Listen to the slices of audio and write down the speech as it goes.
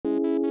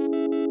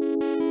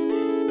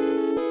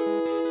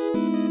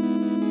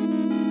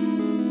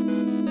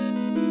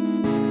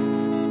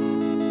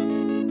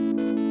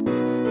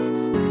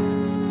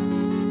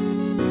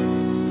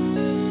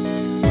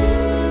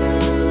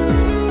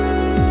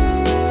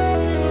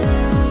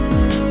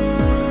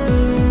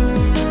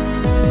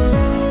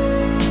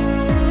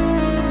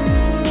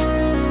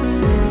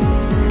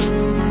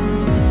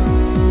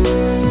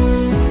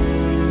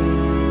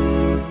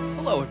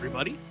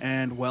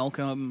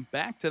welcome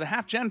back to the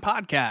Half Gen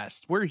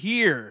Podcast. We're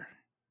here.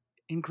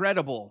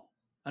 Incredible.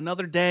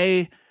 Another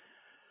day,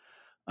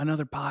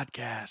 another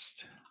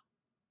podcast.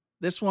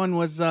 This one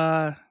was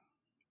not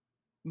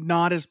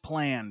as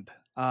planned.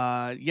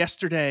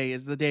 Yesterday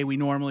is the day we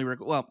normally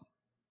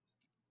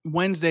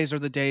Wednesdays are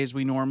the days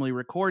we normally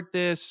record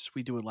this.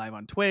 We do it live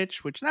on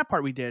Twitch, which that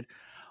part we did.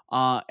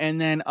 And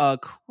then a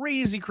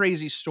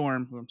crazy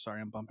storm. I'm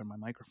sorry, I'm bumping my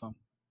microphone.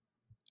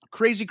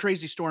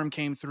 Crazy storm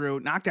came through,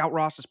 knocked out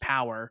Ross's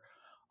power.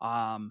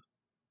 Pardon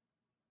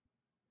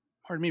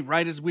me,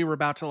 right as we were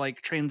about to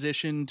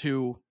transition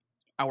to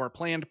our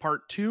planned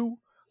part 2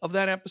 of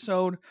that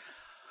episode.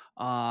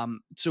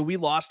 So we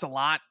lost a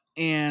lot,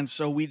 and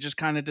so we just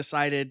kind of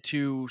decided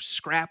to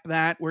scrap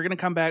that. We're going to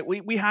come back.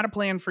 We had a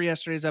plan for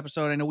yesterday's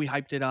episode. I know we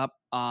hyped it up.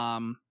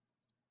 And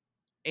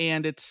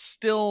it's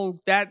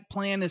still, that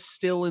plan is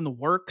still in the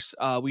works.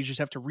 We just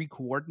have to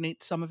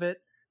re-coordinate some of it.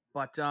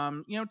 But,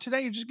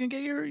 today you're just going to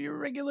get your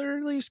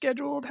regularly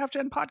scheduled Half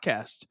Gen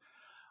podcast.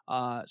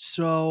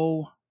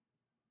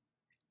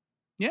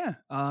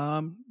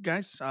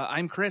 Guys,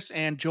 I'm Chris,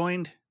 and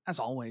joined, as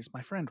always,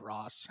 my friend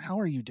Ross. How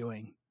are you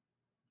doing?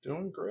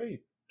 Doing great.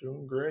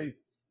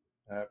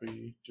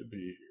 Happy to be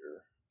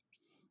here.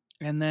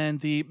 And then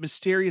the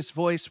mysterious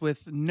voice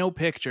with no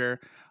picture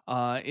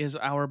is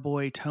our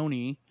boy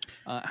Tony.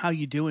 How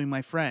you doing,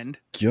 my friend?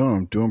 Yo,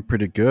 I'm doing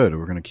pretty good.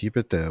 We're gonna keep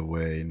it that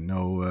way.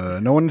 No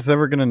one's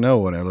ever gonna know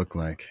what I look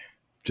like.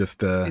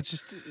 Just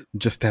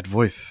that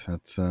voice.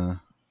 That's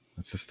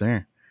just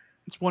there.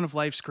 It's one of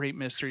life's great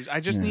mysteries.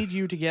 I just need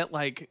you to get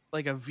like a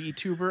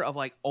VTuber of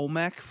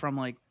Olmec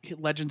from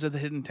Legends of the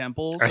Hidden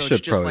Temple. So I should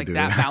it's just probably do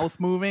that mouth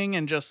moving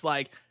and just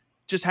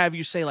have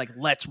you say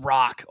 "Let's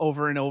rock"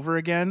 over and over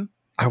again.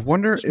 I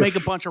wonder if make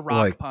a bunch of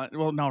rock puns.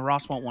 Well, no,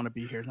 Ross won't want to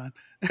be here then.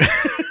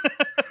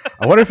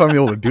 I wonder if I'm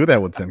able to do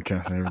that with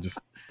Zencastr. Just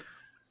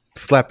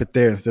slap it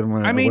there instead of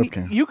my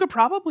webcam. You could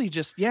probably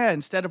just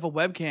instead of a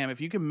webcam,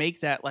 if you can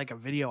make that like a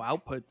video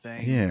output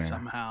thing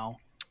somehow.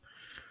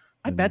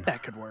 I bet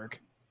that could work.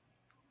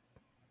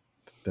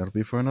 That'll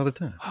be for another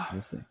time.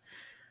 We'll see.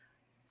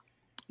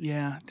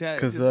 Yeah,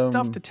 because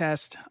stuff to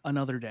test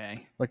another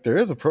day. There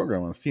is a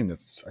program on Steam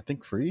that's I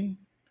think free.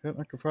 That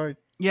I could probably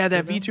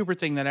that VTuber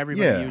thing that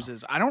everybody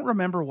uses. I don't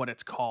remember what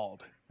it's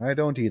called. I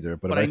don't either.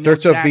 But if I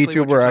search up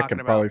VTuber, I can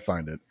probably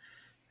find it.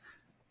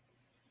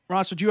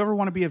 Ross, would you ever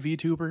want to be a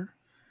VTuber?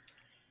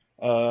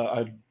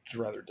 I'd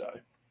rather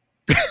die.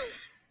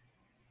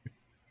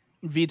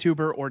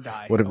 VTuber or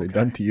die. What have they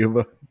done to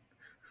you?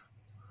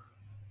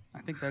 I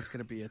think that's going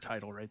to be a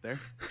title right there.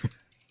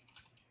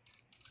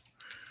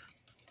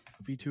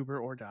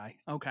 VTuber or die.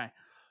 Okay.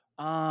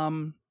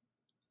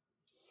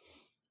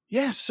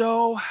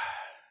 So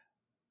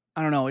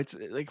I don't know. It's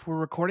we're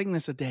recording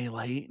this a day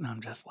late, and I'm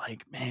just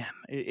man,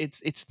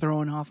 it's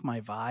throwing off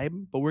my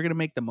vibe, but we're going to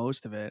make the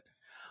most of it.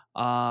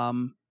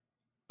 Tony,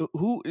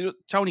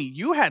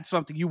 you had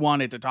something you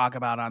wanted to talk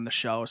about on the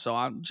show, so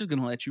I'm just going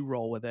to let you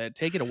roll with it.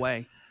 Take it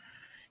away.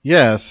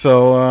 Yeah.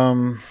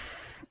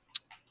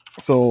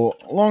 So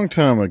a long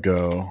time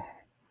ago,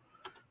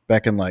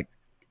 back in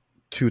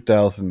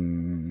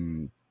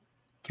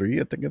 2003,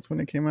 I think that's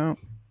when it came out.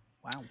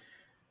 Wow.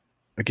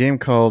 A game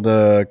called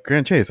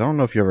Grand Chase. I don't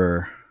know if you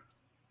ever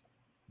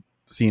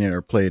seen it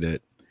or played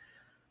it.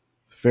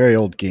 It's a very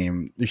old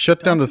game. They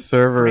shut down the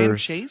servers. Grand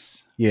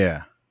Chase?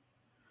 Yeah.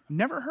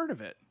 Never heard of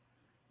it.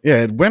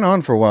 Yeah, it went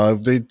on for a while.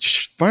 They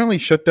finally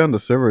shut down the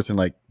servers in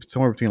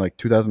somewhere between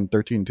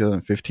 2013 and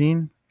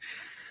 2015.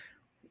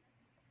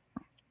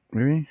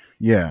 Maybe?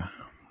 Yeah.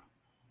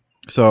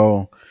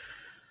 So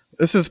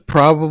this is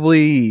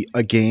probably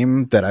a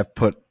game that I've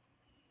put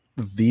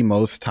the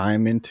most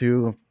time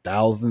into,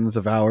 thousands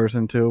of hours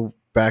into,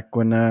 back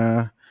when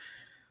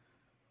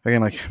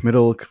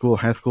middle school,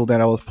 high school that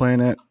I was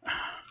playing it.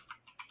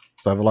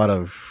 So I have a lot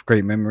of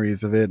great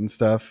memories of it and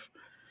stuff.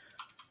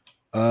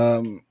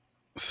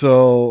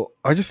 So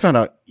I just found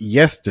out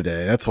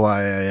yesterday. That's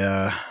why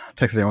I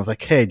texted him. I was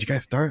like, "Hey, did you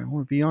guys start? I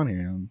want to be on here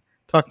and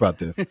talk about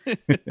this."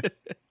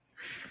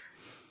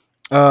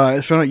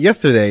 I found out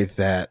yesterday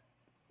that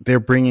they're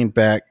bringing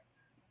back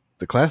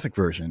the classic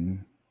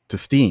version to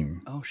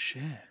Steam. Oh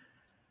shit!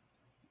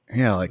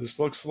 Yeah, this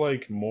looks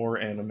like more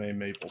anime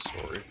Maple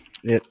Story.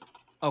 It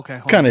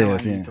kind of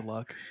is. Yeah. To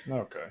look.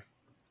 Okay.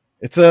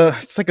 It's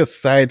like a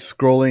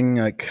side-scrolling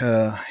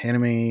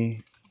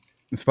anime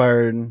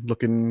inspired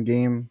looking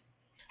game.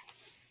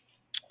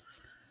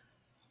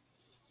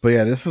 But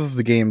yeah, this is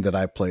the game that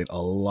I played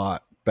a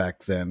lot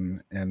back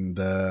then, and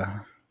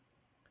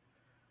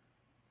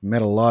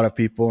met a lot of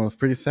people, and it's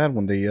pretty sad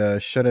when they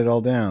shut it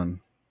all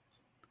down.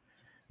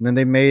 And then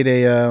they made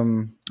a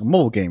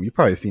mobile game. You've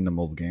probably seen the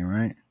mobile game,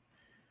 right?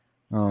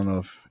 I don't know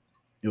if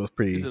it was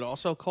pretty... Is it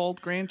also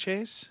called Grand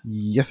Chase?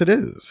 Yes, it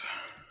is.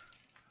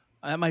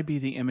 That might be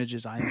the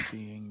images I'm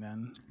seeing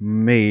then.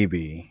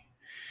 Maybe.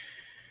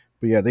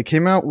 But yeah, they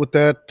came out with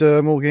that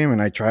mobile game,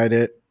 and I tried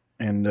it,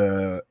 and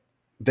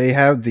they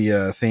have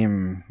the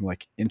same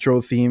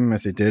intro theme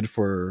as they did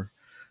for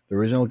the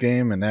original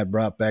game, and that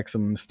brought back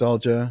some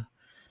nostalgia.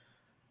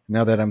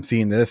 now that I'm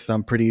seeing this,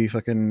 I'm pretty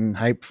fucking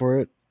hyped for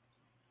it.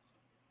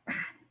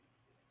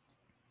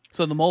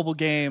 So the mobile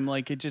game,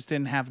 like, it just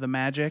didn't have the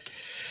magic.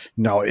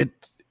 No, it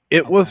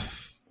Okay.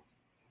 was.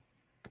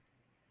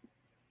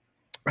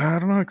 I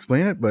don't know how to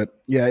explain it,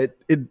 but yeah,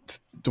 it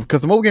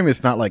because the mobile game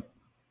is not like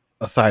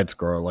a side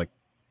scroll like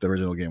the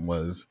original game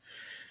was.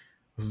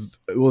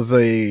 It was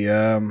a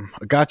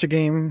gacha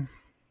game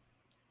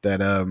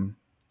that I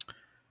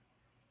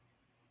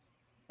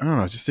don't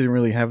know, it just didn't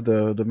really have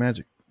the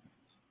magic.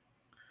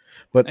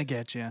 But I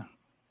get you.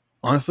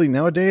 honestly,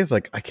 nowadays,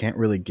 like I can't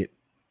really get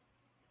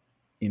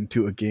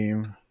into a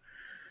game.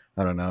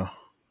 I don't know.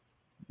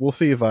 We'll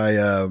see if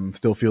I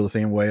still feel the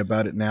same way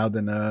about it now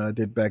than I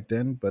did back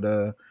then. But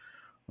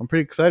I'm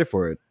pretty excited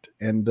for it,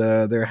 and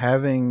they're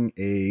having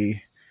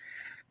a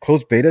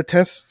closed beta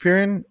test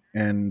period,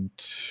 and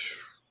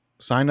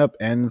sign up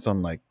ends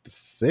on like the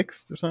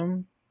 6th or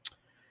something.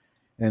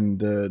 And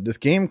this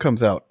game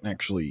comes out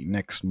actually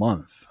next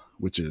month,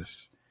 which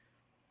is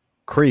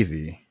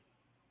crazy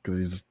because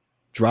he just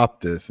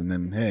dropped this, and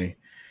then hey,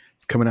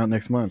 it's coming out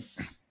next month.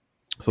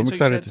 So I'm you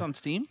excited. said it's on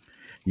Steam?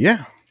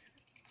 Yeah,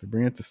 they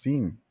bring it to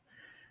Steam.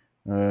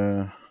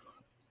 I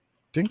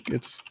think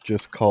it's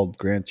just called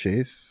Grand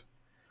Chase.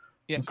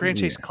 Yeah, That's Grand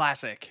what- Chase yeah.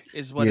 Classic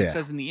is what it Yeah.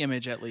 says in the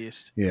image, at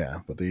least. Yeah,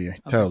 but the Okay,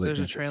 title so they there's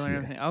a just- trailer and yeah.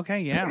 everything.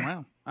 Okay, yeah,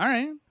 wow. All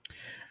right.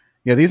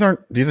 Yeah, these are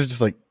just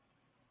like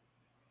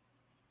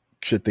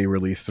shit they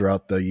released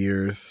throughout the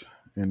years,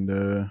 and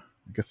I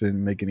guess they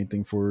didn't make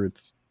anything for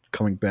its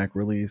coming back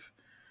release.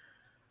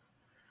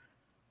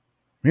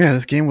 Yeah,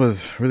 this game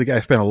was really good. I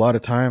spent a lot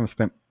of time. I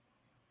spent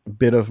a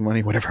bit of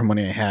money, whatever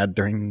money I had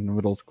during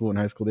middle school and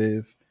high school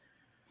days.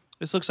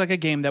 This looks like a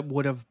game that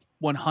would have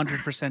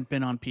 100%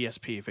 been on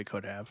PSP if it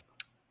could have.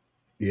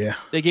 Yeah,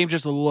 The game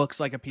just looks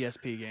like a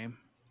PSP game.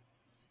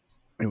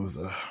 it was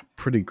a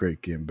pretty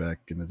great game back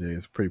in the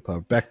days. Pretty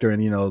popular back during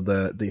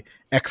the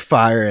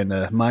X-Fire and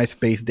the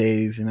MySpace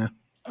days.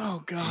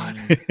 Oh, God.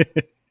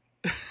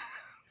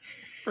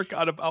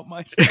 Forgot about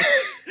my.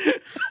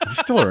 It's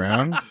still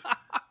around.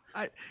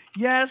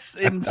 Yes,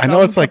 in I know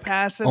some it's like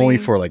capacity. only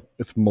for like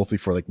it's mostly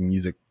for like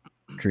music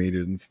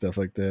creators and stuff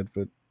like that.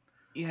 But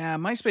Yeah,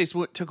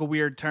 MySpace took a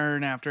weird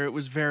turn after it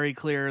was very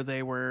clear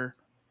they were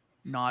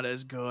not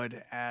as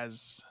good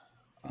as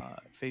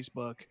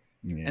Facebook.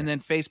 yeah, And then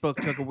Facebook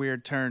took a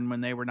weird turn when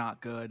they were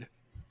not good.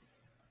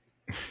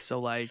 So,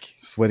 like,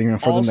 just waiting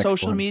for all the next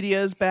social one.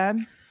 media is bad,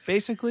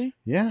 basically.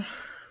 Yeah,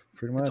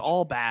 pretty much. It's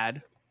all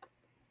bad.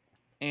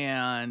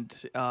 And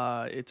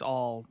it's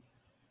all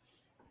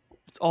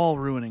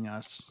ruining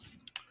us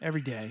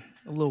every day.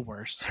 A little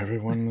worse.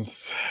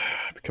 Everyone's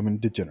becoming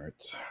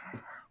degenerates.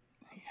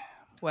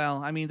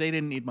 Well, I mean, they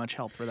didn't need much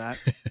help for that.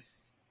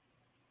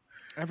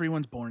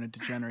 Everyone's born a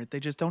degenerate. They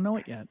just don't know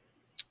it yet.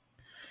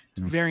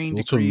 And varying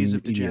social degrees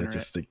of media degenerate.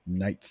 just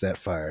ignites that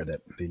fire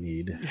that they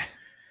need.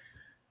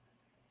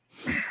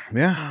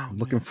 Yeah, Oh, I'm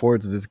looking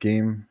forward to this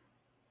game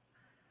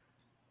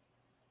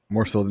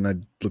more so than I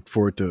looked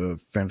forward to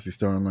Phantasy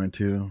Star Online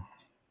 2.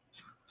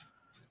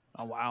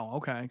 Oh, wow.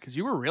 Okay. Because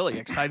you were really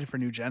excited for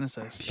New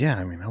Genesis. Yeah,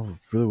 I mean, I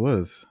really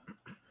was.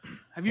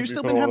 Have you Have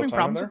still put been a lot having of time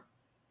in problems?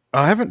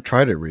 there? I haven't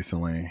tried it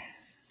recently.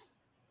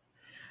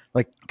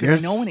 Like,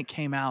 Because I know when it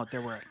came out,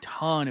 there were a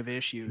ton of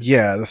issues.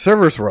 yeah, the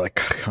servers were like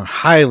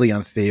highly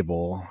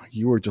unstable.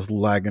 You were just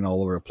lagging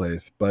all over the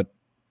place. But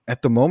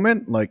at the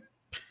moment, like,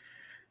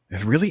 there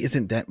really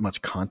isn't that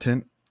much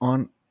content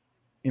in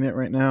it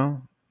right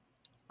now.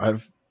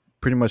 I've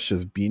pretty much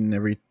just beaten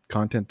every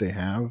content they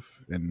have,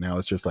 and now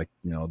it's just like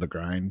the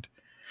grind,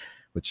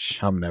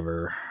 which I'm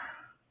never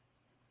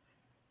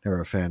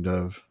a fan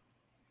of.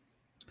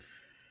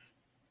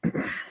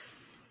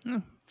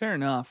 Fair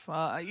enough.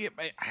 I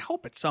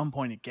hope at some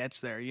point it gets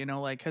there,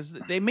 like, because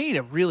they made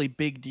a really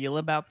big deal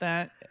about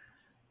that.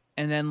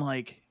 And then,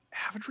 like,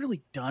 haven't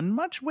really done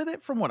much with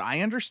it from what I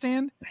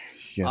understand.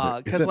 Yeah,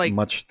 there 'cause, isn't like,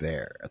 much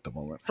there at the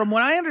moment. From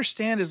what I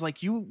understand is, like,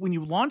 when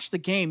you launch the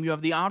game, you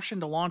have the option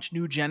to launch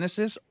New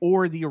Genesis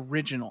or the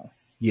original.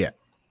 Yeah.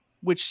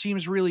 Which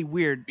seems really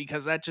weird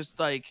because that just,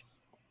 like,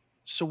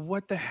 so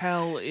what the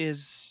hell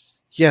is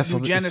Yeah, so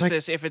New it's like,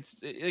 Genesis if it's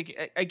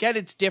like, I get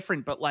it's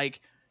different, but, like,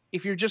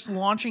 if you're just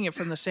launching it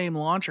from the same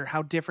launcher,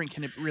 how different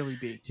can it really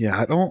be? yeah,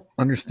 I don't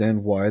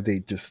understand why they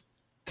just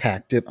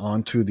tacked it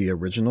onto the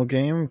original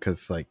game,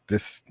 because like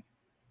this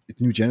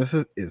New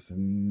Genesis is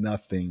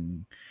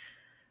nothing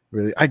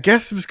really. I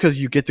guess it's because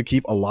you get to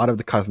keep a lot of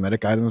the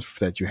cosmetic items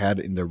that you had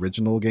in the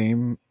original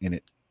game, and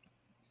it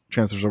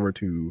transfers over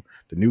to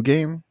the new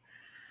game.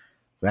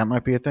 So that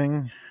might be a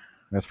thing.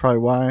 That's probably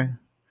why.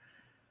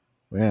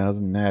 But yeah, other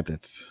than that,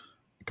 it's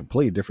a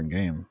completely different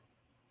game.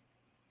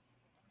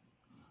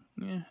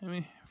 Yeah, I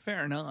mean,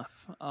 fair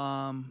enough.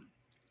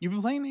 You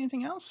been playing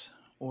anything else,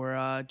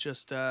 or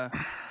just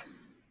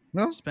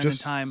No, spending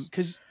just time?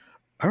 Because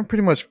I'm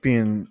pretty much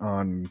being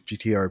on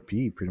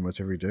GTRP pretty much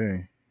every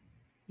day.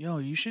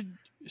 you should.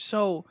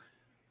 So,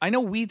 I know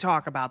we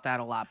talk about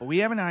that a lot, but we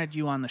haven't had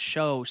you on the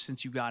show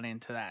since you got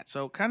into that.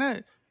 So, kind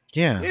of,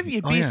 Yeah, if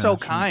you'd Oh, be yeah, so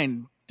sure.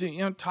 kind,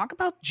 talk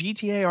about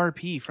GTA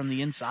RP from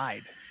the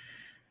inside.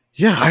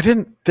 Yeah, I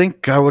didn't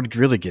think I would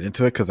really get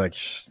into it because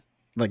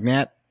like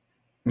Nat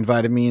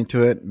invited me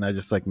into it, and I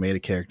just like made a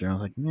character. And I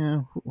was like,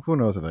 yeah, who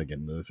knows if I get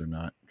into this or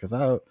not? Because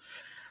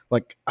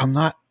I'm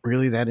not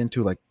really that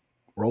into like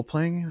role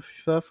playing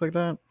stuff like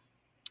that.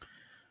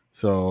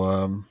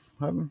 So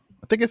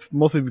I think it's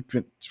mostly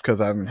because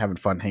I'm having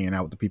fun hanging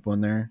out with the people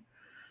in there.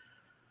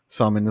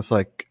 So I'm in this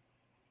like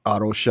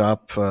auto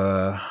shop.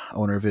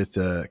 Owner of it's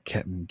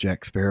Captain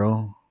Jack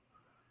Sparrow.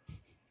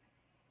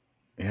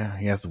 Yeah,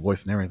 he has the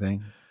voice and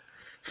everything.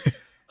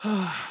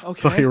 Okay.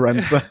 So he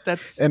runs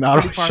That's an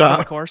auto pretty par for shop.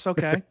 the course.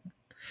 Okay.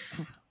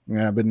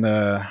 Yeah, I've been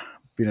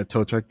being a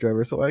tow truck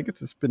driver, so I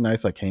guess it's been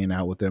nice like hanging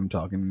out with them,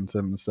 talking to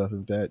them and stuff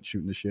like that,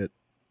 shooting the shit.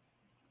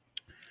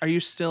 Are you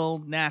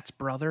still Nat's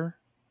brother?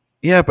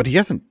 Yeah, but he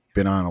hasn't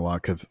been on in a while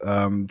because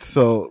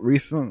so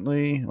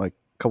recently, like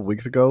a couple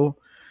weeks ago,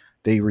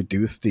 they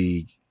reduced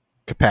the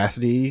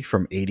capacity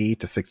from 80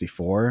 to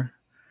 64.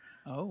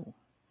 Oh.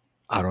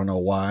 I don't know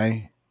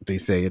why. They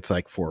say it's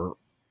like for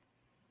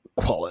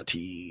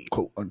quality,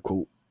 quote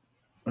unquote,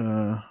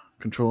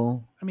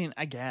 control. I mean,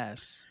 I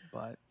guess,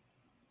 but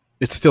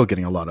It's still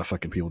getting a lot of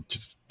fucking people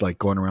just like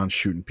going around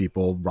shooting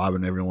people,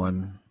 robbing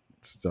everyone.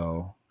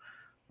 So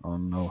I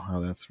don't know how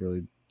that's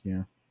really,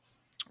 yeah.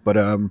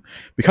 But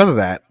because of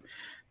that,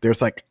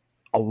 there's like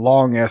a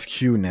long ass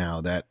queue now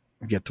that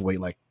you have to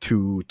wait like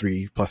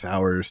 2-3+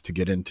 hours to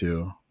get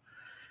into.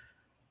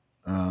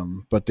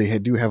 But they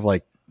do have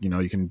like,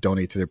 you can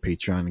donate to their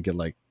Patreon and get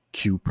like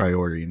queue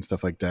priority and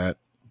stuff like that.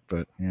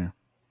 But yeah,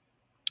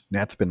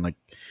 Nat's been like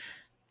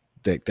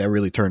that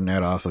really turned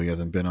Nat off, so he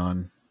hasn't been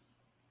on.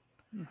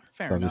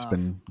 fair So I've enough. just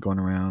been going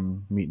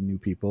around meeting new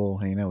people,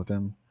 hanging out with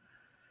them.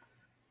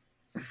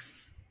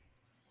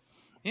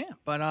 Yeah,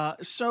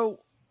 but so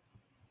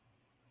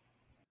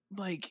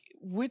like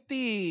with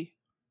the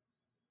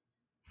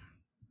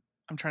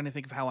I'm trying to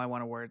think of how I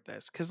want to word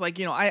this cuz like,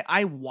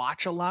 I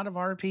watch a lot of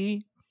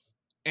RP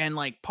and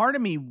like part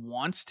of me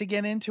wants to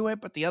get into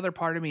it, but the other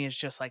part of me is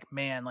just like,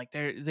 man, like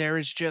there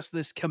is just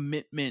this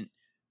commitment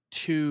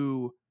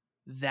to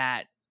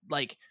that,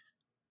 like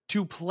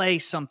to play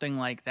something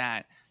like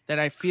that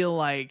I feel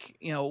like,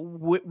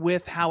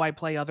 with how I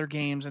play other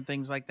games and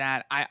things like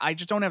that, I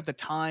just don't have the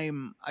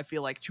time, I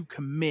feel like, to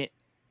commit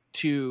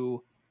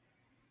to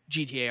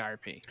GTA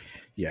RP.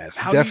 Yeah, it's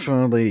How do you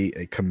definitely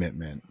a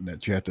commitment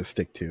that you have to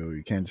stick to.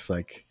 You can't just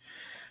like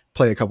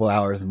play a couple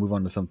hours and move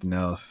on to something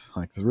else.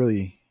 Like it's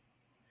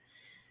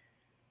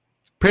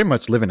pretty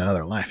much living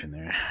another life in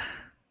there.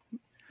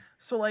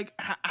 so like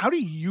how do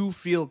you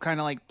feel kind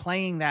of like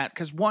playing that,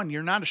 cuz one,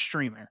 you're not a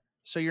streamer.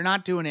 So you're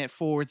not doing it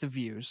for the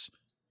views.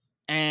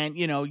 And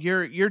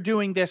you're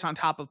doing this on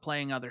top of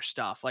playing other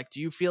stuff. Like, do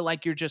you feel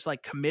like you're just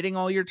like committing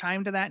all your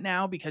time to that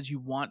now because you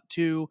want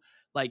to,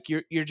 like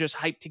you're just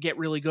hyped to get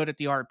really good at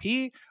the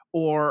RP,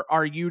 or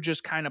are you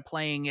just kind of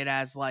playing it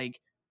as like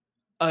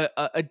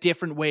a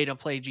different way to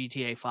play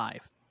GTA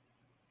 5?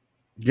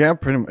 Yeah,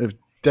 it's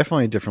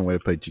definitely a different way to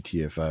play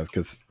GTA 5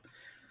 because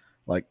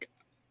like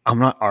I'm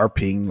not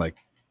RPing like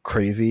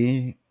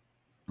crazy.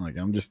 Like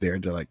I'm just there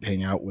to like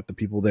hang out with the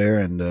people there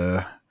and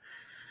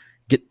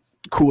get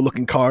cool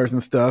looking cars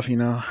and stuff,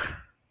 Because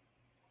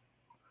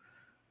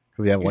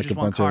they have You like just a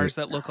want bunch of cars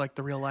that look like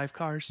the real life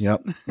cars.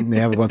 Yep. And they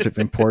have a bunch of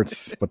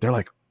imports, but they're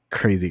like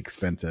crazy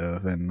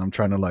expensive. And I'm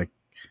trying to like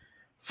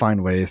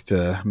find ways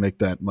to make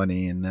that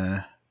money.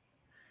 And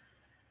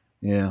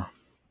yeah.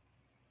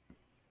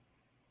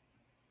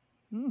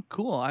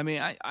 Cool. I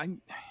mean,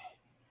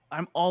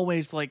 I'm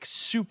always like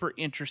super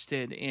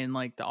interested in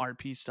like the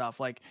RP stuff.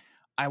 Like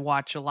I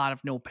watch a lot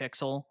of No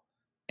Pixel,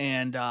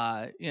 and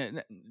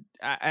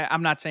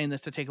I'm not saying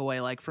this to take away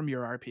like from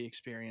your RP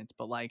experience,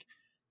 but like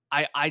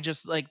I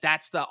just like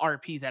that's the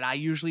RP that I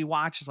usually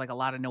watch is like a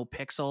lot of No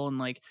Pixel. And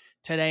like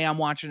today I'm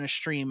watching a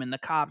stream and the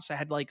cops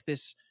had like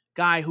this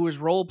guy who was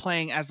role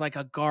playing as like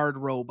a guard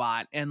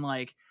robot, and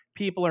like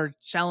people are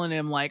telling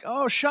him like,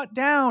 oh, shut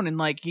down, and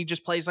like he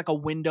just plays like a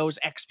Windows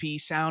XP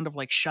sound of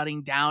like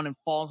shutting down and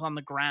falls on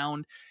the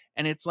ground.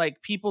 And it's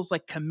like people's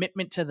like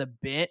commitment to the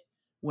bit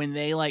when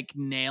they like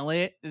nail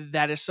it,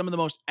 that is some of the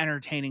most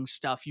entertaining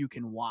stuff you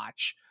can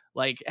watch.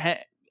 Like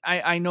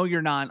I know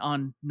you're not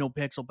on No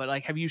Pixel, but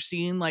like, have you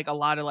seen like a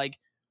lot of like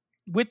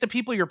with the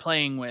people you're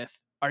playing with?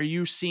 Are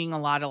you seeing a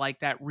lot of like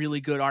that really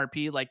good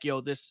RP? Like,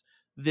 yo, this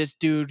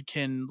dude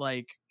can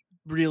like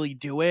really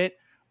do it,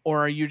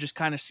 or are you just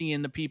kind of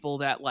seeing the people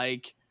that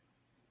like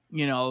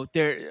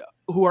they're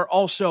who are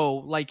also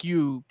like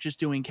you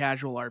just doing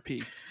casual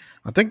RP?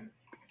 I think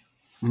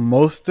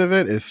most of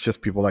it is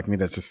just people like me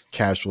that's just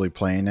casually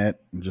playing it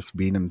and just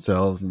being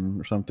themselves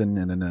or something.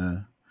 And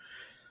then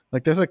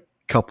like there's a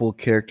couple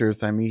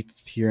characters I meet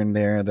here and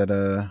there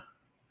that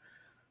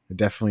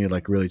definitely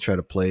like really try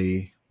to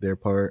play their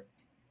part.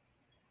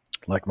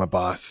 Like my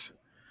boss,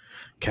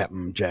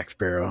 Captain Jack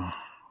Sparrow.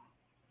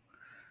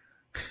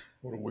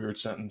 What a weird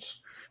sentence.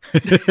 I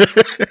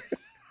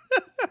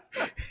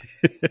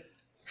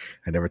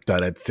never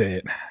thought I'd say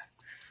it.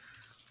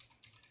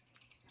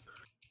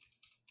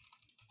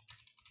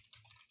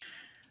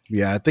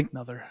 Yeah, I think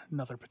Another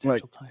like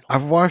potential title.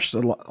 I've watched a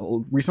lot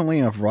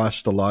recently. I've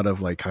watched a lot of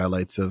like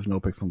highlights of No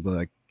Pixel, but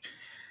like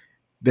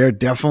there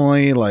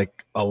definitely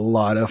like a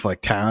lot of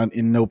like talent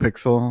in No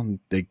Pixel.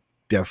 They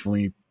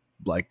definitely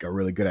like are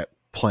really good at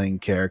playing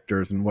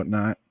characters and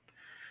whatnot.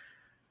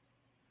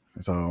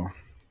 So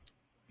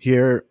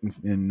here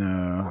in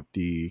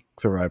the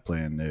server I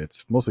play in,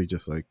 it's mostly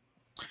just like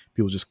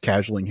people just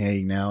casually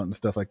hanging out and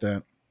stuff like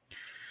that.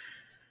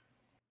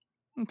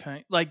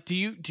 Okay. Like, do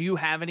you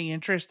have any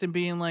interest in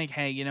being like,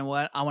 hey, you know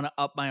what? I want to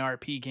up my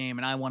RP game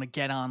and I want to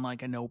get on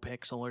like a No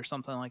Pixel or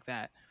something like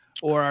that,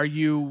 or are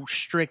you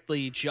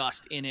strictly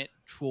just in it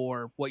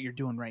for what you're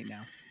doing right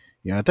now?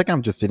 Yeah, I think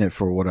I'm just in it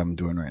for what I'm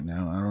doing right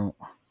now.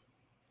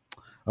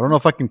 I don't know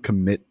if I can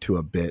commit to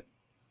a bit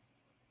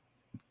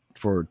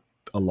for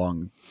a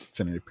long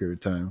extended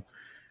period of time.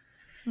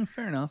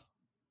 Fair enough.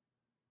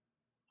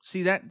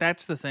 See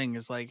that's the thing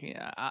is like,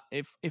 yeah,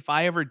 if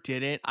I ever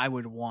did it, I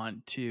would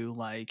want to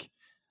like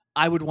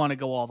I would want to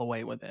go all the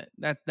way with it.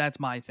 That's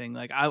my thing.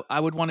 Like I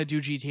would want to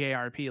do GTA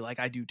RP like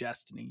I do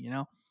Destiny, you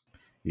know?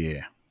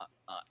 Yeah.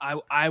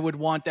 I would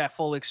want that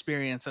full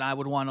experience and I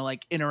would want to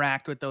like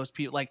interact with those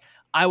people. Like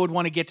I would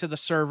want to get to the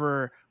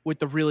server with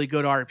the really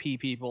good RP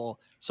people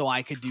so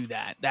I could do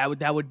that.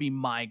 That would be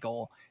my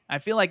goal. I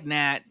feel like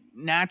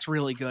Nat's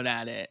really good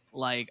at it.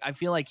 Like I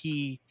feel like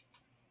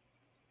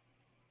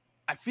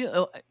I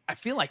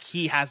feel like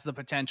he has the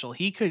potential.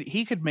 He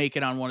could make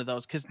it on one of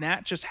those cuz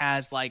Nat just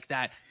has like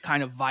that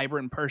kind of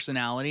vibrant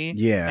personality.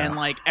 Yeah. And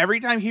like every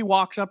time he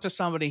walks up to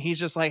somebody,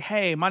 he's just like,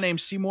 "Hey, my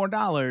name's Seymour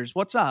Dollars.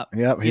 What's up?"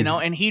 Yep. You know,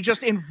 and he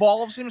just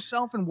involves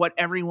himself in what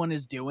everyone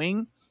is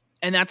doing.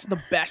 And that's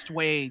the best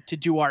way to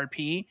do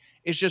RP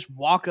is just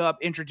walk up,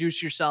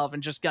 introduce yourself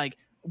and just like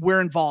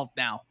we're involved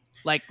now.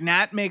 Like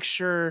Nat makes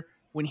sure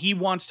when he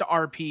wants to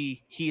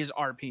RP, he is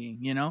RPing,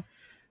 you know?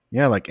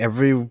 Yeah, like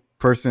every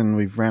person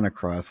we've ran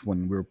across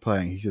when we were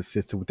playing, he just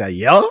sits with that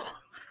yellow.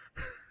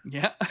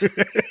 Yeah.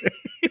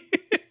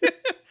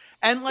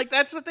 And like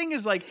that's the thing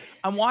is like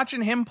I'm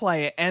watching him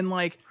play it and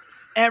like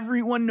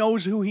everyone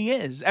knows who he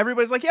is.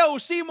 Everybody's like, "Yo,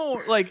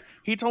 Seymour!" Like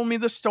he told me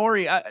the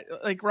story.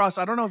 Like Russ,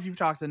 I don't know if you've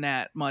talked to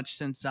Nat much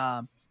since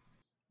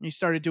he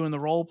started doing the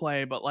role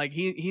play, but like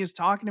he's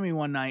talking to me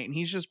one night and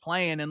he's just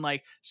playing and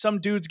like some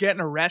dude's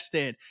getting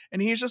arrested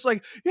and he's just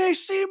like, "Hey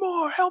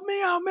Seymour, help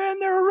me out, man,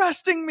 they're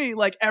arresting me."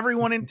 Like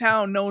everyone in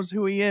town knows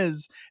who he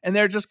is and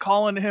they're just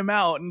calling him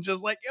out and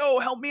just like, "Yo,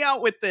 help me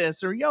out with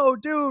this," or "Yo,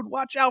 dude,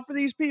 watch out for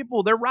these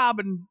people, they're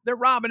robbing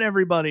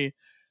everybody."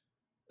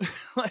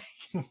 Like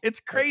it's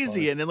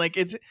crazy and like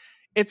it's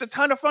a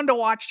ton of fun to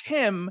watch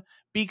him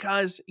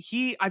because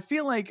I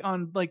feel like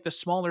on like the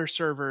smaller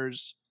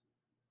servers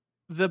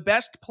the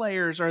best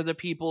players are the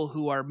people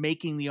who are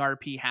making the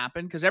RP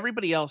happen because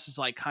everybody else is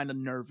like kind of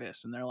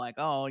nervous and they're like,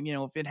 "Oh, you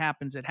know, if it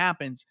happens, it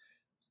happens."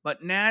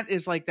 But Nat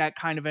is like that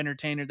kind of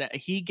entertainer that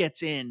he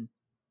gets in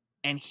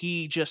and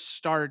he just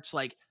starts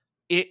like,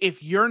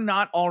 if you're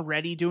not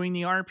already doing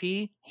the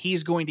RP,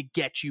 he's going to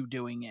get you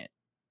doing it.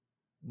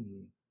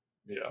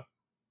 Yeah.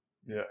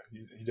 Yeah,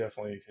 he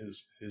definitely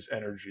his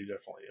energy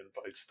definitely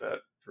invites that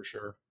for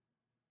sure.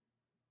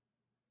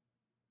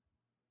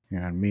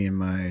 Yeah, and me and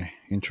my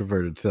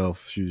introverted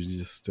self, she was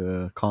just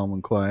calm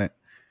and quiet.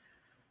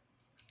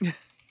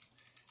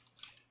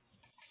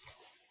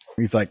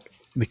 He's like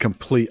the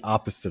complete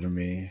opposite of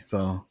me.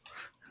 So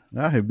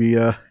he'd be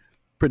a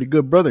pretty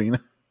good brother, you know.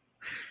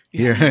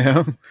 Here I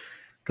am.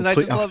 Because I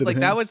just love like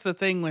that was the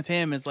thing with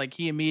him is like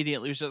he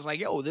immediately was just like,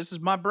 "Yo, this is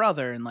my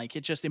brother," and like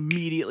it just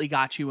immediately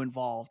got you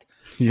involved.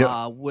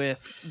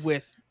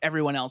 With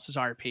everyone else's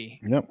RP.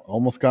 Yep,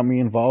 almost got me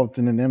involved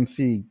in an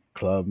MC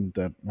club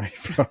that I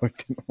probably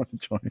didn't want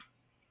to join.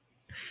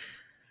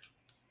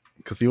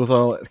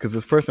 Because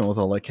this person was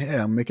all like, "Hey,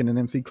 I'm making an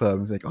MC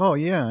club." He's like, "Oh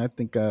yeah, I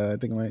think I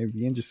might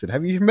be interested.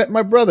 Have you met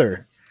my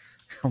brother?"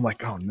 I'm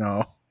like, "Oh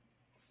no."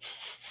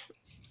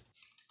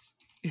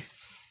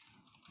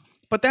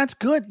 But that's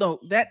good though.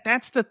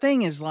 That's the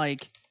thing is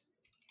like,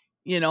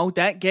 you know,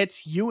 that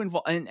gets you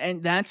involved,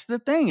 and that's the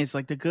thing is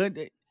like the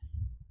good.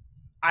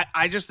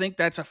 I just think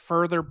that's a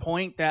further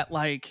point that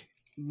like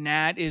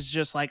Nat is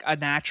just like a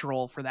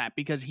natural for that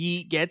because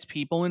he gets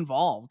people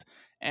involved,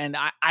 and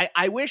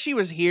I wish he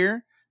was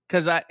here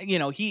because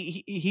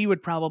he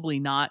would probably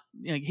not,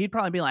 you know, he'd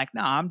probably be like,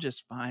 "No, I'm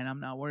just fine, I'm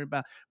not worried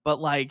about," but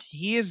like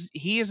he is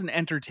an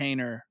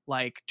entertainer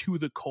like to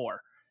the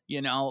core.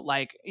 You know,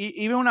 like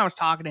even when I was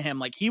talking to him,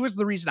 like he was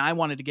the reason I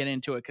wanted to get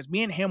into it because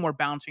me and him were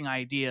bouncing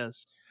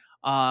ideas.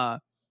 My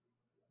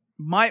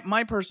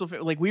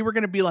personal like we were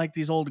gonna be like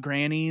these old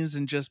grannies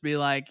and just be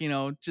like, you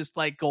know, just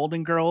like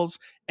Golden Girls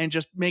and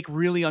just make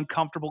really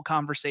uncomfortable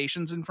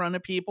conversations in front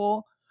of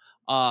people.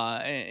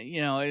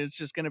 You know, it's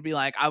just gonna be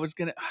like I was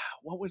gonna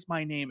what was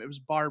my name? It was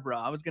Barbara.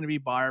 I was gonna be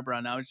Barbara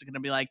and I was just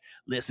gonna be like,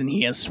 "Listen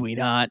here,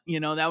 sweetheart."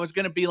 You know, that was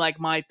gonna be like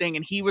my thing,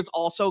 and he was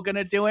also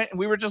gonna do it, and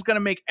we were just gonna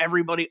make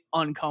everybody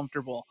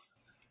uncomfortable.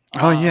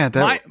 Oh yeah,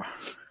 that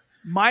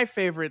my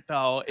favorite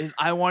though is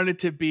I wanted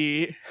to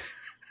be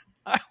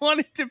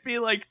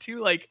like two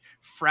like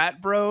frat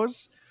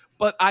bros,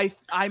 but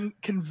I'm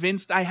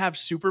convinced I have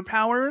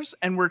superpowers,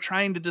 and we're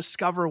trying to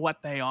discover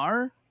what they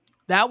are.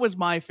 That was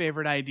my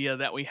favorite idea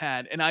that we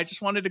had, and I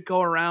just wanted to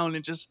go around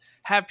and just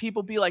have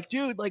people be like,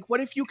 "Dude, like,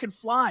 what if you could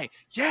fly?"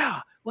 Yeah,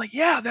 like,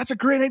 yeah, that's a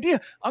great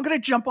idea. I'm gonna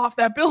jump off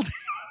that building.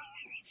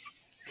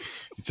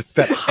 Just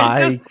that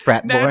high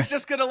frat boy. Nat's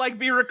just gonna like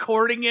be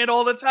recording it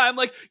all the time.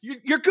 Like,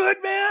 you're good,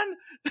 man.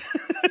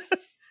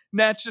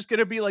 Nat's just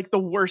gonna be like the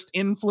worst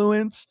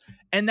influence.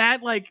 And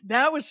that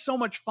was so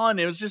much fun.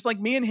 It was just like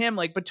me and him,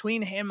 like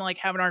between him like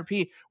having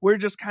RP, we're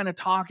just kind of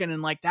talking,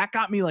 and like that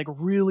got me like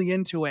really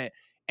into it.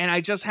 And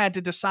I just had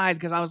to decide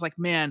because I was like,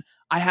 man,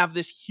 I have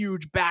this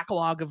huge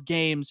backlog of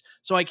games,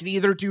 so I can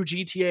either do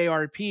GTA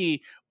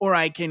RP or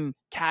I can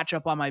catch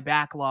up on my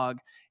backlog.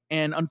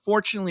 And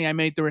unfortunately, I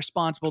made the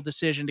responsible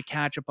decision to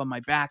catch up on my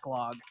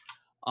backlog.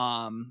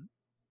 I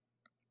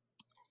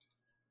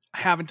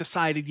haven't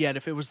decided yet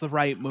if it was the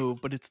right move,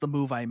 but it's the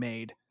move I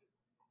made.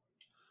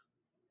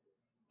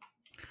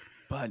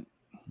 But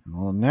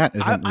well, Nat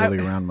isn't really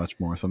around much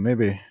more, so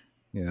maybe,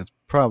 yeah, it's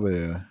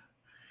probably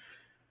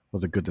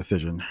was a good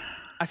decision.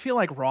 I feel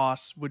like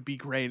Ross would be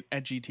great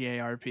at GTA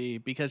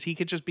RP because he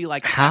could just be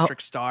like a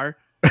Patrick Star.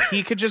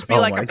 He could just be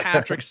like a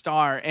Patrick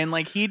Star, and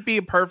like he'd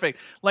be perfect.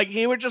 Like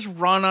he would just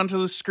run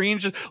onto the screen,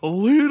 just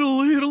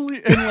little,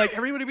 and like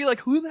everybody would be like,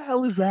 "Who the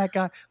hell is that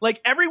guy?"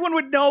 Like everyone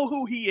would know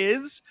who he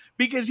is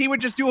because he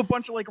would just do a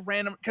bunch of like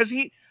random. Because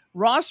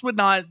Ross would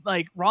not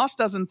like Ross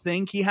doesn't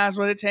think he has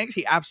what it takes.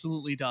 He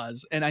absolutely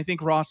does, and I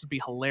think Ross would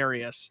be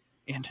hilarious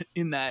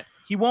in that.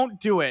 He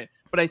won't do it,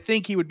 but I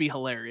think he would be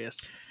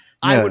hilarious.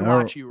 Yeah, I would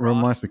watch you,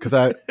 Ross. Because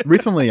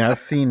I've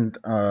seen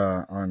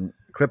on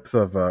clips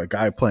of a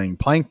guy playing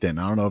Plankton.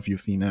 I don't know if you've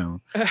seen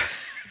him,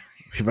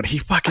 but he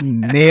fucking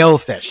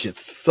nails that shit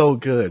so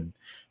good.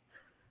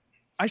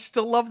 I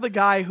still love the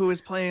guy who was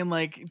playing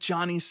like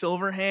Johnny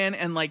Silverhand,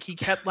 and like he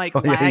kept like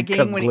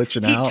lagging when he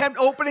kept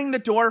opening the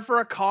door for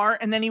a car,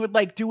 and then he would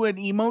like do an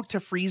emote to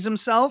freeze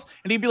himself,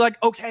 and he'd be like,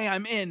 "Okay,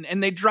 I'm in,"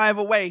 and they'd drive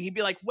away. He'd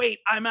be like, "Wait,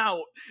 I'm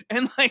out,"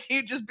 and like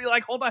he'd just be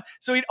like, "Hold on."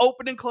 So he'd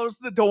open and close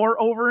the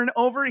door over and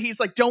over. He's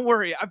like, "Don't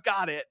worry, I've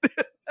got it."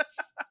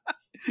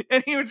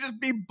 And he would just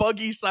be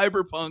buggy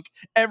cyberpunk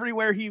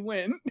everywhere he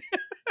went.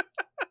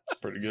 It's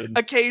pretty good.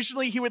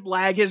 Occasionally he would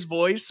lag his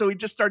voice, so he'd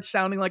just start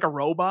sounding like a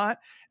robot.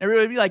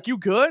 Everybody would be like, "You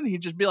good?" And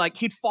he'd just be like,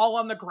 he'd fall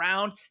on the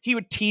ground. He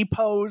would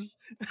T-pose.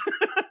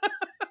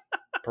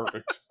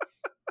 Perfect.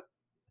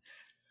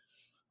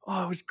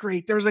 Oh, it was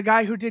great. There was a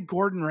guy who did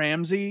Gordon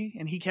Ramsay,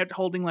 and he kept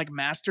holding like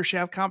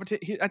MasterChef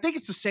competition. I think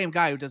it's the same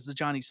guy who does the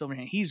Johnny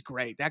Silverhand. He's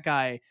great. That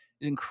guy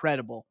is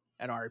incredible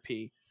at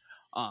RP.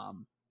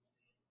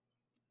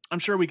 I'm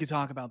sure we could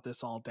talk about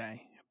this all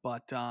day,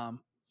 but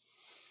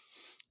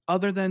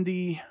other than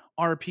the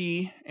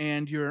RP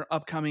and your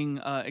upcoming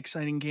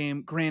exciting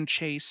game, Grand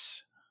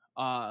Chase,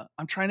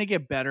 I'm trying to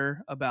get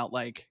better about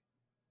like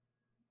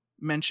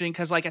mentioning,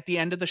 because like at the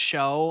end of the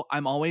show,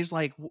 I'm always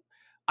like,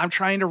 I'm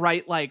trying to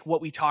write like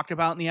what we talked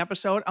about in the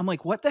episode. I'm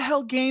like, what the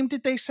hell game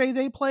did they say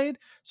they played?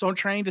 So I'm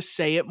trying to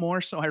say it more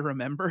so I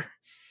remember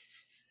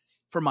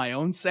for my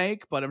own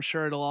sake, but I'm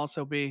sure it'll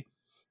also be,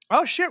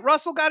 oh shit,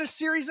 Russell got his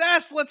Series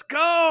S. Let's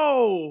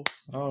go.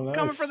 Oh, nice.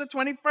 Coming for the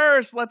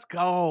 21st. Let's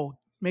go.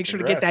 Make sure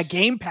to get that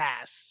Game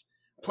Pass.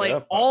 Play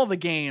all the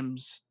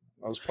games.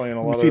 I was playing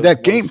a lot of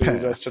that Game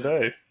Pass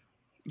today.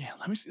 Yeah,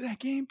 let me see that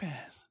Game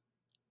Pass.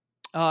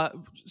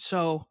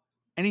 So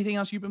anything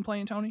else you've been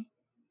playing, Tony?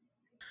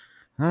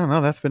 I don't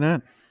know. That's been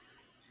it.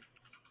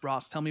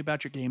 Ross, tell me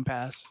about your Game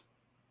Pass.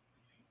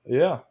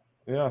 Yeah.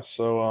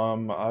 So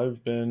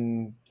I've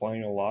been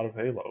playing a lot of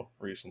Halo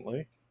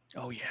recently.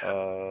 Oh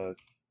yeah.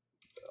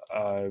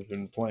 I've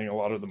been playing a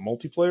lot of the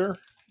multiplayer,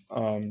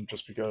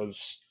 just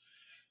because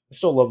I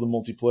still love the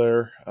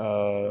multiplayer.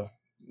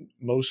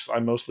 I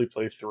mostly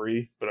play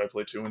 3, but I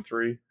play 2 and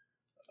 3,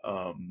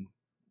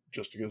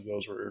 just because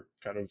those were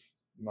kind of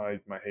my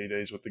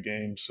heydays with the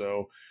game.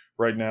 So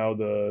right now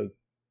the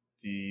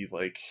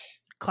like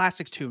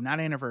Classics 2,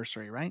 not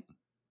Anniversary, right?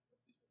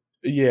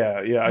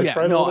 Yeah. I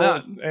tried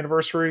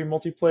Anniversary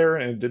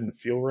multiplayer and it didn't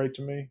feel right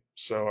to me,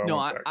 so I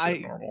went back to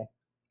normal.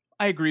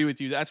 I agree with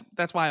you.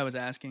 That's why I was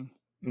asking.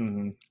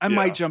 Mm-hmm. I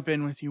might jump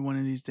in with you one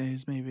of these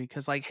days, maybe,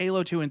 because like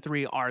Halo 2 and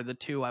 3 are the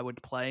 2 I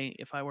would play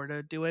if I were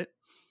to do it.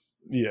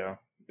 Yeah.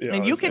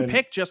 And you can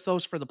pick just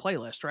those for the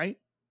playlist, right?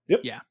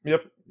 Yep. Yeah.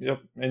 Yep.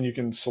 And you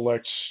can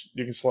select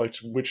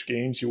which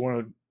games you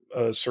want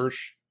to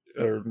search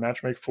or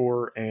matchmake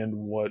for, and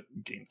what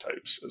game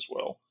types as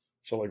well.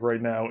 So like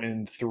right now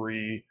in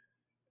 3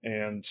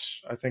 and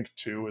I think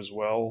 2 as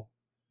well,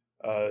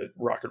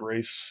 Rocket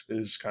Race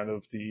is kind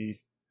of the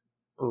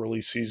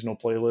early seasonal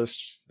playlist.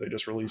 They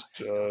just released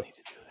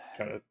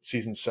kind of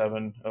season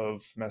 7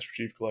 of Master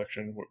Chief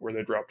Collection, where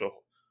they dropped a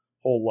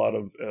whole lot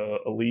of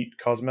elite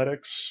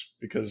cosmetics,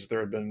 because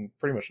there had been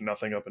pretty much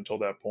nothing up until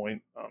that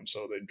point.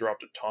 So they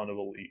dropped a ton of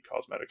elite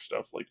cosmetic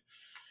stuff, like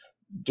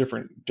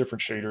different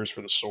shaders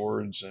for the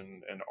swords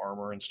and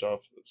armor and stuff.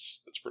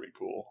 That's pretty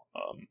cool.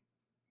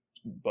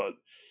 But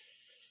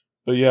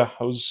yeah,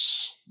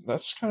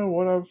 that's kind of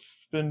what I've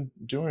been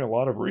doing a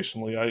lot of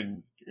recently.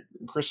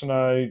 Chris and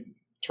I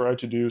tried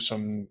to do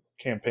some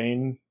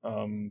campaign.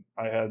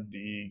 I had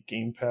the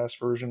Game Pass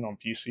version on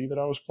PC that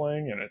I was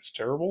playing, and it's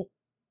terrible.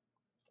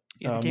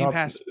 Yeah, the Game Not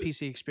Pass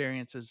PC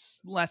experience is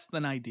less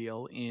than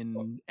ideal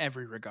in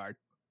every regard.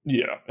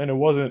 Yeah, and it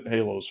wasn't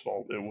Halo's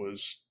fault. It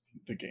was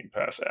the Game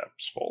Pass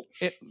app's fault.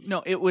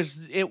 It was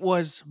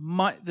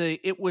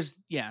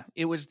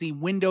the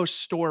Windows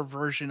Store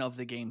version of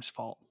the game's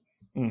fault.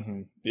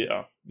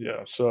 Yeah.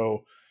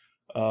 So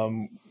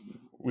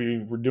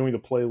we were doing the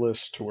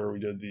playlist to where we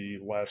did the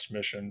last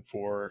mission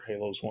for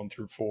Halos 1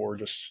 through 4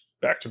 just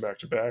back to back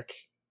to back,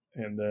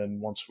 and then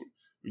once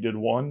we did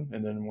 1,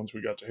 and then once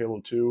we got to Halo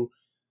 2,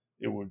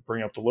 it would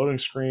bring up the loading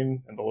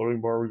screen and the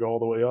loading bar would go all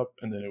the way up,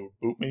 and then it would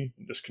boot me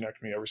and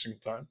disconnect me every single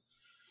time.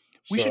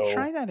 We should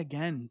try that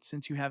again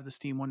since you have the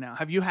Steam one now.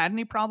 Have you had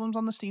any problems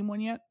on the Steam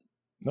one yet?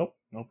 Nope,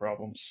 no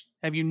problems.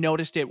 Have you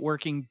noticed it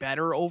working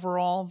better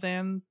overall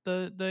than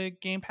the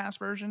Game Pass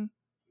version?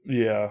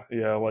 Yeah,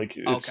 like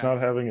it's not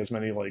having as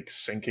many like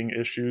syncing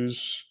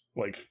issues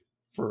like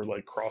for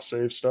like cross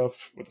save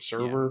stuff with the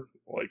server.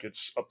 Yeah. Like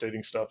it's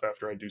updating stuff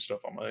after I do stuff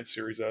on my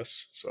Series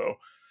S. So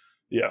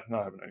yeah,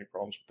 not having any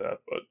problems with that.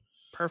 But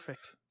perfect.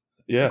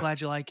 Yeah, I'm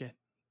glad you like it.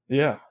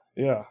 Yeah.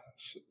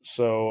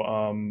 So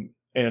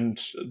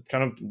and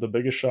kind of the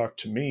biggest shock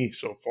to me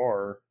so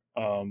far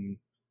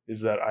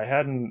is that I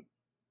hadn't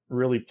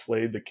really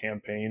played the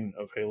campaign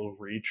of Halo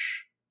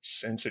Reach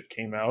since it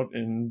came out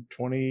in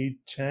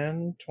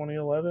 2010,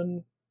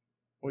 2011.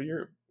 What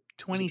year?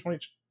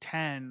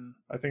 2010.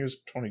 I think it was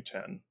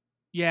 2010.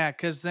 Yeah,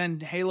 because then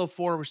Halo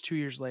 4 was 2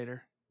 years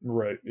later.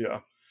 Right, yeah.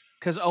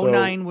 Because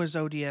 09 was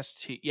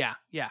ODST. Yeah.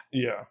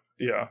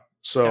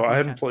 So definitely I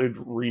hadn't played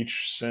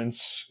Reach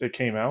since it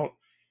came out.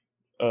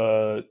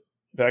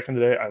 Back in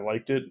the day, I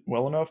liked it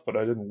well enough, but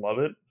I didn't love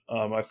it.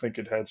 I think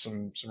it had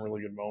some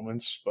really good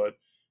moments, but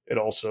it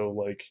also,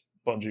 like,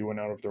 Bungie went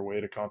out of their way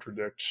to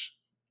contradict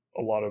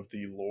a lot of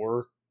the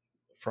lore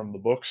from the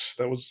books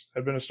that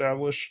had been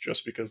established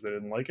just because they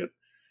didn't like it,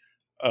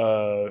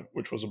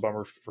 which was a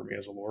bummer for me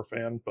as a lore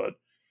fan. But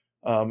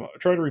I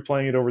tried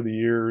replaying it over the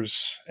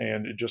years,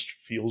 and it just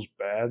feels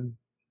bad.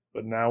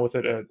 But now with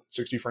it at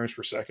 60 frames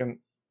per second,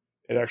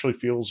 it actually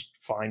feels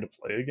fine to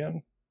play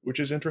again, which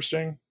is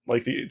interesting.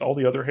 Like all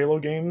the other Halo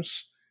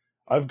games,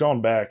 I've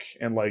gone back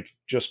and like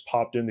just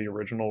popped in the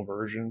original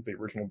version, the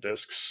original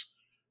discs,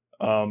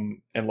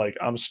 and like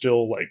I'm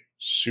still like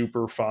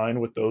super fine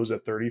with those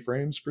at 30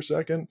 frames per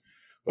second.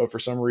 But for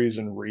some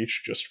reason,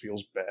 Reach just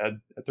feels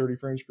bad at 30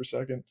 frames per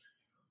second.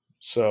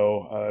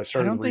 So I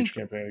started the Reach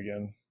campaign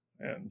again.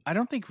 And I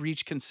don't think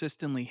Reach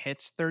consistently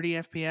hits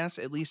 30 FPS.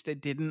 At least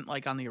it didn't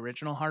like on the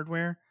original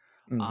hardware.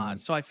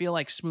 So I feel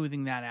like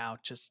smoothing that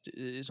out just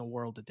is a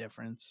world of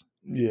difference.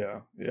 Yeah.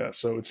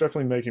 So it's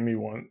definitely making me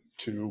want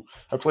to.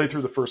 I played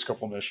through the first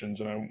couple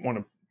missions, and I want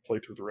to play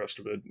through the rest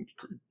of it.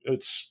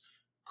 It's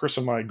Chris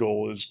and my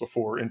goal is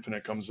before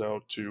Infinite comes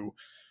out to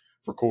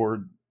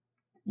record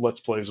Let's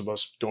Plays of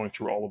us going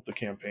through all of the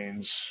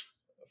campaigns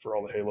for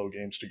all the Halo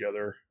games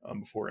together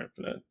before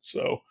Infinite.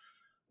 So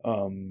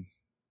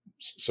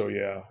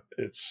yeah,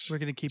 we're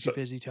gonna keep you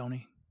busy,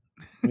 Tony.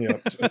 Yeah,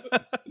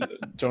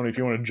 Tony, if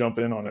you want to jump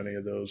in on any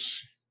of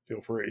those,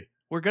 feel free.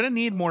 We're gonna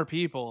need more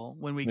people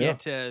when we get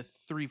to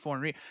 3, 4,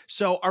 and 3.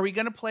 So, are we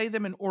gonna play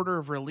them in order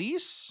of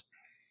release?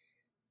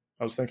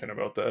 I was thinking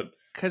about that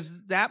because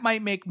that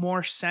might make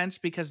more sense.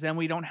 Because then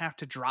we don't have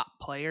to drop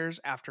players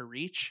after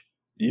Reach.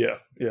 Yeah,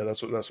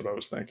 that's what I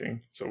was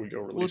thinking. So we go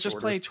release. We'll just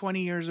play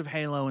 20 years of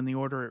Halo in the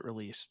order it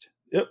released.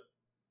 Yep,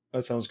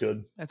 that sounds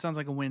good. That sounds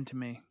like a win to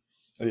me.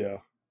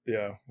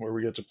 Yeah, where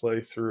we get to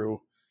play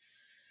through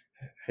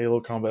Halo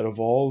Combat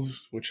Evolved,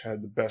 which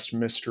had the best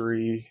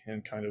mystery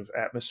and kind of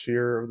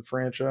atmosphere of the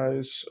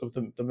franchise of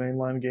the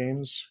mainline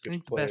games. I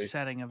think the best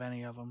setting of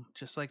any of them.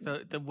 Just like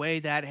the way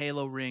that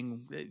Halo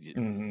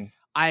ring.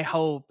 I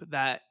hope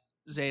that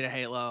Zeta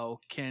Halo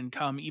can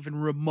come even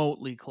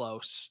remotely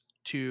close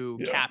to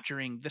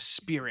capturing the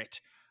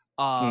spirit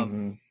of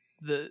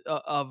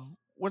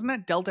wasn't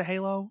that Delta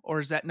Halo, or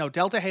is that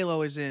Delta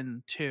Halo is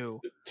in 2.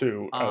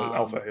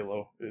 Alpha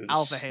Halo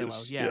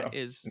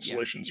is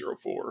Installation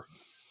 04.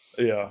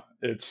 Yeah,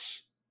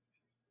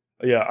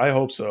 I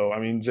hope so. I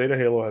mean, Zeta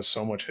Halo has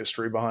so much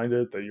history behind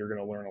it that you're going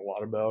to learn a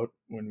lot about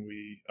when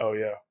we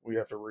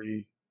have to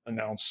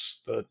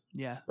re-announce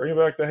bringing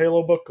back the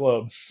Halo book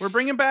club. We're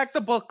bringing back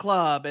the book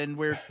club, and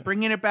we're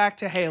bringing it back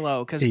to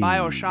Halo because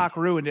BioShock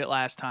ruined it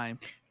last time.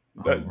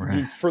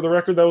 For the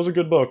record, that was a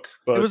good book.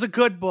 But it was a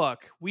good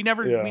book. We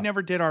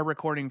never did our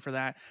recording for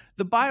that.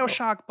 The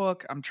BioShock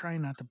book, I'm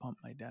trying not to bump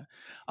my dad.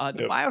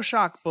 The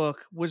BioShock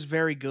book was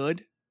very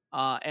good.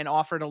 And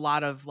offered a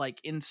lot of like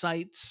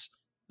insights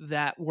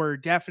that were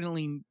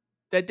definitely,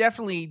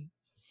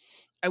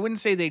 I wouldn't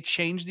say they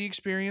changed the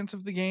experience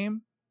of the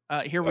game.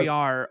 Here we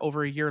are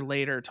over a year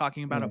later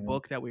talking about a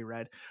book that we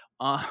read.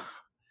 I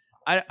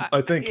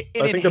think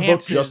the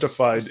book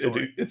justified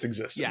its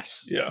existence.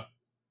 Yes.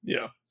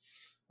 Yeah.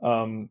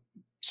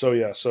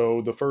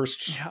 So the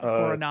first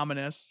poor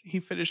Anonymous, he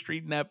finished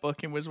reading that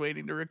book and was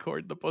waiting to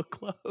record the book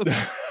club.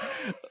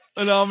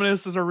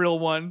 Anonymous is a real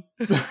one.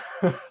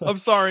 I'm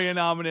sorry,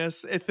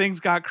 Anonymous. Things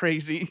got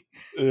crazy.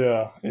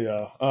 Yeah.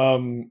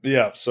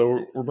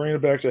 So we're bringing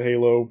it back to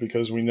Halo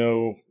because we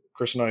know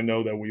Chris and I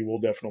know that we will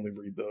definitely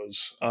read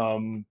those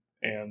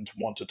and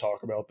want to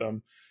talk about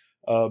them.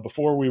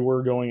 Before we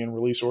were going in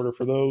release order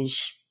for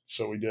those,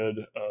 so we did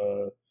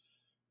the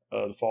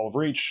Fall of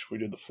Reach, we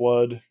did the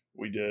Flood,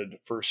 we did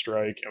First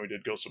Strike, and we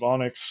did Ghosts of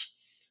Onyx.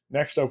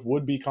 Next up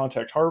would be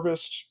Contact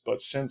Harvest,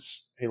 but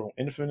since Halo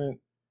Infinite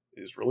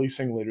is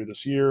releasing later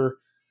this year,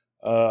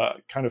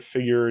 kind of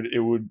figured it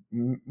would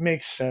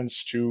make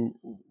sense to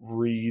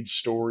read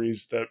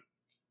stories that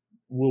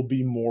will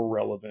be more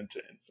relevant to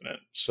Infinite.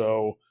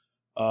 So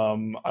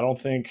I don't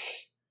think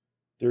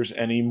there's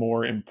any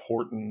more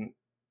important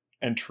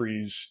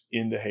entries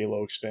in the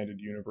Halo expanded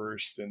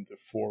universe than the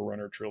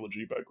Forerunner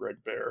trilogy by Greg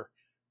Bear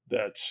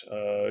that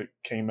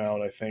came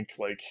out. I think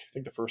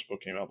the first book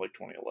came out like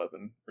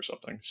 2011 or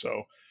something.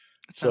 So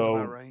that sounds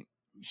about right.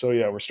 So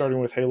yeah, we're starting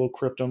with Halo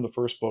Cryptum, the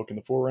first book in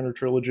the Forerunner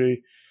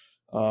trilogy.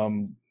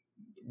 That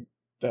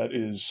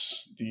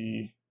is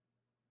the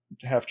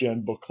Half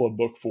Gen Book Club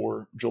book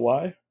for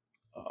July.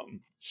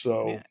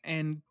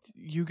 And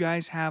you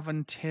guys have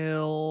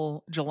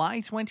until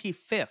July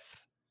 25th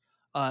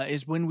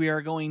is when we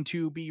are going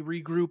to be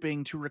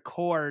regrouping to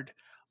record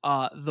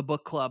the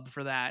book club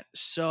for that.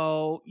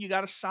 So you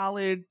got a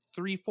solid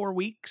 3-4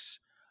 weeks.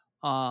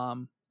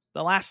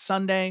 The last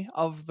Sunday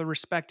of the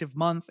respective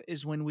month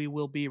is when we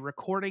will be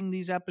recording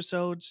these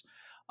episodes.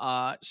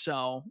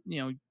 So,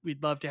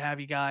 we'd love to have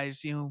you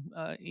guys,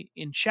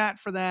 in chat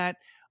for that,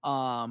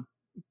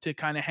 to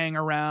kind of hang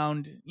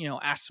around,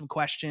 ask some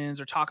questions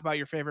or talk about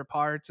your favorite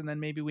parts. And then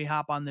maybe we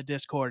hop on the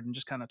Discord and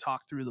just kind of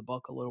talk through the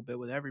book a little bit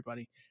with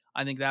everybody.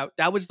 I think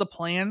that was the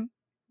plan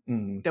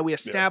that we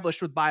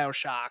established with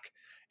BioShock.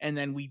 And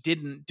then we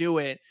didn't do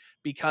it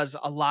because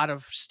a lot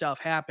of stuff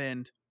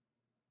happened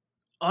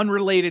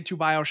unrelated to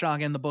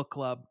BioShock and the book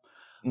club.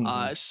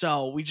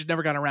 So we just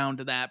never got around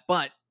to that.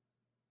 But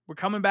we're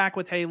coming back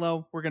with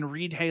Halo. We're going to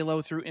read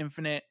Halo through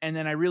Infinite. And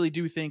then I really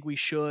do think we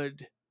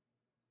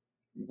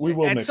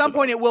will at some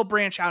point it will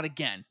branch out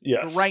again.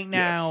 Yes. But right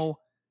now,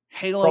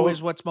 Halo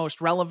is what's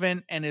most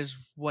relevant and is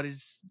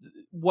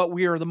what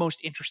we are the most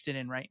interested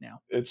in right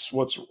now. It's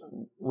what's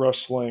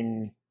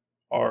rustling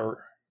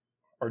our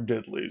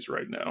diddlies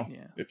right now,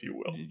 if you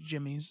will.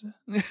 Jimmies.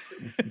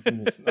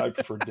 I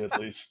prefer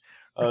diddlies.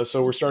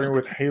 So we're starting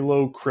with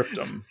Halo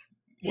Cryptum,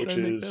 which is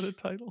make that a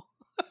title.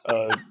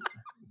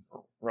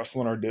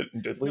 Rustling our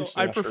diddlies.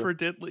 No, I prefer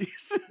diddlies.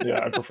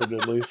 Yeah, I prefer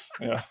diddlies.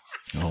 Yeah.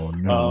 Oh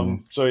no.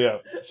 So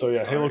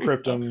Halo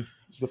Cryptum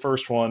is the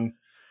first one.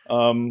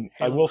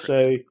 I will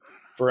say,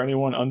 for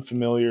anyone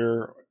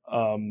unfamiliar,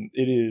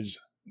 it is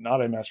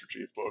not a Master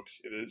Chief book.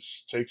 It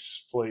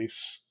takes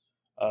place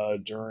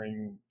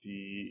during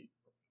the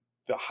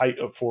height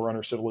of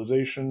Forerunner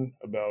civilization,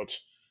 about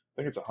I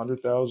think it's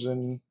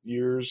 100,000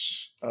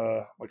 years,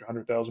 like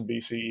 100,000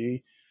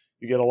 BCE.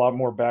 You get a lot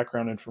more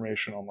background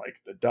information on like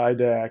the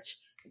Didact,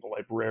 the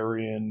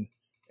Librarian,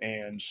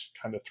 and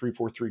kind of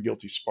 343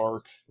 Guilty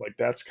Spark. Like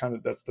that's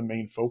the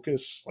main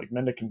focus. Like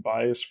Mendic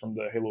bias from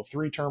the Halo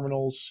 3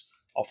 terminals,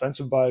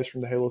 offensive bias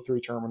from the Halo 3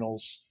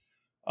 terminals.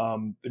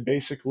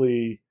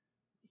 Basically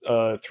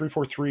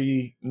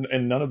 343,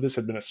 and none of this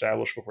had been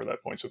established before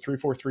that point. So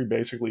 343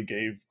 basically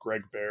gave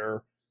Greg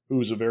Bear,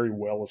 who's a very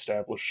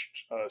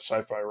well-established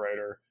sci-fi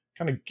writer,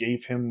 kind of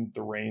gave him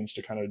the reins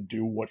to kind of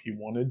do what he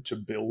wanted to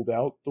build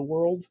out the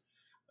world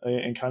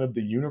and kind of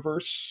the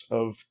universe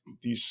of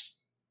these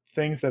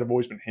things that have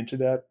always been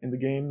hinted at in the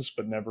games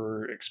but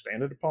never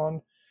expanded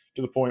upon,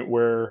 to the point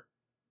where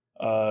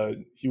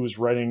he was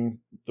writing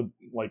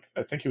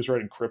I think he was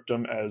writing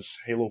Cryptum as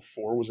Halo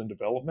 4 was in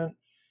development.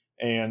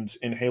 And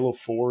in Halo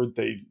 4,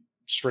 they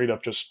straight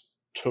up just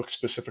took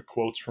specific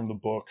quotes from the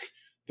book.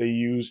 They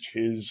used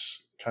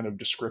his kind of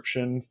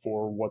description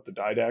for what the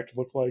Didact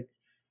looked like,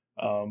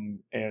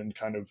 and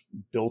kind of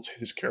built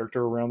his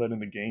character around that in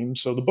the game.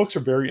 So the books are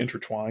very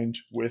intertwined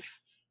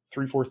with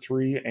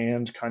 343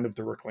 and kind of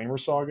the Reclaimer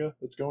saga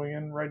that's going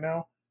in right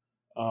now.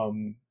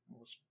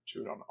 Let's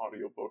do it on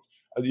audiobook.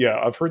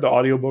 I've heard the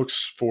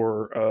audiobooks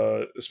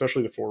for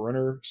especially the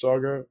Forerunner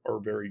saga are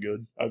very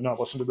good. I've not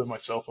listened to them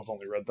myself. I've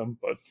only read them,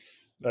 but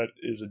that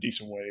is a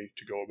decent way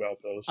to go about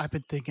those. I've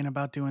been thinking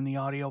about doing the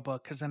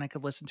audiobook because then I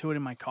could listen to it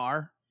in my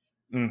car.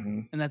 Mm-hmm.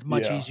 And that's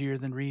much easier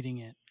than reading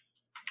it.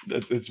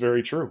 It's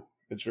very true.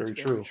 It's very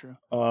true.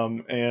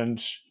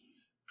 And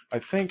I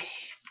think,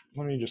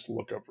 let me just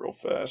look up real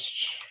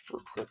fast for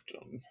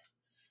Cryptum.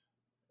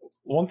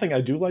 One thing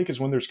I do like is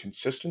when there's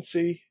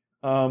consistency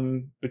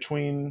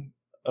between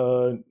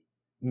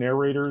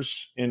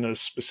narrators in a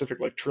specific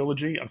like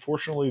trilogy.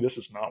 Unfortunately, this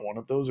is not one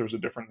of those. There's a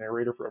different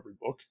narrator for every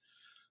book.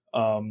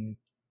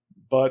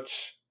 But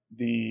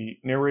the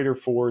narrator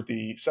for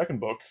the second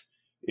book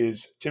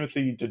is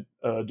Timothy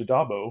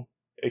Didabo,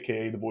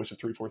 aka the voice of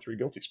 343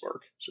 Guilty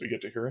Spark. So you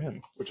get to hear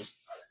him, which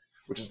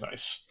is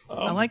nice.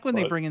 I like when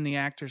they bring in the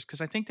actors,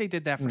 because I think they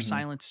did that for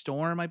Silent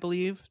Storm, I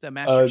believe, the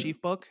Master Chief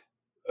book.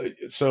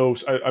 So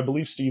I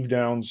believe Steve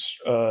Downes,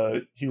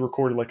 he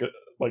recorded like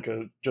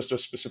just a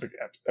specific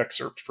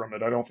excerpt from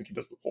it. I don't think he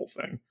does the full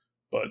thing,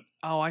 but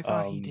Oh, I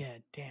thought he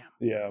did. Damn.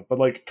 yeah. But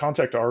like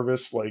Contact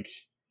Arvis, like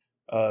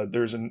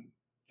there's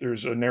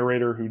a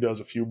narrator who does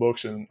a few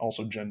books, and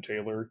also Jen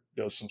Taylor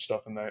does some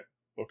stuff in that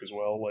book as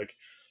well. Like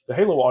the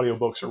Halo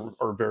audiobooks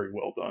are very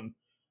well done.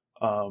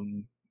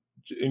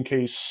 In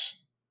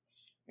case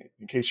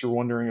you're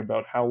wondering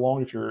about how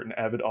long, if you're an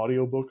avid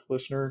audiobook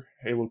listener,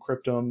 Halo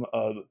Cryptum,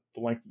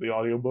 the length of the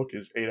audiobook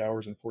is 8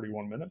 hours and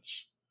 41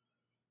 minutes,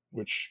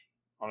 which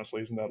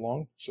honestly isn't that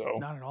long. So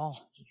Not at all.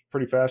 it's a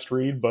pretty fast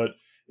read, but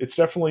it's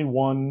definitely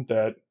one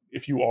that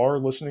if you are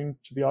listening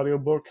to the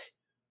audiobook,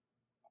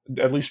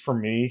 at least for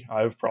me,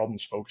 I have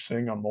problems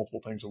focusing on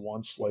multiple things at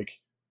once. Like,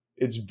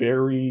 it's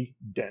very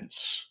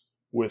dense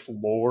with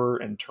lore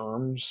and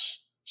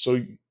terms.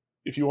 So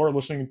if you are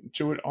listening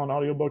to it on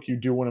audiobook, you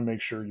do want to make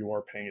sure you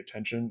are paying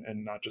attention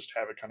and not just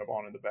have it kind of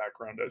on in the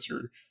background as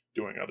you're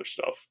doing other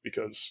stuff,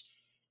 because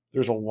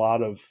there's a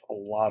lot of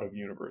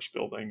universe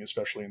building,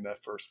 especially in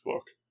that first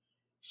book.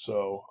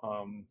 So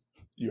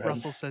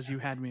Russell says you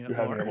had me at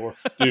lore.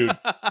 Dude,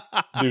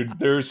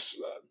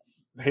 there's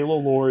Halo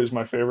lore is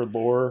my favorite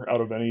lore out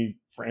of any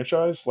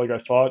franchise. Like, I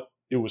thought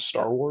it was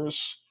Star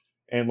Wars,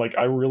 and like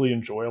I really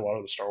enjoy a lot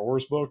of the Star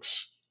Wars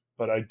books,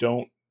 but I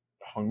don't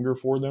hunger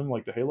for them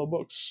like the Halo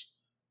books.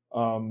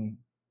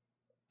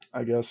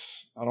 I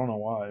guess I don't know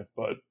why,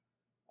 but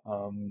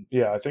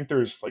yeah, I think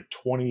there's like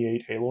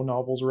 28 Halo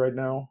novels right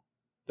now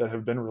that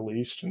have been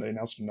released, and they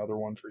announced another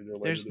one for either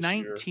later There's this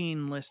 19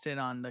 year. listed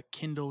on the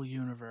Kindle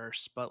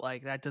universe, but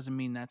like that doesn't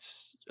mean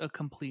that's a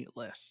complete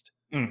list.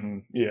 Mm-hmm.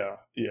 Yeah.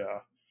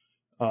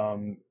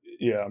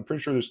 I'm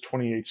pretty sure there's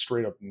 28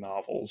 straight up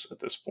novels at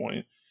this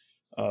point.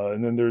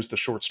 And then there's the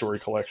short story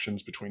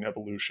collections between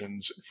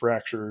Evolutions and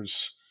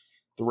Fractures,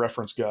 the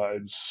reference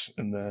guides,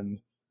 and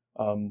then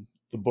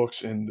the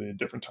books in the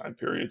different time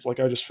periods. Like,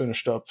 I just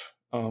finished up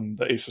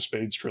the Ace of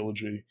Spades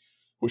trilogy,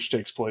 which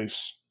takes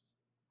place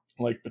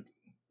like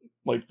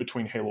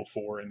between Halo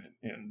 4 and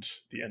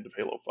the end of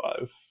Halo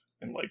 5.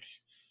 And like,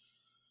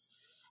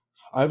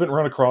 I haven't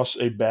run across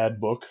a bad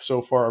book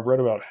so far. I've read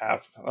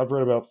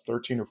about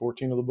 13 or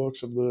 14 of the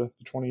books of the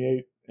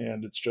 28,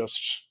 and it's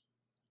just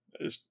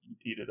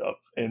eat it up.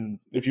 And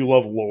if you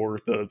love lore,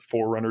 the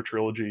Forerunner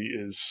trilogy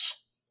is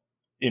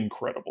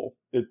incredible.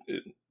 It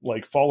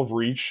like Fall of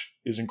Reach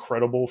is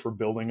incredible for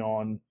building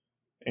on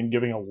and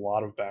giving a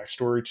lot of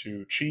backstory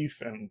to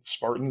Chief and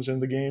Spartans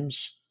in the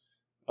games.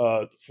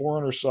 The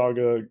Forerunner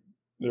saga,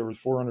 the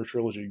Forerunner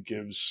trilogy,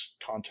 gives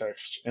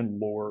context and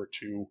lore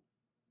to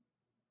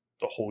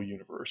the whole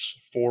universe.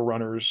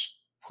 Forerunners,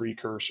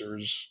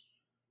 precursors,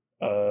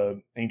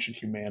 ancient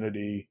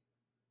humanity,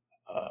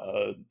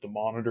 the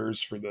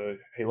monitors for the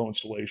Halo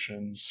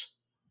installations,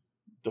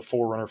 the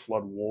Forerunner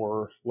Flood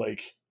War,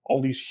 like all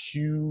these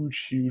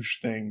huge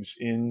things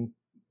in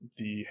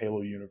the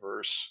Halo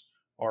universe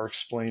are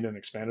explained and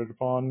expanded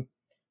upon.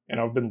 And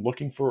I've been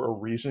looking for a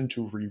reason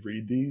to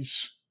reread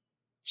these,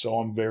 so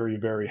I'm very,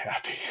 very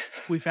happy.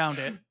 We found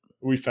it.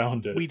 We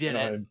found it. We did it.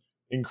 I'm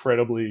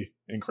incredibly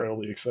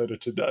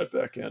excited to dive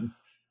back in.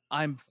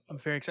 I'm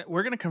very excited.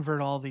 We're going to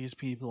convert all these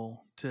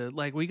people to,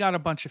 like, we got a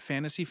bunch of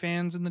fantasy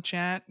fans in the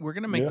chat. We're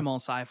going to make them all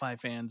sci-fi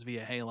fans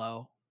via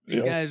Halo.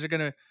 These guys are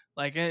going to,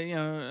 like,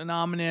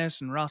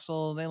 Anonymous and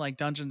Russell, they like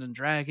Dungeons and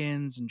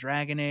Dragons and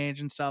Dragon Age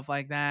and stuff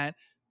like that.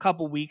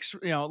 Couple weeks,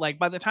 like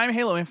by the time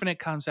Halo Infinite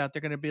comes out,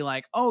 they're going to be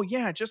like, oh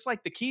yeah, just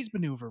like the Keys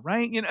maneuver,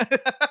 right? Yeah,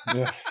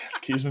 the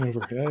Keys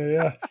maneuver.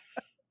 Yeah.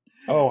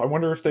 Oh, I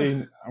wonder if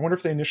they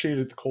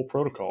initiated the Cole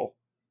Protocol.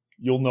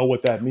 You'll know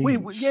what that means.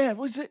 Wait, yeah,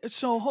 was it?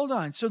 So hold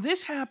on. So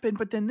this happened,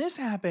 but then this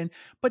happened,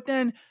 but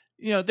then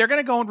they're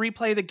gonna go and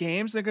replay the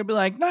games. They're gonna be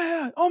like,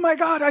 nah, oh my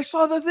god, I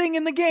saw the thing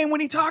in the game when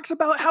he talks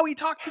about how he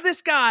talked to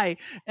this guy,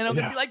 and I'm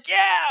gonna be like,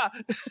 yeah.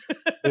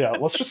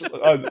 Let's just.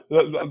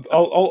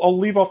 I'll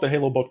leave off the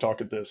Halo book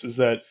talk at this. Is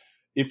that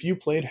if you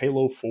played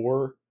Halo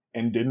 4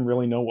 and didn't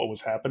really know what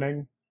was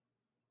happening,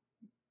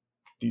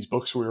 these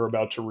books we were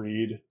about to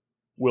read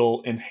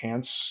will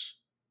enhance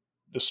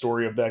the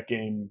story of that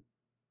game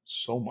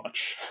so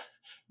much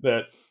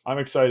that I'm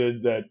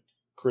excited that,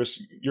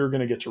 Chris, you're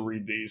going to get to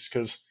read these,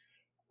 because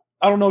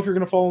I don't know if you're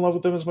going to fall in love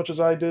with them as much as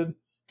I did,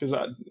 because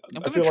I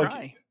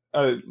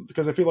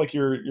feel like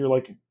you're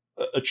like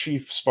a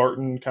Chief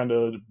Spartan kind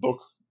of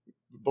book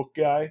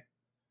guy,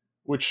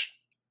 which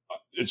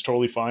is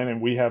totally fine,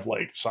 and we have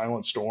like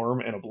Silent Storm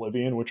and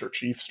Oblivion, which are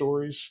Chief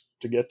stories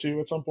to get to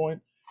at some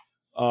point.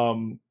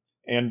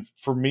 And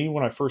for me,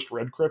 when I first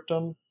read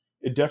Cryptum,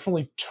 it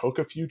definitely took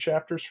a few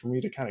chapters for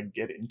me to kind of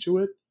get into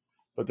it,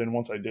 but then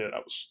once I did, I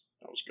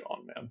was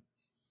gone, man.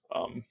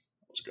 I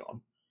was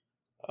gone.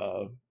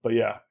 But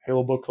yeah,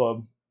 Halo Book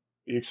Club,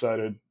 be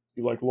excited.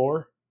 You like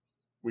lore?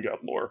 We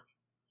got lore.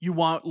 You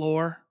want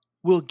lore?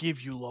 We'll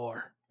give you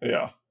lore.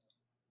 Yeah.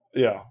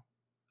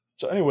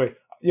 So anyway,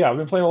 I've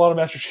been playing a lot of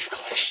Master Chief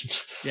Collection.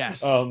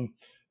 Yes.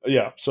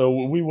 So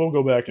we will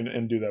go back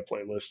and do that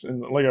playlist.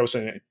 And like I was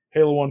saying,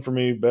 Halo 1 for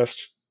me,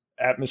 best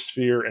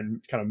atmosphere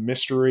and kind of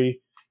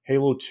mystery.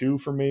 Halo 2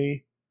 for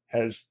me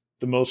has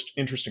the most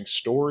interesting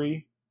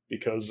story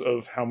because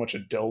of how much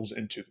it delves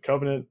into the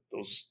Covenant.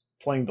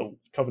 Playing the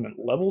Covenant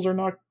levels are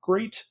not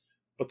great,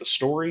 but the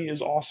story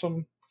is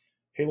awesome.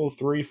 Halo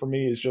 3 for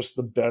me is just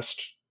the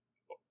best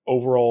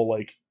overall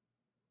like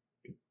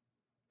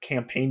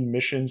campaign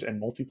missions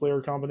and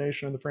multiplayer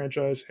combination in the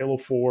franchise. Halo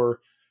 4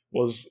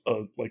 was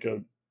a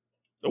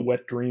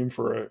wet dream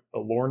for a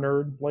lore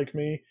nerd like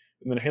me,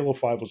 and then Halo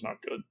 5 was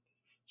not good.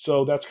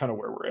 So that's kind of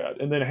where we're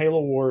at. And then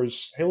Halo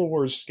Wars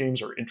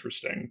games are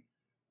interesting.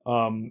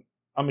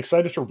 I'm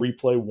excited to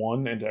replay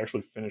 1 and to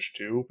actually finish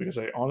 2 because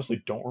I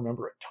honestly don't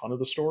remember a ton of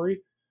the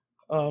story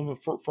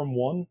from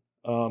 1.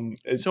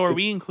 So are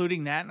we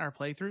including that in our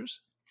playthroughs?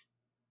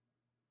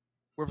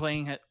 We're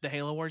playing the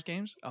Halo Wars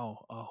games? Oh.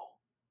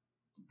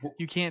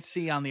 You can't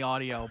see on the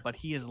audio, but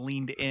he is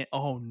leaned in.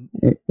 Oh,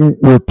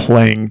 we're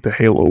playing the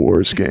Halo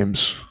Wars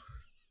games.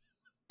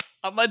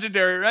 I'm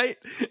legendary, right?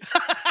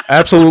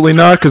 Absolutely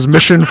not, because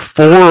mission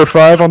 4 or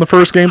 5 on the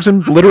first game's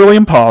literally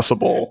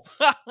impossible.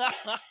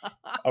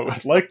 I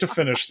would like to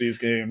finish these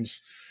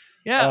games.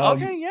 Yeah.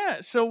 Okay.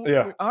 Yeah. So.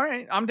 Yeah. All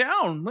right. I'm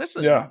down.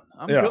 Listen. Yeah.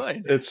 I'm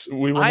good.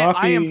 We will not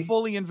be. I am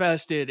fully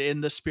invested in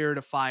the Spirit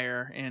of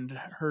Fire and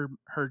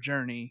her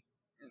journey,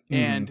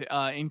 and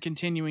in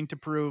continuing to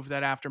prove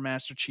that after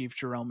Master Chief,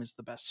 Jerome is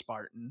the best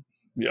Spartan.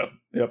 Yeah.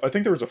 Yep. I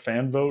think there was a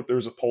fan vote. There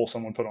was a poll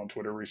someone put on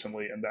Twitter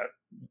recently, and that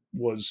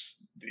was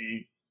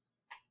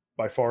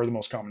by far the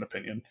most common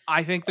opinion.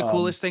 I think the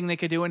coolest thing they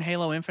could do in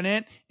Halo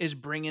Infinite is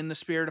bring in the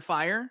Spirit of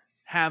Fire,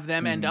 have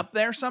them end up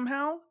there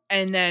somehow,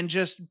 and then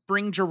just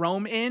bring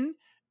Jerome in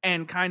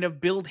and kind of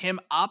build him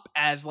up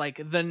as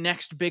like the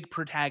next big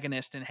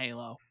protagonist in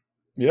Halo.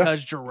 Yeah,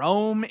 because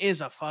Jerome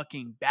is a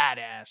fucking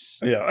badass.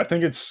 Yeah, I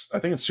think it's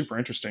super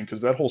interesting because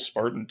that whole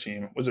Spartan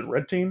team, was it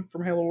Red Team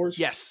from Halo Wars?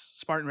 Yes,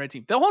 Spartan Red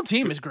Team. The whole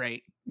team is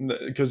great.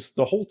 Because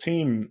the whole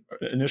team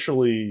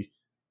initially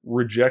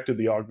rejected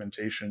the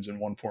augmentations in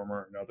one form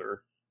or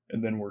another,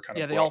 and then were kind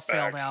of they all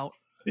failed out.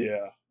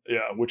 Yeah,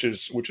 which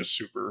is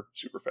super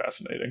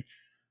fascinating.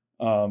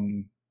 But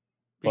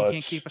you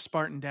can't keep a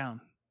Spartan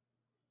down.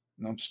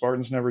 No,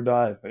 Spartans never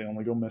die; they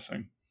only go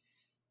missing.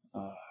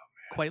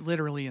 Quite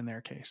literally in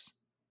their case.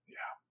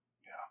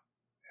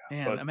 Yeah.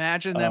 Man, but,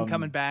 imagine them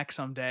coming back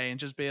someday and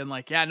just being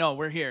like, "Yeah, no,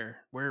 we're here.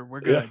 We're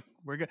good. Yeah.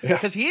 We're good."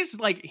 Because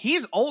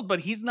he's old, but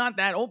he's not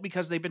that old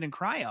because they've been in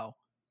cryo.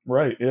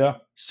 Right. Yeah.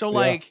 So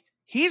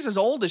he's as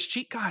old as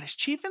Chief. God, is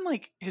Chief in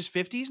like his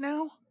 50s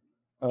now?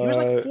 He was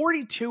like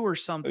 42 or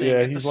something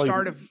at the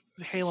start of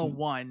Halo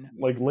 1.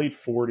 Like late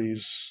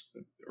 40s,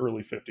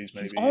 early 50s,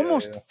 maybe. He's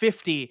almost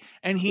 50,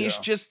 and he's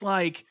just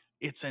like,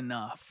 it's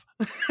enough.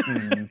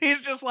 He's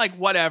just like,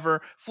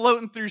 whatever,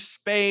 floating through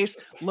space,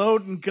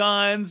 loading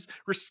guns,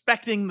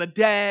 respecting the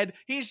dead.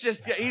 He's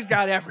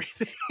got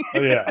everything.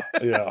 Yeah.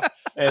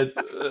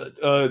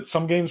 And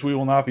some games we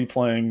will not be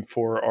playing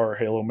for our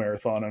Halo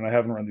marathon, and I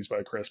haven't run these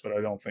by Chris, but I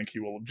don't think he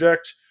will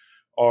object,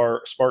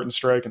 are Spartan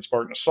Strike and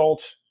Spartan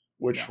Assault,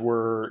 which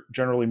were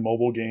generally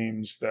mobile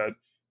games that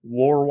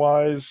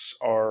lore-wise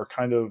are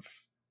kind of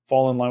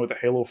fall in line with the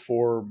Halo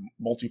 4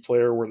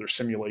 multiplayer where there's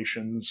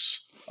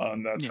simulations.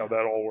 And that's how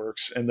that all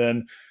works. And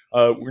then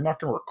we're not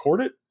going to record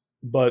it,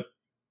 but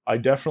I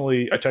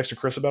texted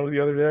Chris about it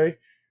the other day.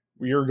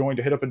 We are going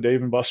to hit up a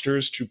Dave &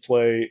 Buster's to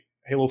play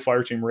Halo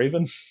Fireteam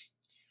Raven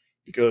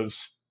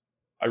because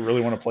I really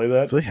want to play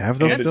that. Do they have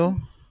those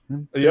still?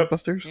 Yep.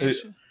 Buster's?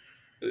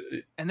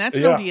 And that's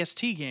an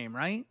ODST game,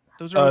 right?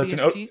 Those are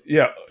ODST?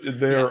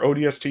 They are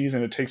ODSTs,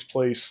 and it takes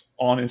place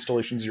on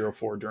Installation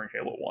 04 during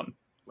Halo 1.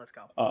 Let's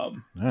go.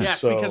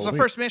 Nice. Because the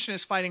first mission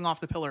is fighting off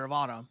the Pillar of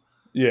Autumn.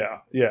 Yeah.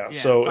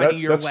 So fighting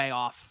your way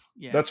off.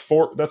 Yeah. That's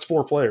four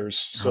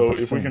players. So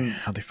if we can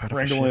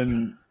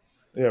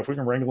if we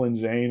can wrangle in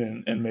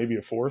Zane and maybe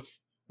a fourth,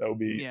 that would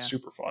be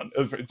super fun.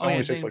 It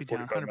only takes like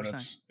 45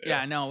 minutes.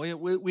 Yeah, no,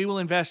 we will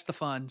invest the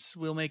funds.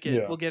 We'll make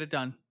it. We'll get it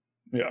done.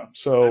 Yeah.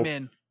 So I'm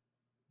in.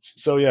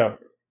 So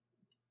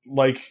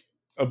like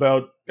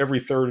about every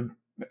third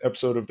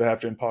episode of the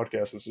Half Gen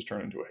podcast, this has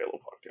turned into a Halo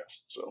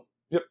podcast. So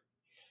yep.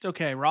 It's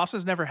okay. Ross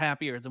is never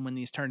happier than when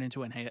these turn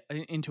into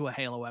a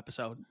Halo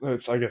episode.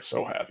 I get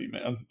so happy,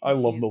 man. I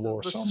love the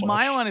lore so much. The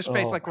smile on his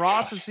face, like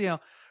Ross is,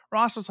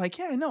 Ross was like,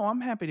 yeah, no, I'm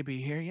happy to be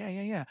here.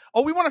 Yeah.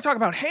 Oh, we want to talk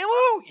about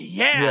Halo?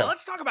 Yeah.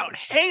 Let's talk about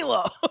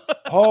Halo.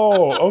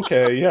 Oh,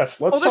 okay. Yes.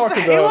 Let's talk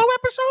about Halo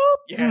episode?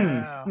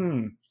 Yeah.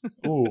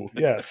 Ooh,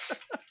 yes.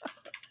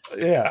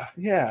 Yeah.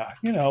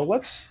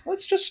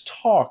 Let's just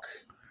talk.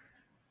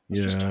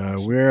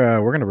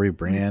 We're gonna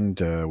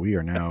rebrand. We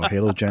are now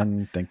Halo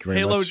Gen. Thank you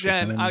very much. Halo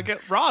Gen. I'll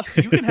get Ross.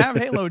 You can have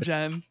Halo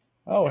Gen.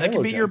 Oh, that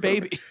can be your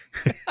baby.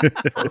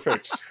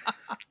 Perfect.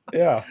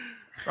 Yeah.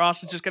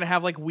 Ross is just gonna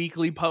have like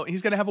weekly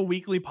He's gonna have a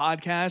weekly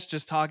podcast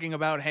just talking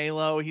about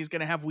Halo. He's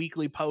gonna have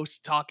weekly posts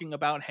talking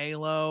about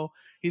Halo.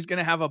 He's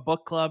gonna have a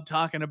book club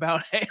talking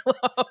about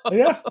Halo.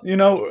 Yeah.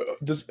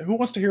 Who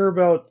wants to hear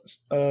about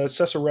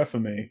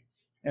Cesarefame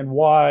and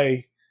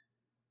why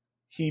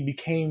he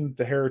became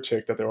the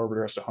heretic that the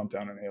Arbiter has to hunt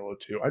down in Halo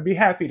 2. I'd be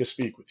happy to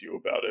speak with you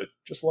about it.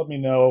 Just let me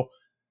know.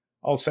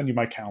 I'll send you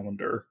my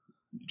calendar.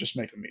 Just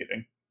make a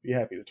meeting. Be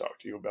happy to talk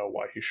to you about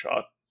why he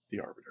shot the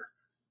Arbiter.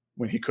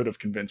 when he could have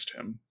convinced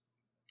him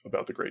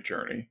about the Great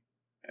Journey,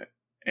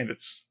 and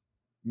it's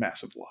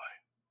massive lie.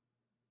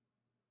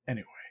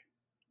 Anyway.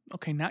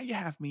 Okay, now you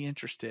have me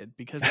interested,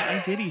 because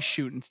why did he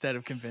shoot instead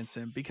of convince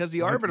him? Because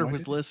the Arbiter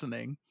was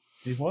listening.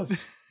 He was.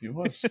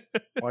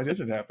 Why did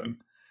it happen?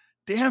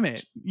 Damn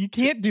it. You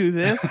can't do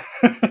this.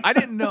 I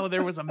didn't know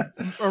there was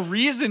a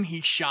reason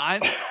he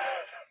shot.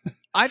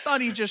 I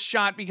thought he just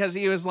shot because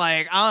he was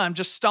like, I'm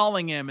just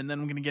stalling him and then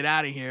I'm going to get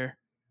out of here.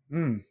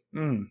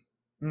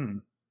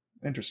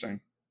 Interesting.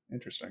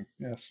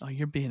 Yes. Oh,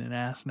 you're being an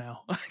ass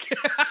now.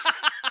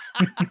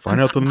 Find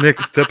out the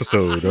next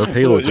episode of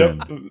Halo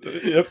 10.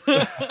 Yep.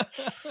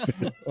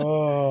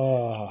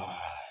 Oh,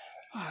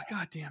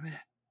 God damn it.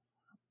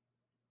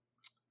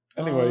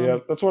 Anyway, yeah,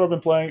 that's what I've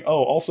been playing.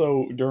 Oh,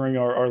 also during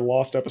our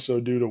lost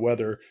episode due to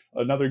weather,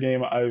 another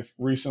game I've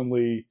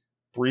recently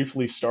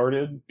briefly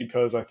started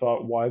because I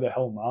thought, why the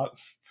hell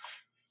not?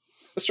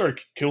 I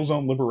started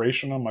Killzone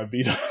Liberation on my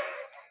Vita.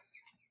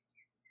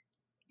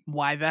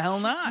 Why the hell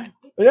not?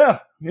 Yeah,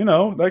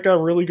 that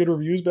got really good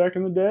reviews back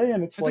in the day,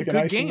 and it's That's like an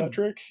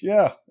isometric. Game.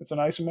 Yeah, it's an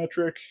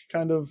isometric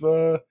kind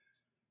of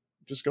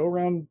just go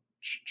around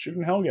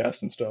shooting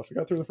Hellghast and stuff. I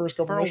got through the first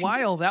couple for missions. A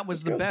while. That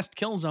was the best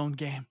Killzone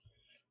game.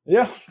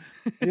 Yeah,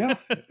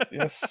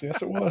 yes,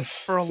 it was.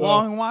 For a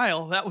long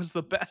while, that was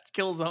the best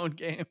Killzone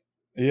game.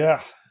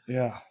 Yeah.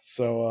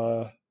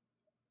 So,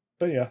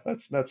 but yeah,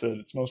 that's it.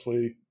 It's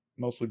mostly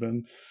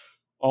been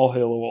all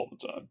Halo all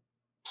the time.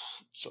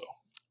 So.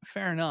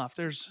 Fair enough.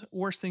 There's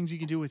worse things you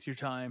can do with your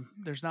time.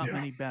 There's not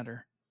many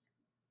better.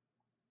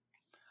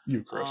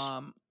 You, Chris.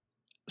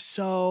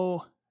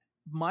 So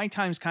my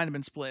time's kind of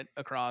been split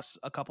across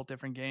a couple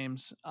different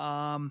games.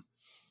 Not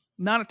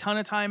a ton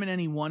of time in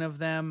any one of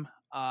them.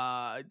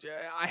 I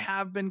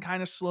have been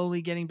kind of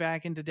slowly getting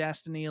back into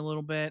Destiny a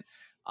little bit.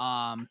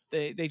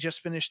 They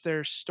just finished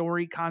their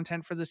story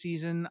content for the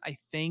season, I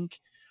think.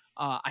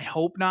 I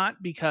hope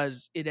not,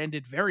 because it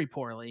ended very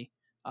poorly.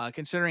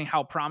 Considering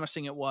how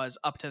promising it was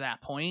up to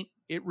that point,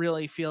 it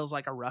really feels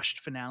like a rushed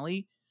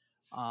finale.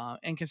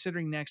 And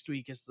considering next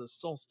week is the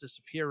Solstice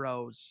of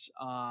Heroes,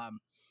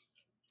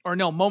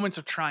 Moments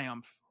of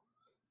Triumph.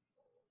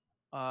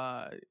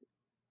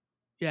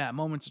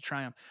 Moments of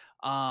Triumph.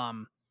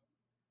 I'm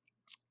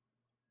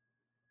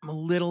a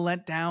little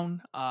let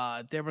down.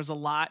 There was a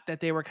lot that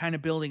they were kind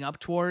of building up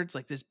towards,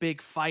 like this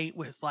big fight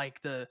with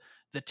like the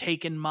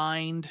Taken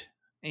Mind,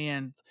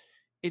 and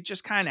it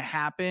just kind of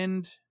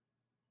happened.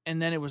 And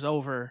then it was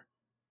over,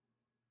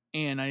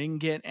 and I didn't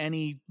get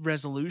any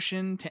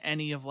resolution to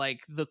any of like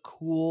the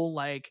cool,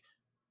 like,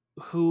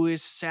 who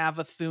is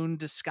Savathun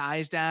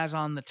disguised as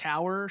on the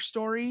tower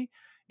story.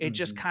 It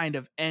just kind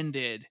of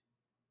ended,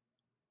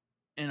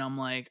 and I'm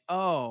like,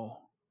 oh,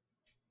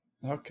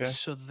 okay,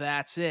 so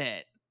that's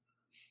it.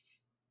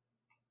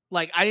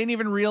 Like, I didn't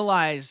even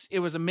realize it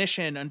was a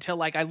mission until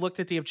like I looked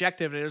at the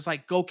objective and it was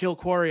like, go kill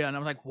Quria, and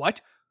I'm like, what?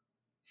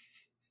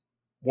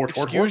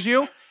 Excuse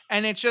you?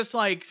 And it's just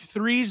like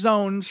 3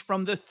 zones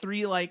from the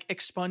 3 like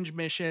expunge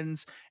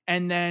missions,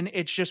 and then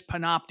it's just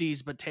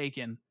Panoptes but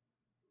taken.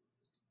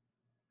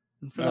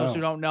 And for those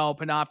who don't know,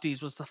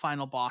 Panoptes was the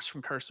final boss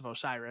from Curse of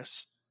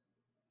Osiris.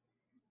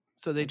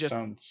 So they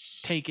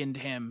takened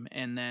him,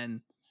 and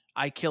then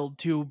I killed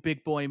 2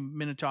 big boy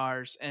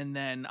Minotaurs, and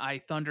then I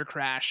thunder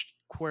crashed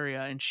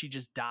Quria, and she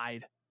just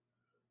died.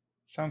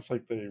 Sounds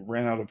like they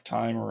ran out of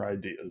time or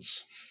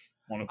ideas.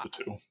 One of the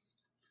two.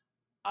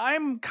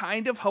 I'm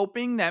kind of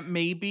hoping that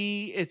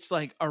maybe it's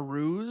like a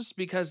ruse,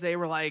 because they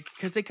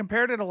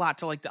compared it a lot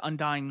to like the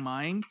Undying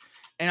Mind.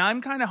 And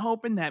I'm kind of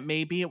hoping that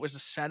maybe it was a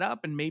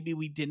setup and maybe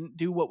we didn't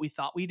do what we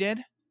thought we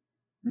did.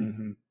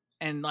 Mm-hmm.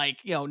 And like,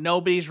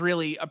 nobody's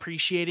really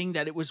appreciating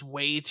that it was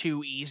way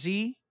too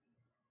easy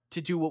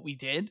to do what we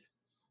did,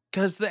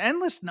 because the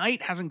Endless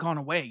Night hasn't gone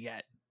away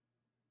yet.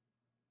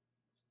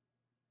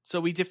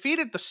 So we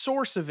defeated the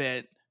source of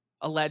it,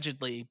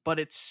 allegedly, but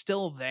it's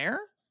still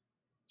there.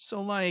 So,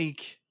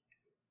 like,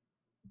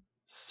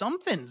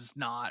 something's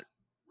not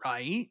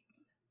right.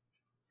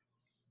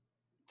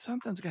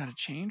 Something's got to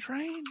change,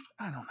 right?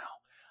 I don't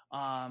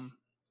know.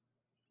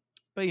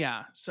 But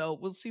yeah, so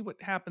we'll see what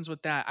happens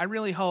with that. I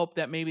really hope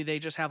that maybe they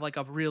just have, like,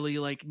 a really,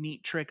 like,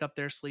 neat trick up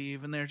their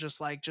sleeve, and they're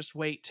just like, just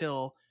wait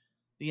till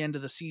the end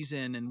of the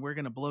season, and we're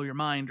going to blow your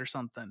mind or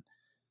something.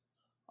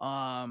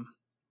 I've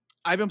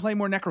been playing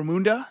more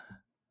Necromunda,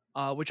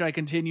 which I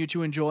continue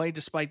to enjoy,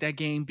 despite that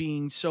game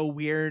being so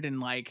weird and,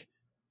 like,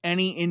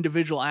 any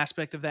individual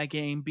aspect of that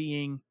game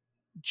being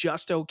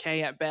just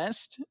okay at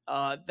best.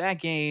 That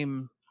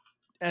game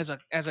as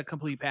a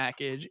complete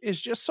package is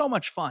just so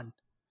much fun,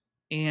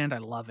 and I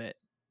love it,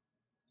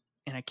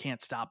 and I can't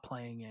stop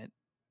playing it.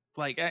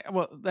 Like,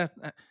 let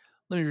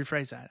me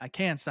rephrase that. I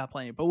can't stop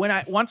playing it, but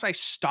once I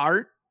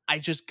start, I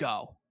just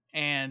go,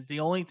 and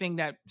the only thing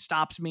that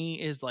stops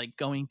me is like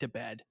going to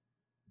bed.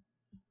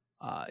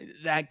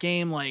 That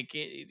game, like,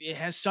 it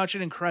has such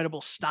an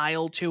incredible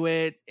style to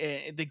it.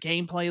 The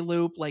gameplay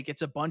loop, like,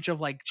 it's a bunch of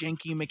like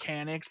janky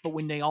mechanics, but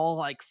when they all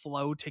like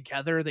flow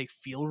together, they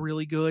feel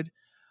really good.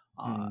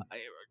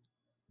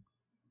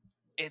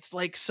 it's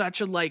like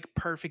such a like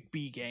perfect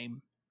B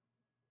game.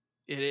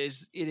 It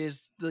is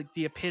like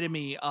the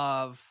epitome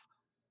of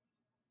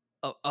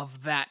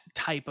that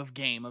type of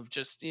game, of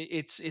just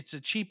it's a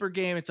cheaper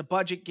game, it's a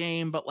budget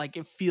game, but like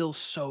it feels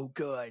so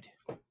good.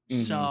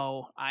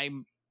 So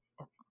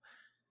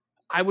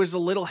I was a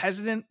little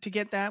hesitant to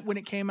get that when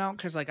it came out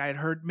because like I had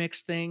heard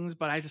mixed things,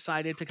 but I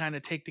decided to kind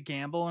of take the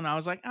gamble, and I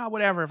was like,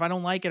 whatever. If I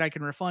don't like it, I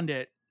can refund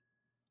it.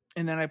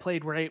 And then I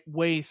played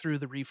way through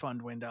the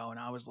refund window, and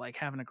I was like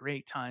having a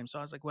great time. So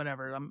I was like,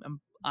 whatever.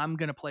 I'm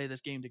gonna play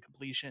this game to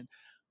completion.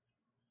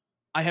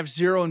 I have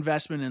zero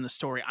investment in the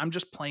story. I'm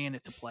just playing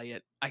it to play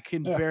it. I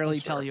can barely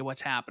tell you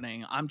what's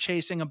happening. I'm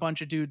chasing a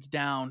bunch of dudes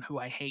down who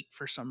I hate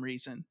for some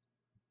reason.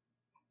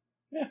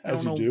 Yeah, I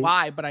don't know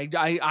why, but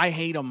I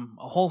hate them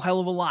a whole hell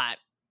of a lot.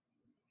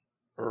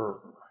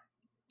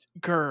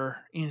 Grr,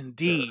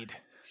 indeed.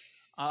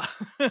 What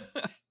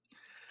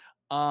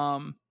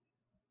the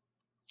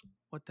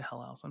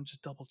hell else? I'm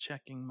just double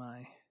checking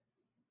my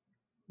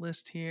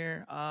list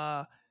here.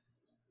 Yeah,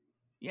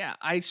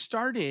 I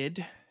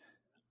started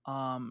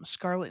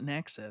Scarlet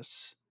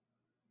Nexus,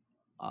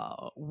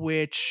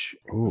 which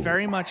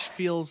very much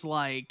feels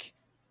like.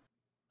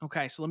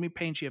 Okay, so let me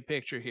paint you a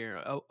picture here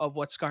of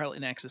what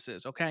Scarlet Nexus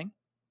is. Okay,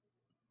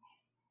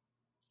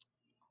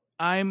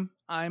 I'm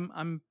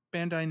Bandai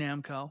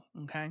Namco.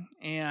 Okay,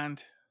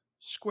 and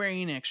Square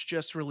Enix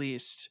just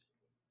released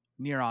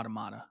Nier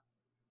Automata,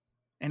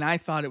 and I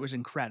thought it was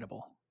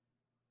incredible.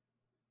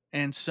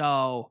 And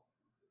so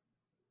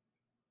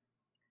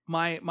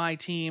my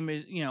team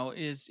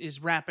is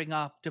wrapping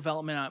up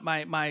development.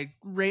 My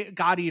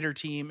God Eater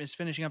team is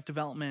finishing up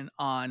development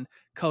on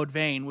Code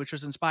Vein, which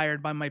was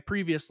inspired by my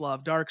previous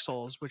love, Dark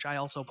Souls, which I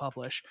also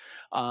publish.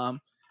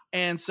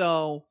 And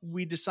so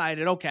we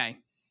decided, okay,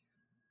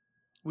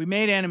 we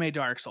made anime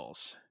Dark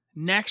Souls.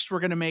 Next, we're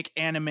going to make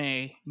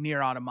anime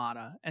Nier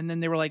Automata. And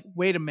then they were like,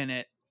 wait a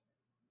minute,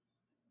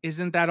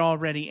 isn't that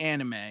already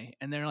anime?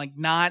 And they're like,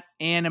 not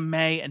anime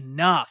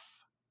enough.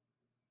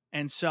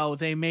 And so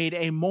they made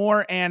a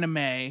more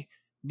anime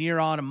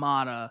Nier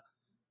Automata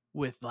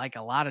with like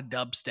a lot of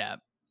dubstep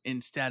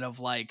instead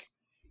of like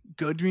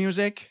good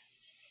music,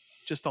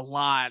 just a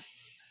lot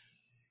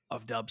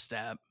of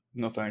dubstep.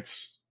 No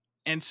thanks.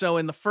 And so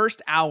in the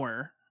first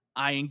hour,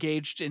 I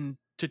engaged in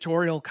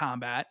tutorial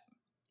combat,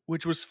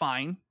 which was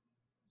fine.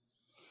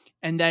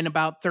 And then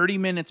about 30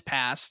 minutes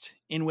passed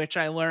in which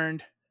I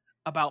learned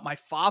about my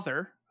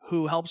father,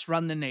 who helps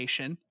run the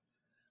nation,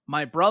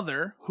 my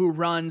brother, who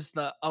runs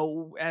the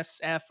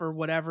OSF or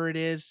whatever it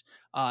is,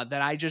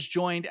 that I just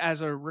joined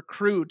as a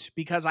recruit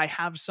because I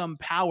have some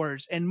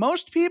powers. And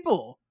most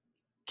people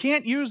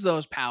can't use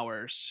those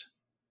powers,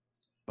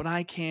 but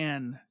I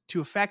can, to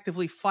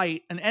effectively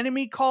fight an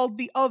enemy called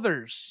the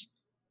Others.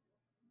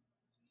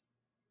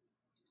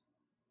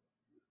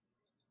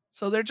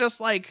 So they're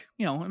just like,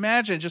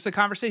 imagine just a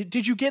conversation.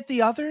 Did you get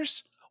the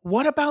Others?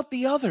 What about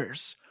the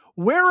Others?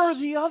 Where are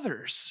the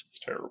Others? It's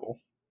terrible.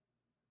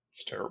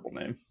 It's a terrible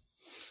name.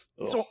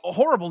 It's a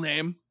horrible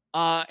name.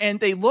 And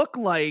they look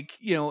like,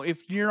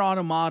 if Nier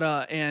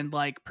Automata and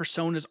like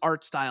Persona's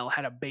art style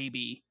had a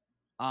baby,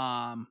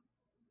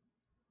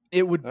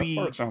 it would be.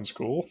 That part sounds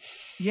cool.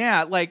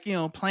 Yeah, like,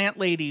 plant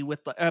lady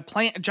with a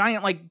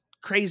giant like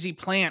crazy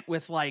plant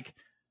with like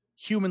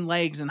human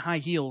legs and high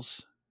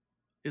heels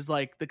is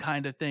like the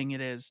kind of thing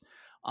it is.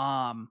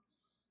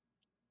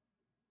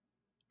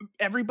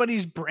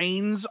 Everybody's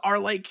brains are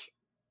like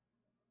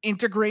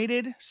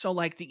integrated, so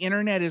like the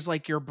internet is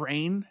like your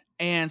brain,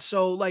 and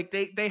so like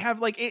they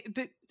have like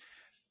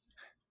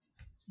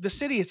the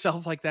city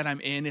itself like that I'm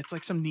in, it's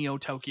like some Neo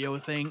Tokyo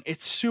thing.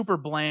 It's super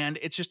bland.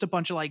 It's just a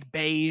bunch of like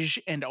beige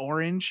and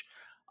orange,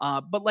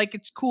 but like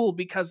it's cool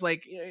because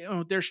like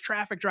there's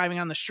traffic driving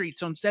on the street,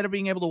 so instead of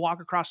being able to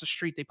walk across the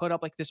street, they put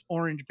up like this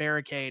orange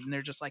barricade, and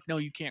they're just like, no,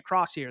 you can't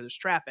cross here, there's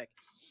traffic.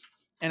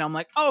 And I'm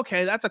like, oh,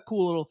 okay, that's a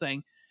cool little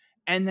thing.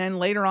 And then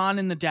later on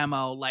in the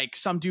demo, like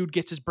some dude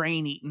gets his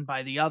brain eaten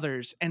by the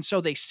Others. And so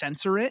they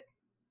censor it.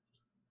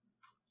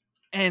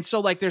 And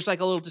so like there's like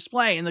a little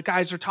display and the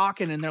guys are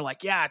talking and they're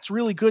like, yeah, it's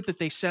really good that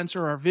they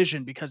censor our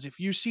vision, because if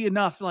you see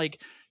enough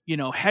like,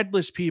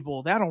 headless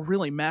people, that'll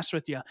really mess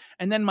with you.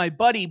 And then my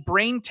buddy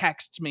brain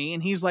texts me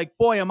and he's like,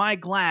 boy, am I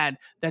glad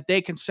that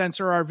they can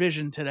censor our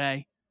vision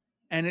today.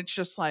 And it's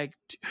just like,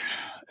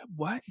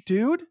 what,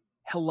 dude?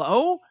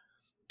 Hello?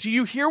 Do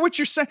you hear what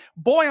you're saying?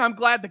 Boy, I'm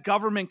glad the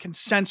government can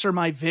censor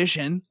my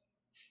vision.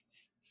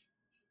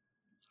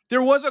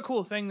 There was a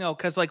cool thing, though,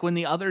 because like when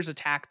the Others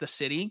attacked the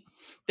city,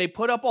 they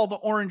put up all the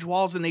orange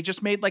walls and they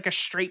just made like a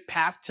straight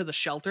path to the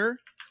shelter.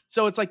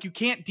 So it's like you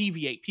can't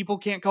deviate. People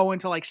can't go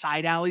into like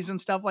side alleys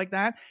and stuff like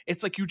that.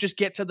 It's like you just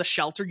get to the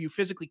shelter. You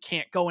physically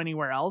can't go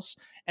anywhere else.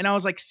 And I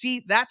was like,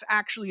 see, that's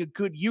actually a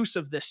good use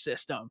of this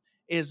system,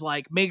 is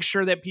like make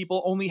sure that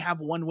people only have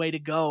one way to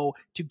go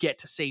to get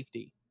to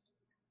safety.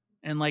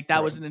 And like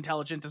that was an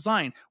intelligent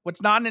design.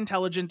 What's not an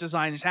intelligent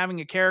design is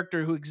having a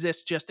character who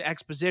exists just to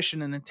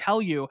exposition and then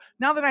tell you,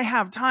 now that I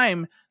have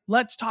time,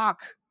 let's talk.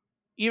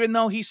 Even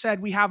though he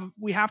said we have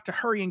to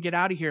hurry and get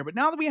out of here, but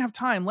now that we have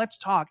time, let's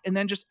talk. And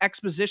then just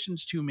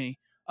expositions to me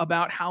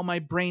about how my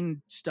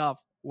brain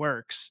stuff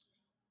works.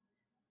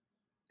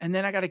 And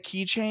then I got a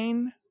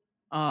keychain.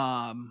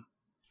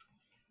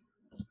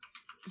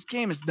 This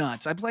game is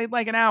nuts. I played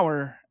like an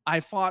hour.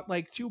 I fought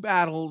like 2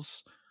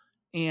 battles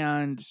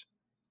and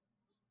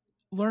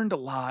learned a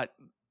lot.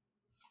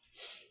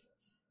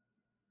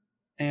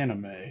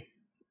 Anime.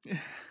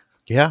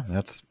 Yeah,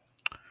 that's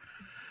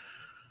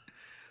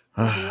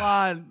A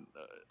lot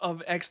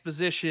of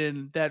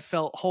exposition that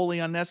felt wholly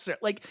unnecessary.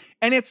 Like,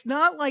 and it's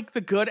not like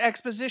the good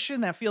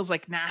exposition that feels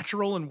like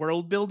natural and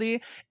world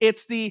building.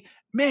 It's the,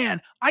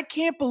 man, I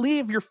can't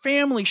believe your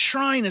family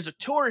shrine is a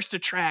tourist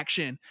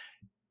attraction.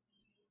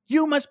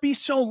 You must be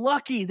so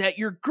lucky that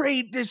your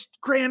greatest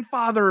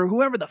grandfather or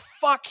whoever the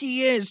fuck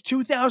he is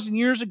 2,000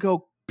 years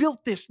ago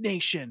built this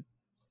nation.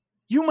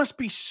 You must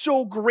be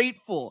so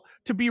grateful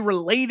to be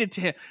related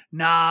to him.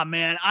 Nah,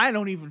 man, I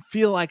don't even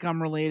feel like I'm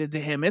related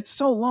to him. It's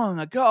so long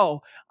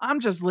ago.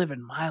 I'm just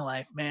living my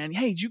life, man.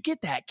 Hey, did you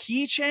get that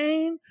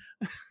keychain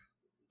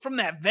from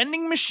that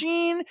vending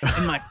machine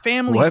in my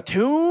family's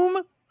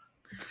tomb?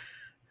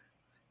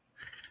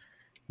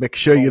 Make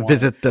sure you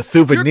visit the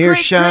souvenir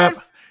shop.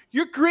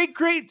 Your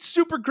great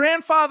super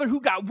grandfather who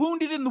got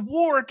wounded in the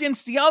war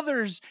against the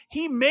others,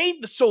 he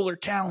made the solar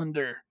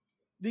calendar.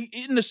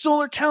 In the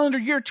solar calendar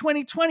year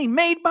 2020,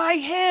 made by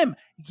him.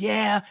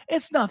 Yeah,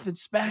 it's nothing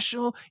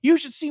special. You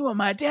should see what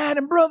my dad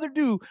and brother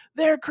do.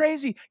 They're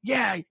crazy.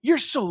 Yeah, you're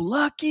so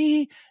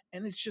lucky.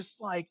 And it's just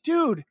like,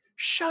 dude,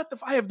 shut the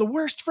I have the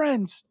worst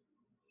friends.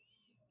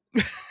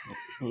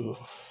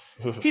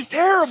 He's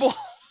terrible.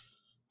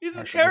 He's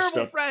a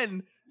terrible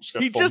friend.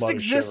 He just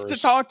exists to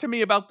talk to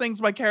me about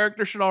things my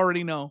character should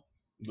already know.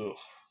 Ugh.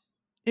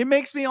 It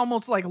makes me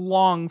almost like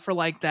long for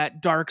like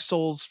that Dark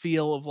Souls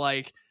feel of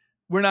like,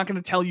 we're not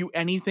going to tell you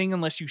anything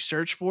unless you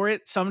search for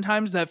it.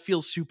 Sometimes that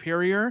feels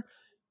superior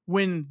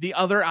when the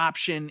other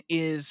option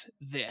is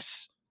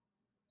this.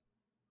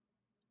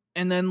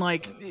 And then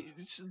like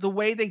it's the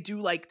way they do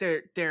like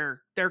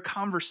their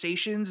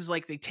conversations is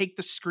like they take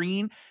the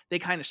screen, they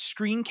kind of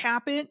screen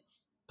cap it,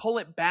 pull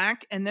it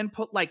back, and then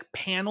put like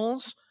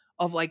panels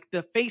of like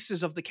the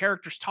faces of the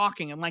characters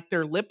talking and like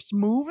their lips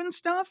move and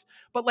stuff.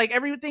 But like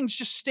everything's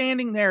just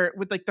standing there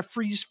with like the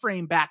freeze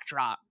frame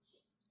backdrop.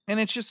 And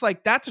it's just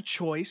like, that's a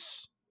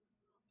choice.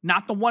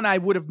 Not the one I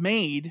would have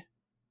made,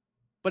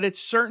 but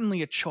it's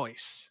certainly a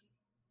choice.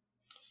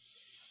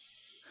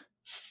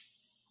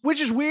 Which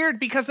is weird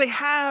because they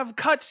have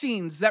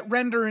cutscenes that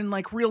render in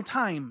like real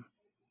time.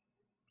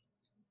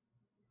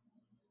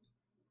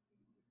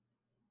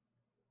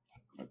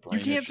 You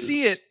can't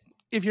see it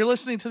if you're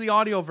listening to the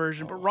audio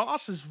version, but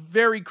Ross is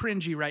very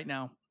cringy right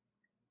now.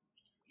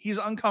 He's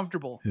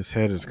uncomfortable. His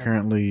head is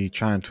currently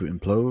trying to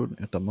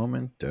implode at the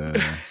moment.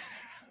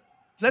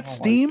 Is that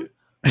steam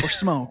or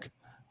smoke?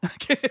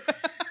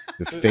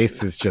 His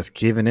face is just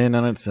giving in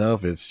on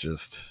itself. It's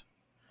just...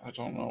 I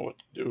don't know what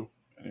to do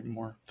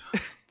anymore.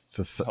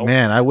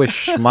 Man, I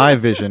wish my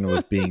vision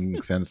was being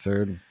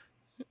censored.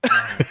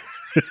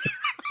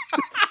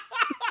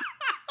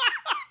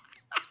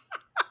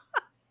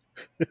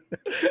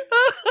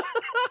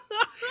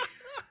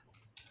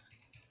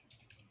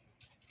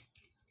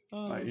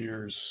 My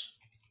ears.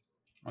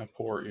 My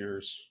poor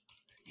ears.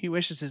 He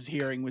wishes his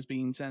hearing was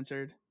being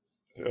censored.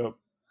 Yep.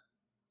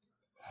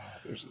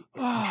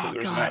 I'm sure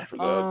there's an app for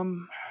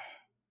that.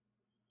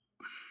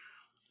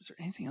 Is there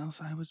anything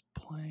else I was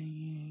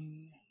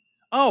playing?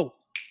 2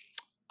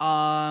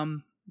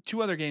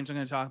 other games I'm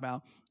going to talk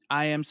about.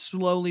 I am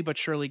slowly but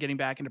surely getting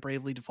back into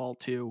Bravely Default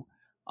 2.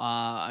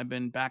 I've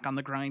been back on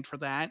the grind for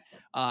that.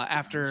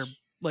 After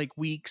like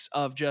weeks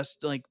of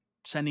just like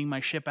sending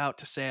my ship out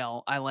to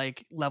sail, I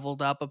like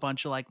leveled up a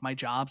bunch of like my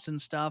jobs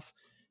and stuff,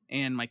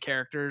 and my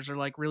characters are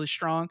like really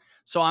strong.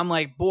 So I'm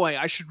like, boy,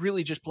 I should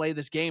really just play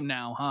this game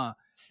now, huh?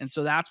 And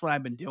so that's what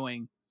I've been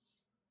doing,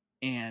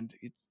 and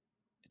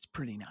it's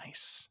pretty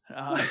nice.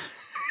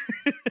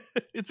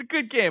 It's a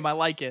good game. I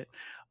like it.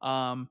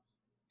 I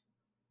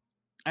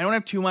don't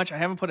have too much. I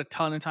haven't put a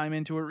ton of time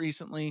into it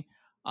recently,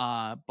 but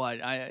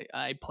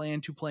I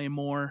plan to play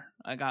more.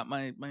 I got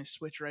my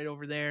Switch right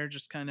over there,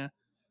 just kind of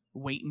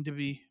waiting to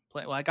be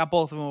play. Well, I got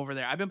both of them over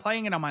there. I've been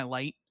playing it on my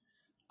light,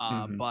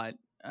 but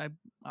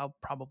I'll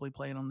probably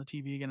play it on the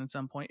TV again at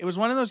some point. It was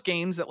one of those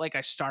games that like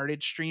I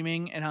started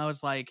streaming and I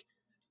was like,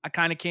 I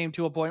kind of came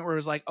to a point where it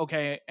was like,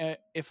 okay,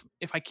 if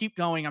I keep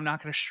going, I'm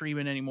not going to stream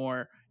it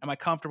anymore. Am I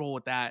comfortable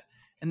with that?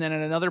 And then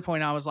at another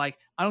point, I was like,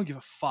 I don't give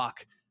a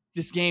fuck.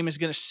 This game is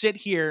going to sit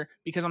here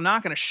because I'm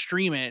not going to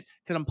stream it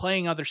because I'm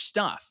playing other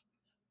stuff.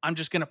 I'm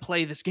just going to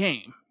play this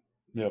game.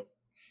 Yep.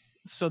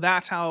 So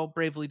that's how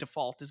Bravely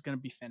Default is going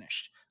to be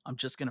finished. I'm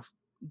just going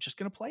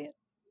to play it.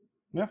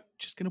 Yeah.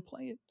 Just going to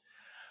play it.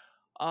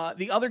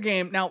 The other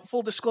game, now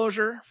full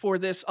disclosure for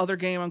this other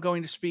game I'm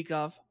going to speak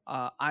of,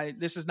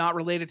 this is not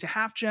related to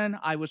Half Gen.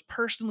 I was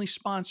personally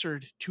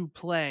sponsored to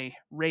play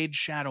Raid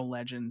Shadow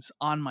Legends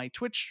on my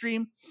Twitch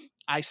stream.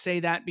 I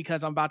say that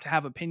because I'm about to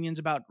have opinions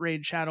about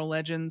Raid Shadow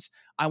Legends.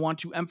 I want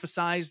to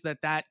emphasize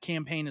that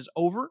campaign is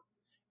over.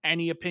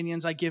 Any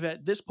opinions I give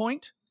at this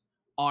point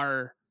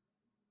are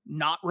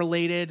not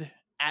related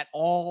at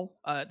all.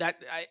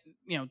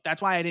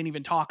 That's why I didn't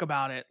even talk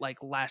about it like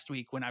last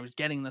week when I was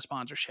getting the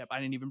sponsorship. I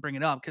didn't even bring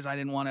it up because I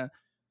didn't want to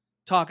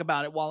talk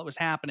about it while it was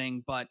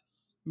happening. But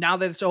now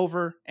that it's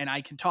over and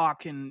I can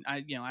talk and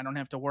I don't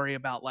have to worry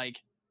about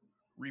like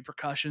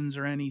repercussions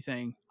or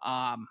anything.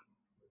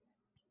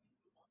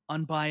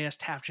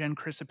 Unbiased half gen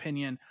Chris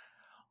opinion.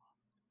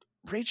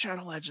 Raid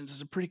Shadow Legends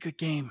is a pretty good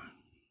game.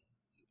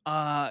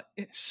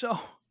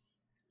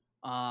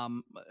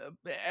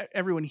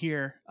 Everyone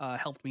here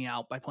helped me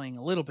out by playing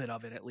a little bit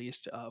of it at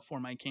least for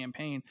my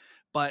campaign.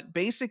 But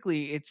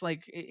basically, it's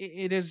like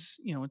it is.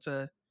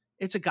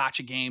 It's a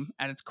gotcha game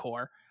at its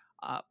core.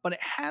 But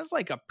it has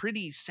like a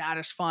pretty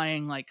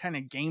satisfying like kind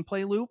of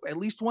gameplay loop, at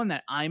least one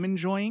that I'm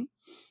enjoying.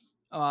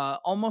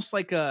 Almost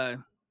like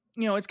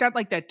it's got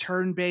like that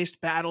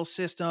turn-based battle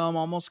system,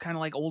 almost kind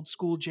of like old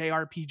school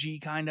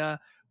JRPG kind of,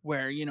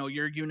 where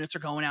your units are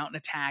going out and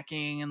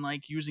attacking and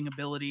like using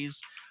abilities.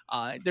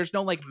 There's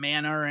no like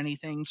mana or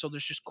anything, so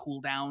there's just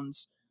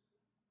cooldowns.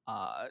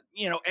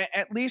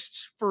 At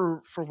least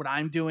for what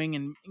I'm doing,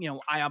 and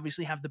I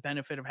obviously have the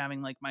benefit of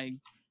having like my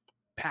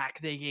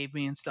pack they gave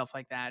me and stuff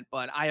like that,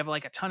 but I have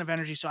like a ton of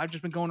energy, so I've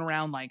just been going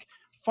around like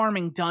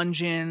farming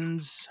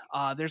dungeons.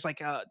 There's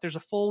a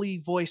fully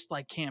voiced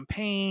like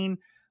campaign.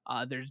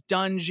 There's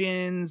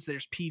dungeons,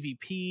 there's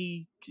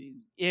PvP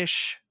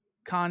ish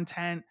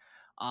content.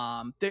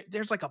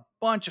 There's like a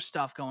bunch of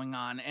stuff going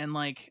on, and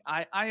like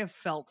I have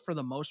felt for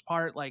the most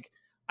part like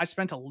I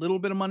spent a little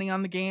bit of money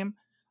on the game,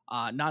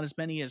 not as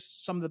many as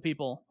some of the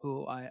people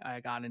who I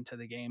got into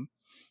the game.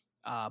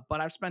 But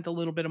I've spent a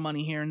little bit of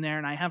money here and there,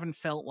 and I haven't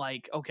felt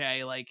like,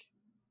 okay, like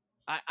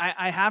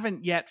I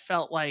haven't yet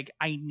felt like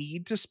I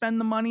need to spend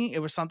the money. It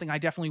was something I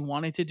definitely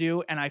wanted to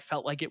do, and I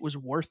felt like it was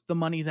worth the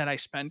money that I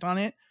spent on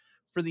it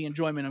for the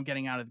enjoyment I'm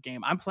getting out of the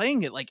game. I'm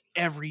playing it like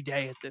every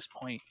day at this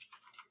point.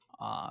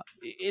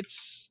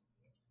 It's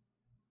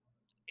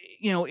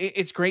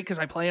it's great because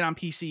I play it on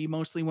PC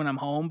mostly when I'm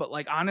home, but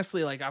like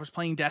honestly, like I was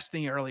playing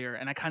Destiny earlier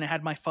and I kind of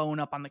had my phone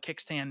up on the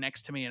kickstand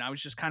next to me and I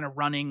was just kind of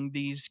running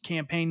these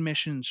campaign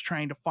missions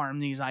trying to farm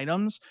these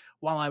items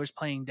while I was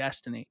playing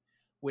Destiny,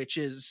 which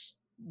is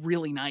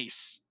really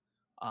nice.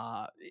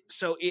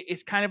 So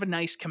it's kind of a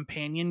nice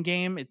companion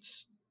game.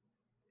 It's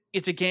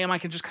a game I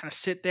can just kind of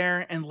sit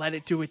there and let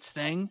it do its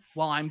thing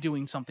while I'm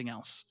doing something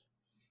else.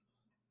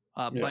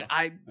 But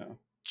I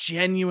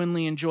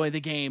genuinely enjoy the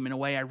game in a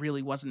way I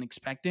really wasn't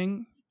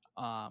expecting.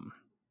 So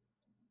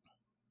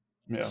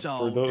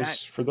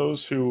for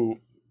those who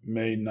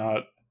may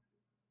not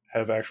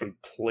have actually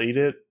played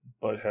it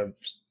but have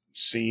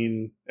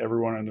seen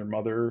everyone and their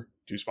mother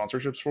do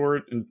sponsorships for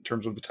it in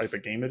terms of the type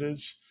of game it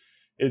is,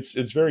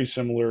 it's very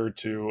similar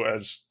to,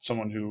 as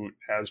someone who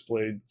has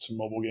played some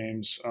mobile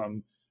games,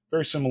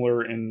 very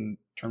similar in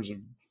terms of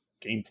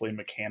gameplay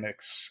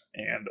mechanics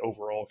and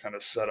overall kind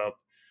of setup,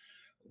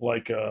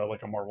 like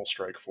a Marvel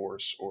Strike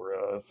Force or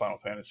a Final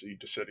Fantasy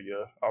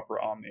Dissidia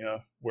Opera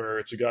Omnia, where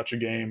it's a gacha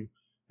game,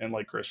 and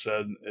like Chris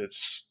said,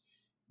 it's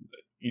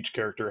each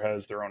character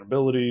has their own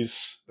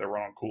abilities that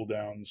run on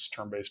cooldowns,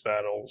 turn-based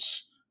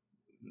battles,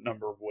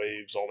 number of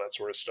waves, all that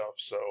sort of stuff.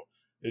 So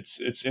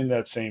it's in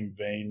that same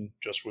vein,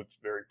 just with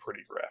very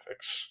pretty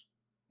graphics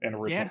and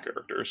original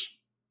characters.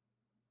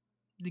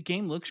 The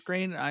game looks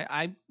great.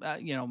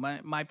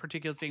 My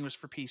particular thing was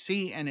for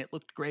PC, and it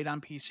looked great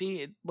on PC.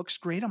 It looks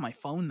great on my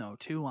phone though,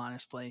 too.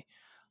 Honestly,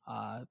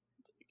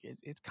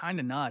 it's kind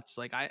of nuts.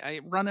 Like I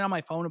run it on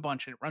my phone a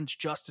bunch, and it runs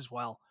just as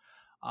well.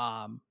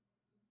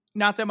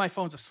 Not that my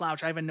phone's a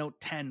slouch. I have a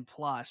Note 10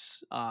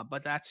 Plus,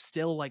 but that's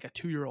still like a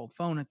 2-year-old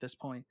phone at this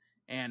point,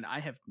 and I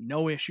have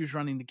no issues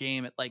running the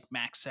game at like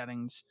max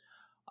settings.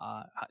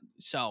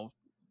 So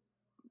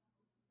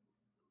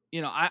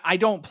I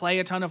don't play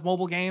a ton of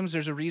mobile games.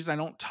 There's a reason I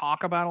don't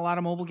talk about a lot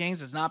of mobile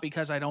games. It's not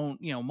because I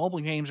don't, mobile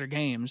games are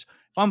games.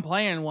 If I'm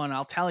playing one,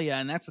 I'll tell you.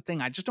 And that's the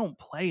thing. I just don't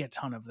play a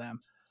ton of them.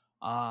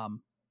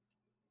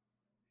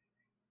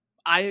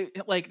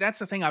 That's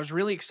the thing. I was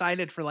really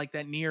excited for like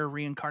that Nier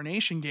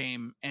Reincarnation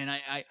game. And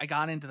I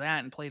got into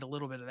that and played a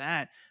little bit of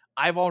that.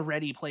 I've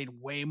already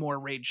played way more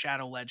Raid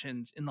Shadow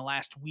Legends in the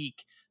last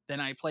week than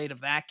I played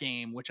of that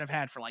game, which I've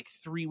had for like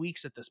 3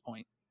 weeks at this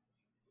point.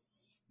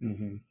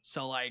 Mm-hmm.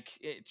 So like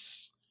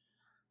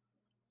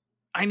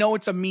I know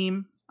it's a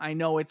meme. I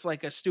know it's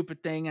like a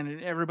stupid thing,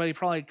 and everybody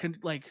probably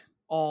could like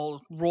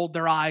all rolled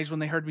their eyes when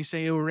they heard me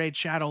say, "Oh, Raid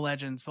Shadow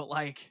Legends." But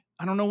like,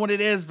 I don't know what it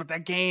is, but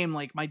that game,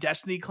 like my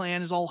Destiny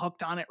clan is all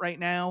hooked on it right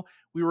now.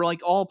 We were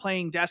like all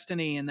playing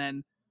Destiny, and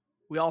then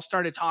we all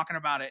started talking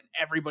about it.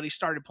 Everybody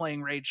started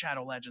playing Raid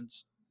Shadow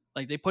Legends.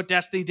 Like they put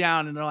Destiny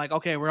down, and they're like,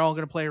 "Okay, we're all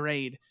gonna play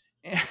Raid."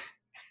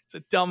 It's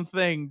a dumb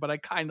thing, but I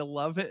kind of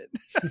love it.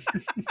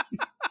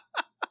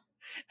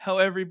 How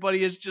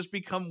everybody has just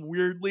become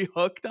weirdly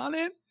hooked on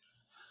it.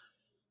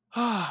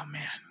 Oh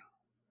man.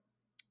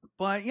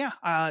 But yeah,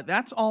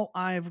 that's all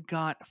I've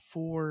got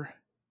for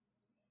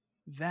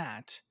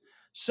that.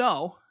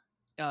 So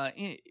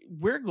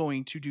we're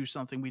going to do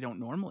something we don't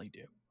normally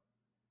do.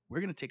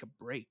 We're going to take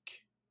a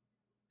break,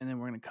 and then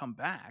we're going to come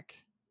back.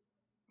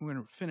 We're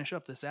going to finish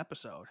up this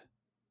episode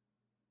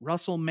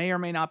Russell may or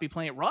may not be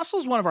playing.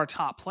 Russell's one of our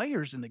top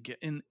players in the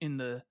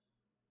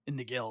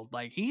guild.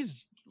 Like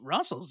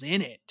Russell's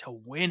in it to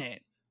win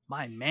it,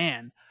 my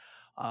man.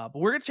 But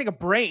we're gonna take a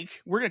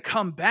break. We're gonna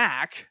come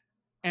back,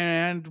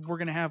 and we're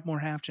gonna have more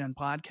Half Gen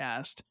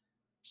podcast.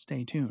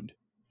 Stay tuned.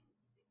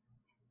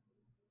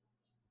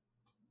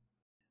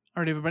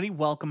 All right, everybody,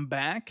 welcome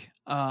back.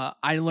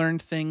 I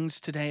learned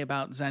things today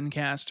about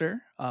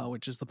Zencastr,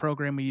 which is the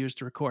program we use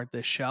to record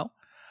this show.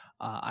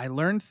 I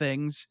learned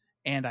things,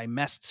 and I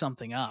messed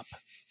something up.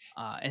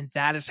 And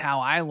that is how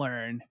I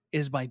learn,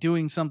 is by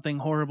doing something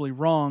horribly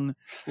wrong,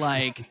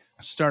 like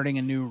starting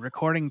a new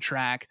recording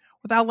track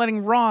without letting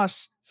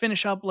Ross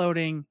finish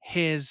uploading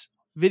his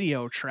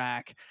video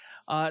track.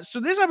 So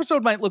this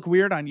episode might look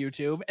weird on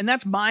YouTube, and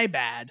that's my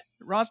bad.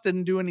 Ross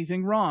didn't do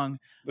anything wrong.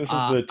 This is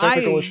the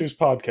Technical Issues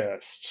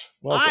Podcast.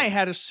 Welcome. I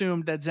had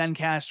assumed that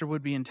Zencastr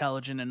would be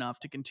intelligent enough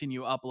to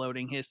continue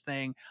uploading his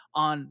thing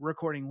on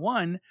recording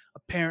 1.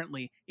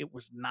 Apparently, it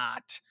was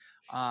not.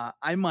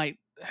 I might...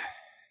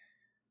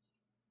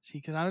 See,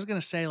 because I was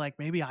going to say, like,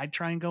 maybe I'd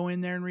try and go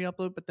in there and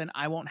re-upload, but then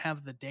I won't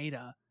have the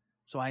data,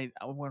 so I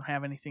won't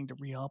have anything to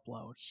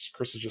re-upload.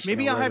 Chris is just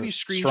maybe I'll have you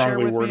screen share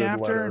with me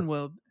after, letter. And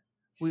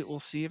we'll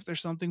see if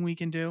there's something we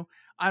can do.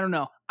 I don't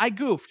know. I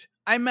goofed.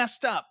 I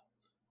messed up.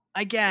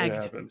 I gagged.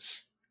 It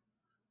happens.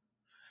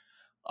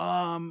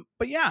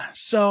 But yeah,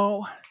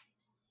 so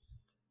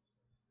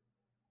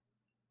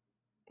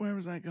where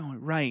was I going?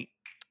 Right.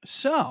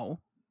 So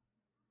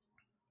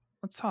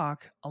let's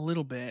talk a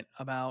little bit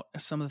about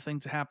some of the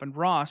things that happened.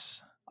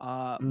 Ross,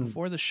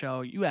 before the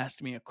show, you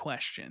asked me a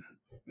question.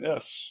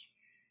 Yes.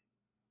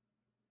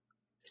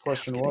 The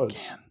question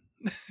was,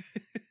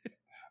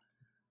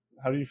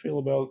 how do you feel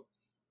about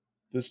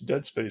this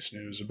Dead Space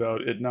news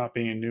about it not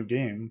being a new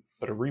game,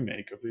 but a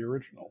remake of the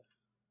original?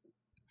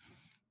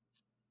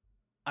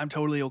 I'm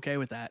totally okay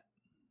with that.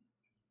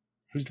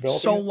 Who's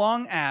developing so it?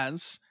 long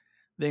as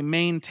they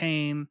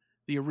maintain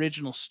the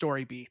original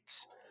story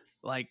beats.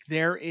 Like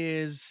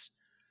there's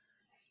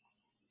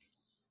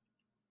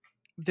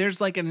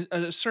like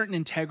a certain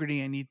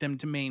integrity I need them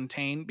to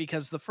maintain,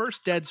 because the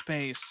first Dead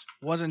Space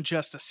wasn't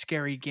just a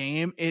scary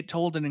game. It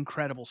told an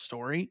incredible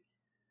story.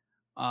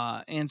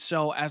 And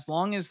so as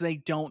long as they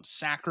don't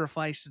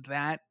sacrifice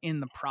that in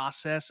the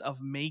process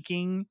of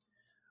making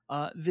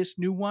this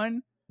new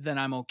one, then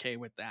I'm okay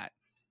with that.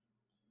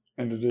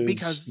 And it is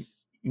because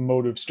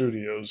Motive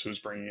Studios who's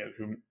bringing it,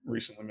 who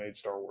recently made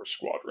Star Wars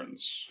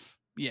Squadrons.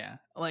 Yeah,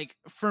 like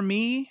for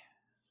me,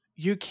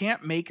 you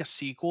can't make a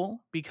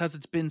sequel because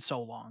it's been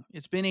so long.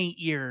 It's been 8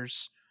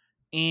 years,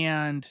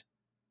 and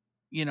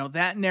you know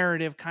that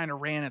narrative kind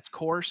of ran its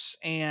course,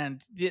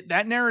 and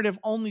that narrative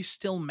only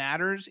still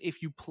matters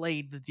if you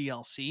played the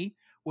DLC,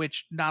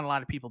 which not a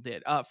lot of people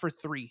did. For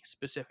 3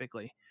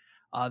 specifically,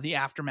 the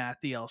Aftermath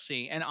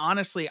DLC. And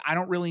honestly, I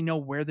don't really know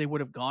where they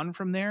would have gone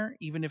from there,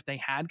 even if they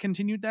had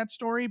continued that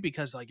story,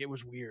 because like it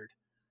was weird.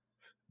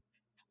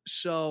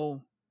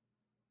 So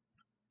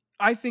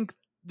I think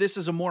this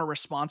is a more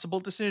responsible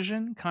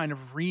decision, kind of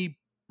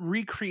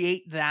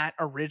recreate that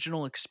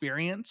original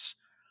experience.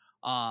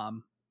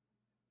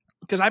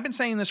 Because I've been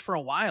saying this for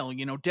a while,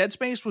 you know, Dead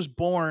Space was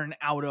born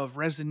out of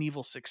Resident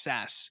Evil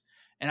success.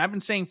 And I've been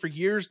saying for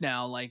years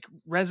now, like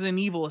Resident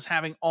Evil is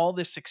having all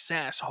this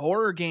success.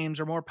 Horror games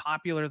are more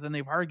popular than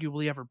they've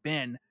arguably ever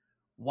been.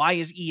 Why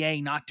is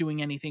EA not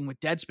doing anything with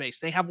Dead Space?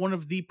 They have one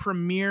of the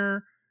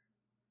premier,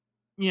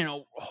 you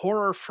know,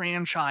 horror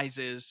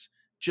franchises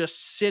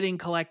just sitting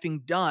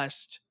collecting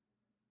dust.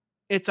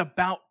 It's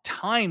about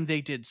time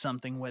they did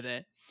something with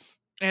it.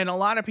 And a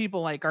lot of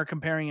people like are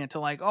comparing it to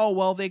like, oh,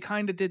 well, they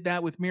kind of did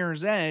that with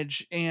Mirror's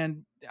Edge.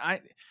 And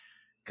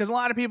because a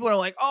lot of people are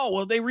like, oh,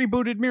 well, they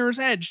rebooted Mirror's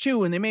Edge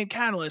too, and they made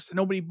Catalyst and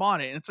nobody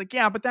bought it. And it's like,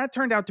 yeah, but that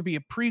turned out to be a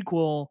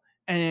prequel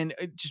and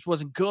it just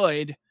wasn't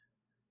good.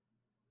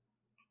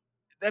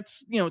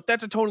 That's, you know,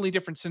 that's a totally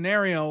different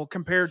scenario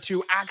compared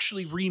to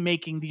actually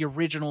remaking the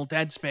original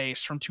Dead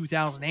Space from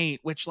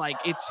 2008, which like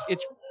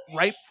it's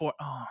ripe for,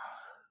 oh,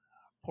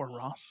 poor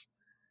Ross.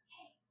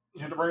 You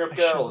had to bring up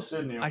Catalyst,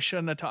 didn't you? I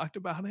shouldn't have talked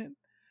about it.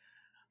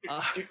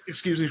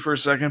 Excuse me for a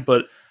second,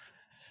 but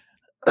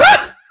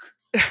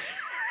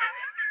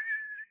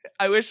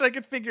I wish I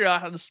could figure out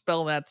how to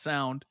spell that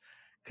sound,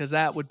 because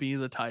that would be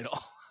the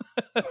title.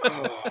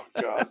 Oh,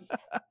 God.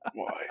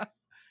 Why?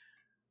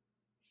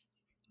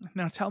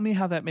 Now tell me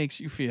how that makes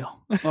you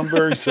feel. I'm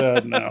very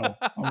sad now.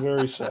 I'm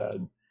very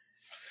sad.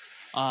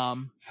 But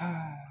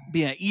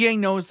yeah, EA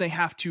knows they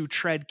have to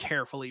tread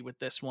carefully with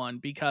this one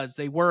because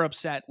they were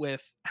upset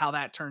with how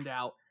that turned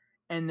out.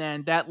 And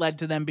then that led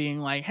to them being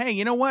like, hey,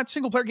 you know what?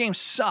 Single player games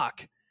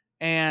suck.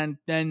 And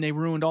then they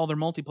ruined all their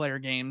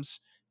multiplayer games.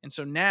 And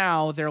so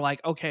now they're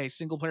like, okay,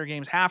 single player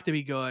games have to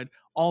be good.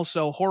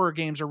 Also, horror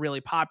games are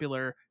really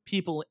popular.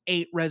 People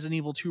ate Resident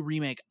Evil 2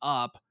 Remake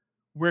up.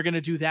 We're going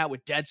to do that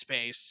with Dead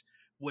Space,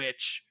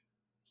 which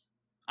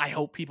I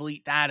hope people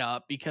eat that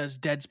up because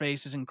Dead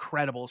Space is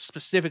incredible,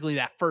 specifically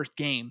that first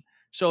game.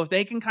 So if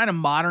they can kind of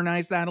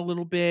modernize that a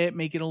little bit,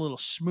 make it a little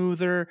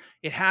smoother,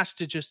 it has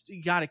to just,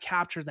 you got to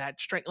capture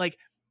that straight. Like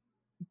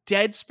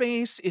Dead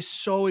Space is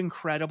so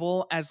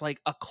incredible as like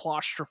a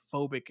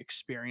claustrophobic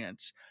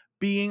experience.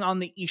 Being on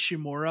the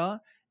Ishimura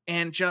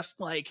and just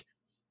like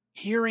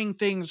hearing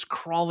things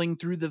crawling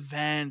through the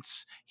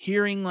vents,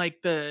 hearing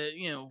like the,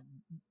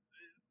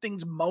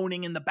 things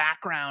moaning in the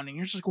background, and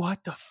you're just like,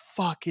 what the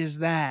fuck is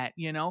that?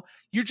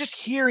 You're just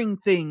hearing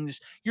things,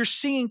 you're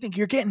seeing things,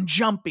 you're getting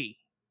jumpy.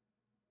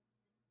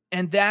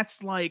 And that's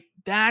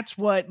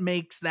what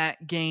makes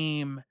that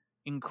game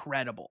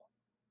incredible,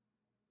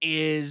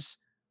 is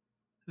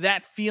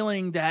that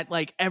feeling that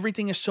like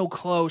everything is so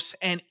close,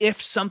 and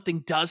if something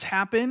does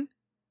happen,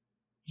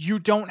 you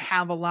don't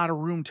have a lot of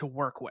room to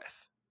work with.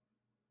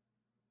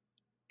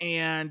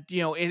 And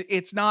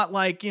it's not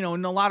like, in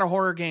a lot of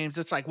horror games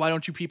it's like, why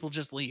don't you people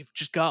just leave,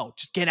 just go,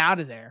 just get out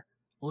of there,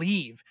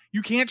 leave.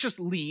 You can't just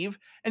leave.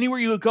 Anywhere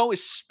you go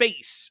is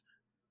space.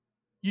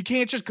 You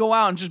can't just go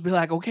out and just be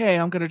like, okay,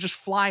 I'm gonna just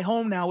fly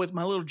home now with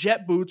my little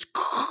jet boots.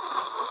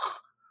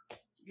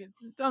 It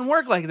doesn't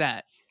work like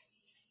that.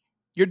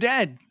 You're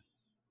dead.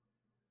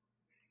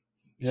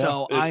 Yeah,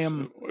 so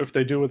if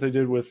they do what they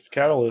did with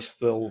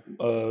Catalyst, they'll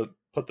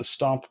put the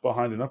stomp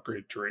behind an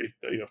upgrade tree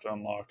that you have to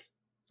unlock.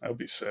 That would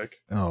be sick.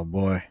 Oh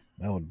boy,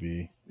 that would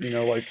be,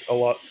 like a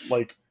lot,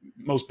 like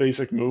most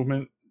basic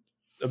movement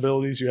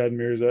abilities you had in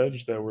Mirror's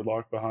Edge that were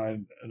locked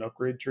behind an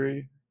upgrade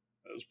tree.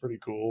 That was pretty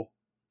cool.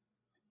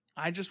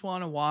 I just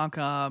want to walk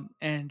up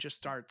and just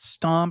start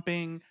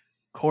stomping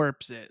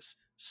corpses.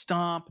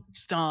 Stomp.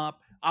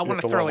 I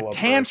want to throw a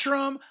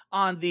tantrum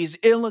on these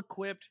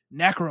ill-equipped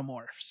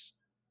necromorphs.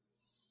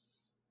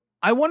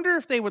 I wonder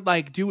if they would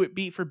like do it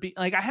beat for beat.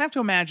 Like, I have to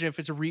imagine if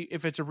it's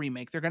a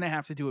remake, they're going to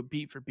have to do it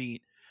beat for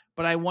beat.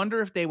 But I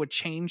wonder if they would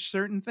change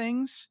certain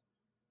things.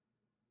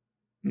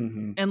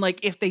 Mm-hmm. And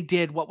like, if they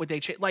did, what would they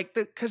change? Like,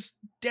 because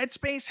Dead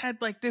Space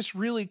had like this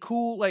really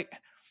cool, like,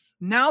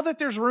 now that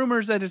there's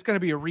rumors that it's going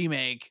to be a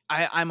remake,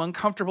 I'm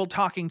uncomfortable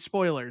talking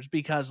spoilers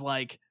because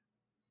like,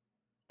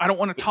 I don't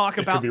want to talk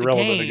about the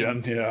game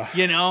again.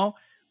 Yeah.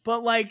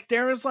 But like,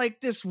 there was like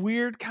this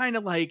weird kind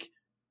of like,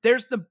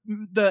 there's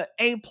the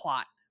A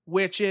plot,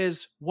 which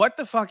is what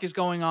the fuck is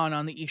going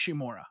on the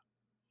Ishimura.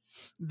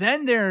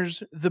 Then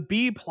there's the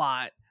B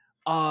plot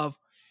of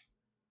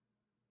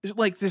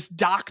like this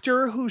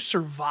doctor who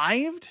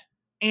survived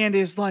and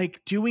is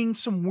like doing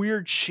some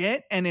weird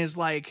shit and is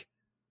like,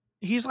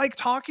 he's like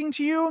talking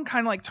to you and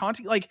kind of like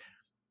taunting. Like,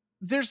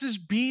 there's this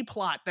B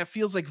plot that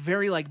feels like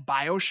very like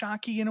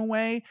BioShocky in a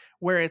way,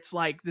 where it's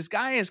like this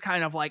guy is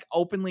kind of like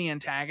openly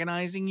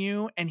antagonizing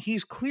you and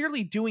he's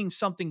clearly doing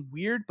something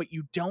weird, but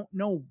you don't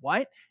know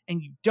what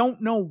and you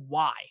don't know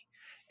why.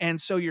 And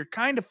so you're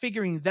kind of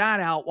figuring that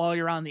out while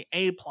you're on the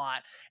A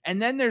plot.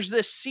 And then there's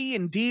this C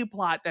and D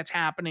plot that's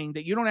happening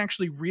that you don't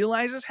actually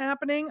realize is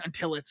happening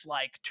until it's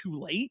like too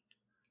late.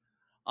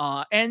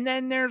 And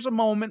then there's a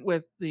moment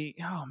with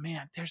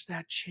there's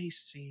that chase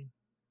scene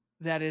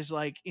that is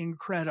like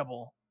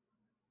incredible.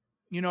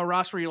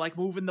 Ross, where you're like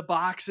moving the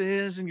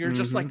boxes and you're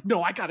just like,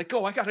 no, I gotta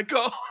go.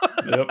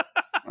 Yep,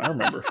 I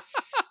remember.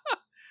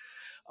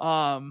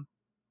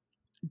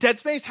 Dead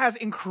Space has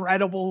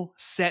incredible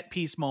set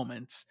piece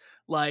moments.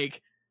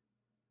 Like,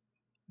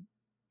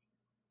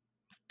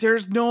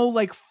 there's no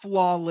like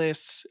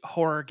flawless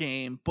horror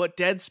game, but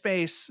Dead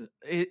Space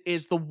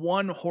is the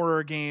one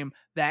horror game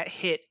that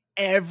hit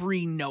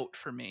every note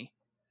for me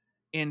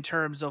in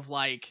terms of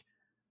like,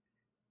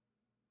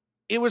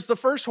 it was the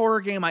first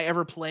horror game I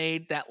ever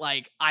played that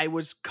like I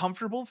was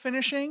comfortable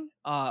finishing.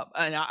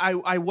 And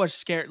I was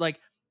scared. Like,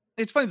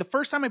 it's funny, the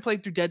first time I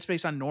played through Dead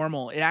Space on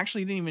normal, it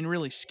actually didn't even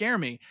really scare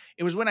me.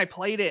 It was when I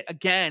played it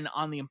again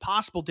on the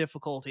impossible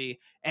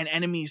difficulty and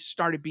enemies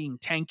started being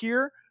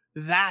tankier.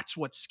 That's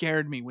what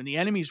scared me, when the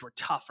enemies were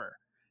tougher.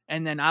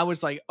 And then I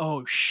was like,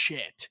 oh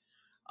shit.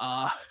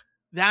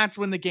 That's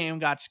when the game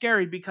got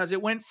scary, because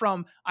it went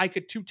from I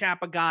could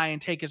 2-tap a guy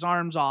and take his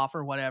arms off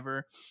or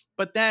whatever.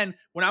 But then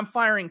when I'm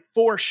firing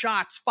 4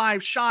 shots,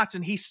 5 shots,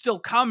 and he's still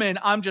coming,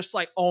 I'm just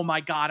like, oh my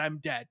God, I'm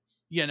dead.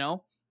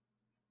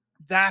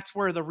 That's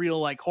where the real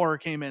like horror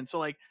came in. So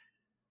like,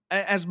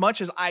 as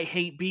much as I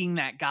hate being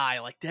that guy,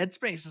 like Dead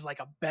Space is like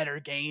a better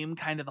game,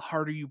 kind of the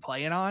harder you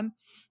play it on,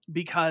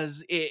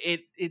 because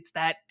it's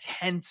that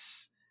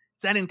tense,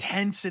 it's that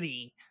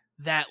intensity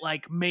that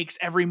like makes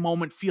every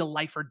moment feel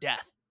life or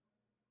death,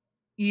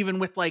 even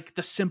with like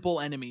the simple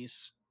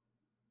enemies.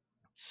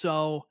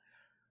 So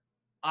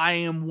I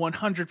am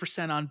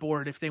 100% on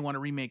board if they want to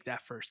remake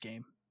that first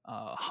game.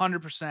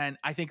 100%.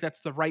 I think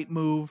that's the right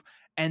move.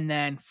 And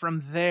then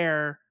from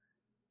there,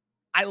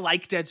 I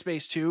like Dead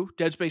Space 2.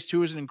 Dead Space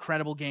 2 is an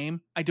incredible game.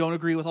 I don't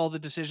agree with all the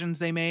decisions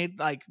they made,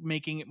 like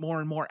making it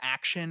more and more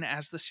action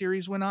as the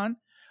series went on.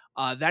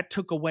 That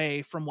took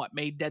away from what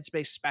made Dead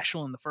Space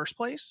special in the first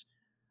place.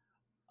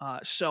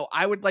 So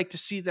I would like to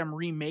see them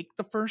remake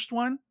the first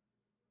one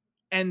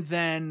and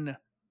then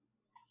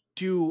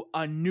do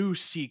a new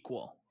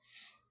sequel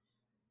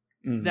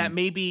that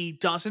maybe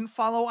doesn't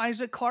follow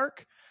Isaac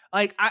Clarke.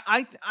 Like,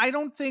 I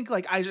don't think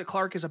like Isaac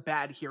Clarke is a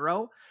bad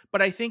hero,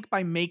 but I think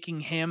by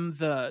making him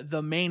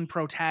the main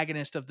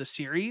protagonist of the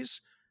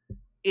series,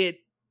 it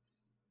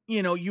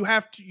you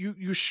have to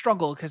you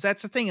struggle because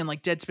that's the thing in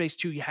like Dead Space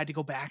 2, you had to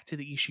go back to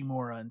the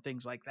Ishimura and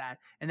things like that,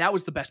 and that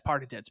was the best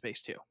part of Dead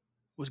Space 2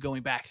 was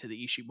going back to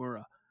the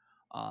Ishimura,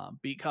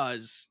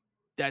 because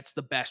that's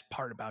the best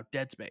part about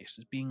Dead Space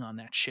is being on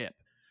that ship.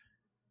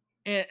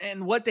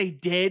 And what they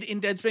did in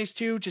Dead Space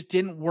 2 just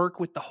didn't work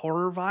with the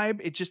horror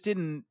vibe.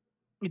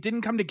 It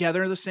didn't come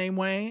together the same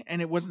way,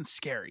 and it wasn't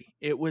scary.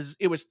 It was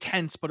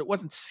tense, but it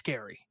wasn't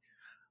scary.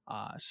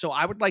 So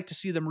I would like to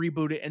see them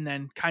reboot it and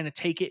then kind of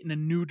take it in a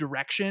new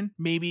direction.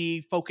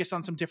 Maybe focus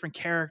on some different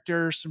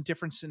characters, some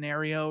different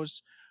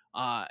scenarios,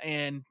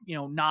 and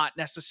not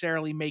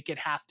necessarily make it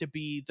have to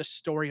be the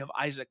story of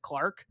Isaac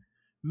Clarke.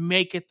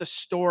 Make it the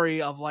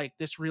story of like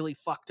this really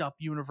fucked up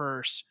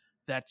universe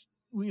that's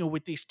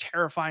with these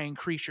terrifying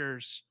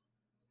creatures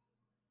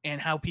and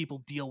how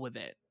people deal with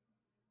it.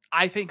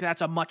 I think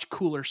that's a much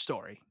cooler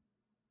story,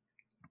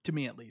 to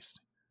me at least.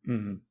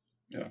 Mm-hmm.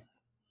 Yeah.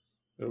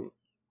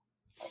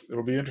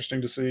 It'll be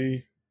interesting to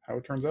see how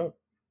it turns out.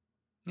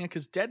 Yeah,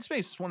 because Dead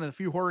Space is one of the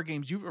few horror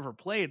games you've ever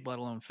played, let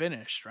alone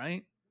finished,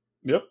 right?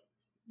 Yep.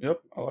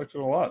 I liked it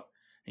a lot.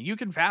 And you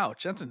can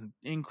vouch. That's an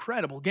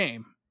incredible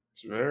game.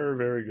 It's very,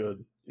 very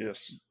good.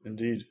 Yes,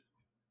 indeed.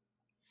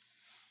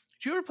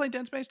 Did you ever play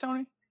Dead Space,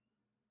 Tony?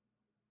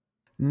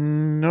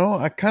 No,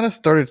 I kind of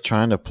started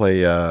trying to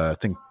play, I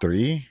think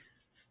 3.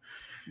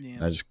 Yeah.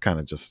 And I just kind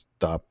of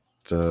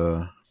stopped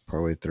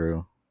partway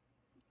through.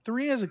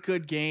 3 is a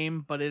good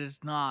game, but it is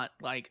not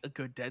like a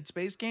good Dead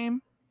Space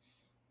game.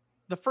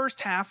 The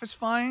first half is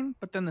fine,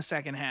 but then the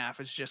second half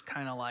is just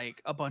kind of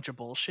like a bunch of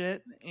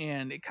bullshit,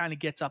 and it kind of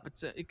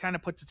it kind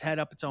of puts its head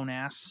up its own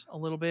ass a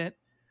little bit.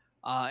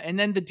 And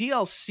then the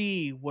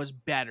DLC was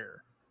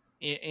better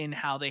in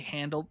how they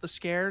handled the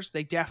scares.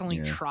 They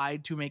definitely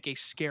tried to make a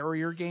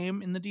scarier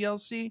game in the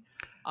DLC.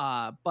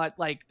 But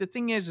like the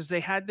thing is they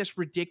had this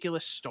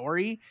ridiculous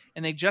story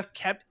and they just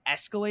kept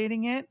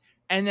escalating it.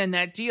 And then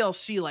that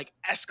DLC like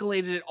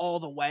escalated it all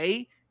the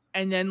way.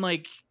 And then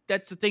like,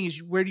 that's the thing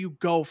is where do you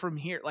go from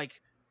here?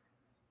 Like,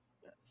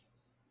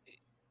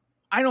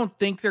 I don't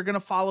think they're going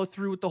to follow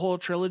through with the whole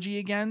trilogy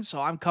again.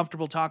 So I'm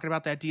comfortable talking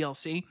about that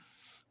DLC.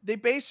 They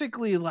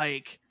basically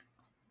like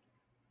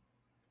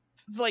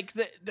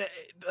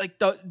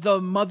the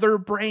mother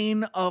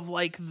brain of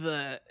like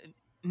the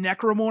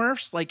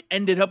necromorphs like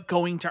ended up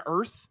going to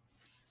Earth,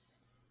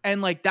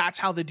 and like that's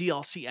how the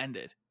DLC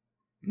ended.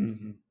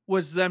 Mm-hmm.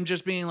 Was them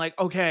just being like,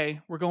 okay,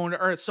 we're going to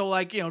Earth. So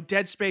like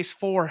Dead Space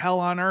 4,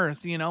 Hell on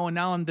Earth, and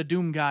now I'm the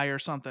Doom guy or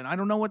something. I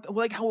don't know what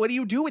do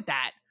you do with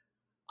that?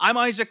 I'm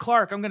Isaac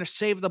Clarke. I'm gonna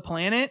save the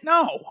planet.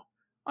 No,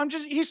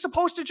 he's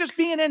supposed to just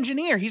be an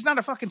engineer. He's not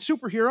a fucking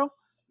superhero.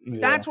 Yeah.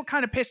 That's what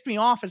kind of pissed me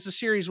off as the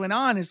series went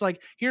on is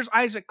like, here's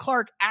Isaac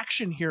Clarke,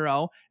 action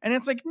hero. And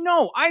it's like,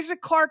 no,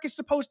 Isaac Clarke is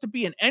supposed to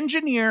be an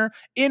engineer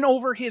in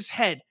over his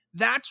head.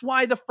 That's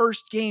why the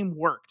first game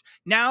worked.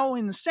 Now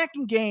in the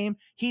second game,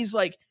 he's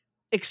like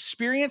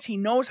experienced. He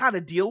knows how to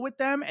deal with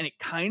them and it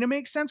kind of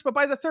makes sense. But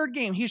by the third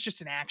game, he's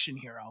just an action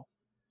hero.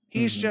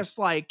 He's just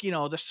like,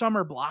 the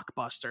summer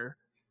blockbuster.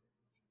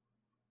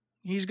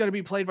 He's going to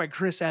be played by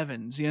Chris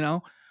Evans,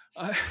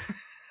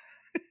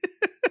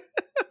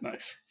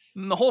 Nice.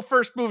 In the whole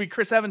first movie,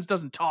 Chris Evans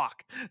doesn't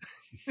talk.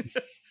 It's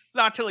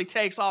not till he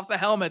takes off the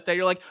helmet that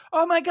you're like,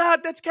 oh my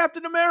God, that's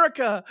Captain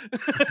America.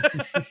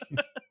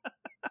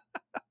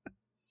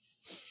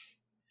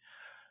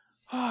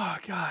 Oh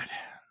God.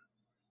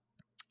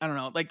 I don't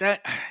know. Like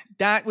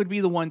that would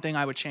be the one thing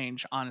I would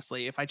change,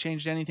 honestly. If I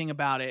changed anything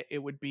about it, it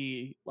would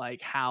be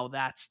like how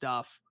that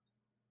stuff,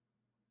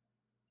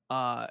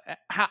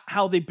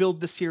 how they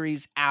build the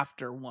series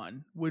after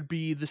one would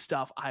be the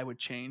stuff I would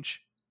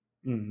change.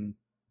 Mm-hmm.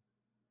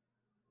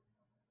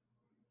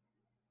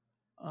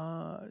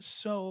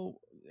 So,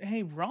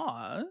 hey,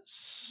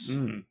 Ross,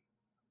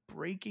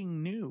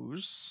 breaking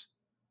news.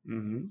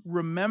 Mm-hmm.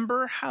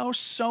 Remember how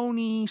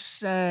Sony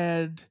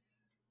said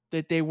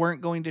that they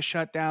weren't going to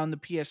shut down the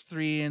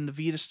PS3 and the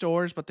Vita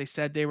stores, but they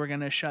said they were going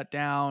to shut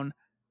down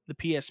the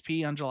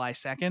PSP on July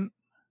 2nd?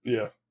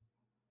 Yeah.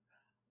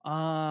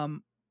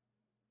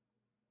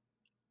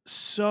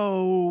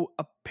 So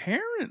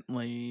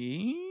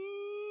apparently,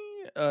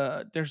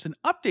 there's an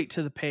update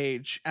to the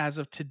page as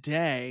of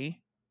today.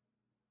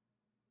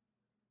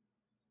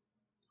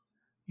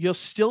 You'll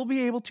still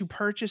be able to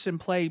purchase and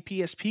play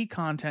PSP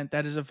content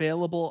that is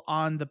available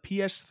on the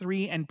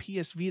PS3 and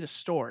PS Vita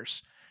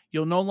stores.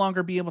 You'll no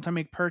longer be able to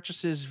make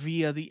purchases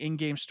via the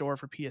in-game store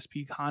for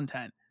PSP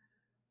content.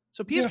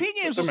 So PSP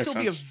games will still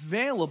be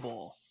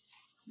available.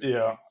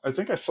 Yeah, I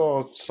think I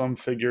saw some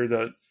figure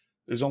that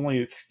there's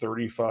only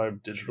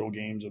 35 digital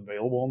games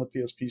available on the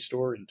PSP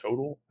store in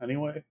total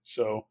anyway.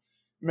 So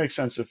it makes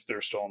sense if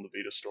they're still on the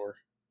Vita store.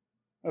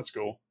 That's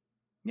cool.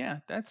 Yeah,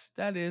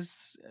 that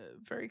is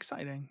very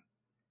exciting.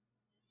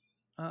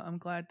 I'm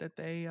glad that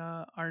they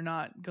are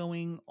not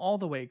going all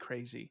the way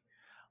crazy.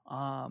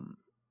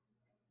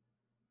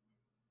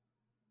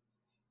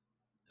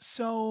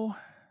 So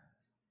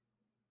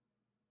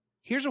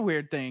here's a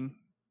weird thing.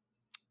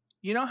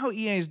 You know how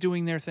EA is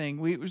doing their thing.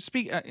 We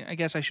speak. I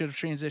guess I should have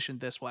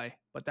transitioned this way,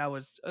 but that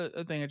was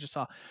a thing I just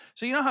saw.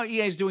 So you know how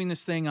EA is doing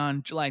this thing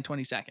on July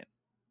 22nd,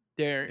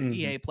 their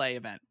EA Play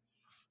event.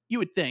 You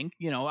would think,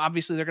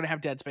 obviously they're going to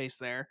have Dead Space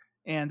there,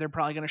 and they're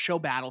probably going to show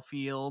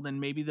Battlefield,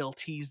 and maybe they'll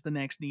tease the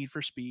next Need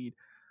for Speed.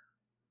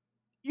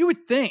 You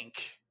would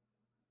think,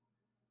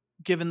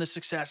 given the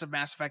success of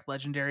Mass Effect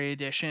Legendary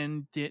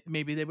Edition,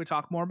 maybe they would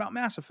talk more about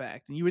Mass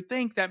Effect. And you would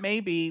think that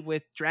maybe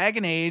with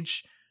Dragon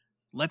Age,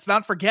 let's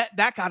not forget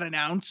that got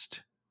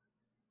announced.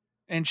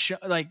 And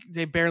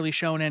they've barely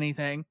shown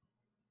anything.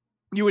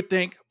 You would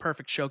think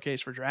perfect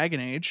showcase for Dragon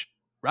Age,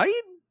 right?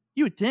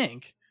 You would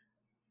think.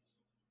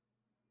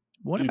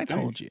 What if I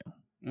told you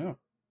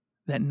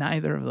that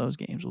neither of those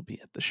games will be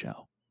at the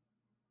show?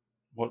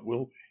 What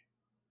will be?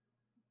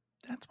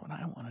 That's what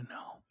I want to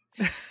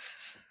know.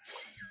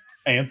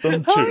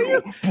 Anthem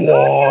 2.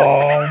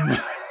 Boom!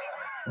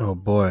 Oh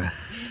boy.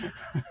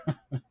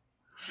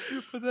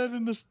 Put that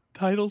in the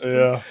titles.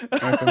 Yeah,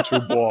 Anthem 2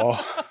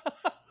 blah.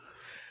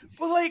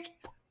 But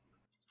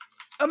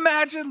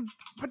imagine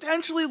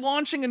potentially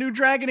launching a new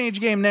Dragon Age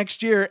game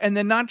next year and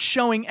then not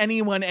showing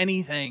anyone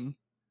anything.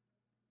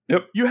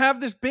 Yep. You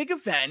have this big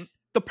event,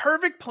 the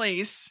perfect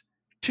place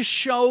to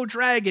show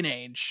Dragon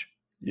Age.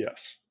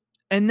 Yes.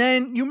 And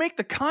then you make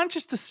the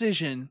conscious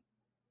decision,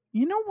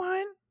 you know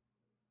what?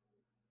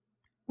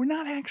 We're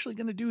not actually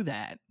going to do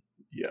that.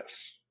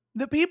 Yes.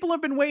 The people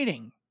have been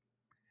waiting.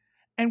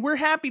 And we're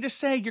happy to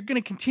say you're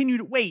going to continue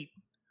to wait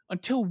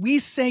until we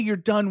say you're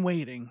done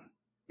waiting.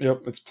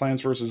 Yep, it's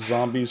Plants vs.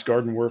 Zombies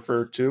Garden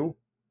Warfare 2.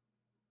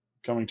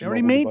 Coming to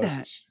already mobile made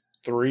devices.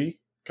 3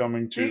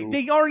 coming to...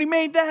 They already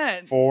made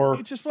that.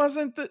 4 It just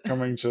wasn't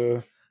coming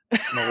to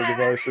mobile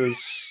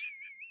devices.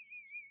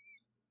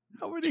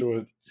 How many? To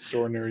a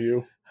store near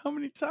you. How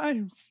many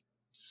times?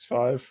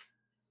 5.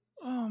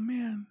 Oh,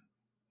 man.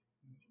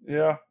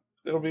 Yeah,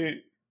 it'll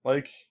be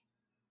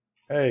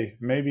hey,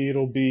 maybe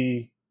it'll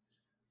be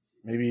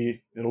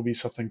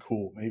something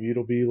cool. Maybe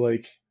it'll be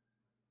like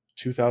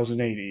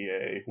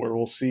 2080, where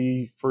we'll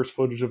see first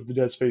footage of the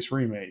Dead Space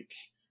remake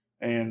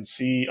and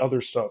see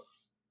other stuff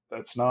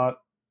that's not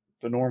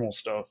the normal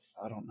stuff.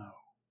 I don't know.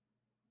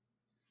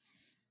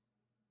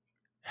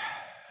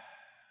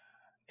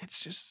 It's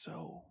just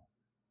so...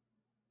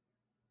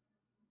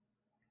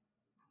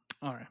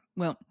 All right.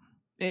 Well,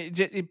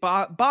 it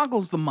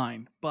boggles the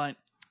mind, but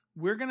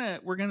we're gonna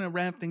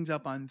wrap things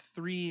up on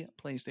 3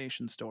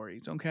 PlayStation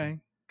stories, okay?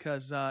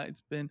 Because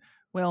it's been,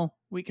 well,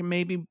 we can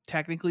maybe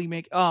technically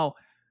make... Oh,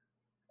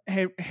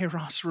 hey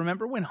Ross,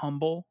 remember when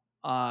Humble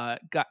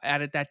got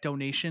added that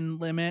donation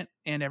limit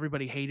and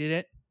everybody hated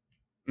it?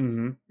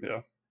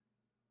 Yeah.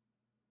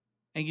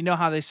 And you know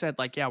how they said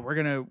we're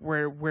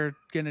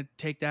gonna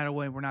take that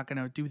away. We're not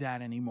gonna do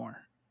that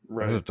anymore.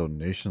 Right. There's a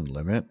donation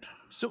limit.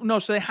 So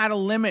they had a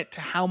limit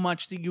to how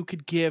much that you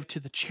could give to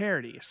the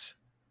charities.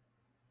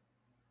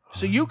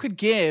 So you could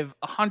give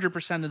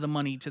 100% of the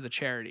money to the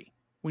charity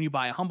when you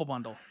buy a Humble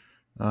Bundle.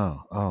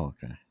 Oh,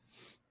 okay.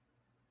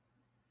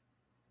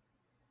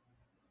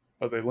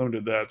 But they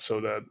limited that so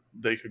that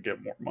they could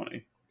get more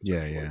money.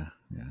 Yeah.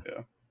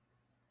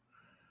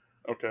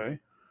 Okay.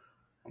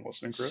 I'm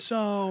listening, Chris.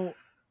 So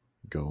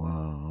go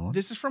on.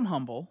 This is from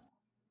Humble.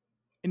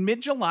 In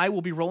mid-July,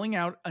 we'll be rolling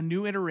out a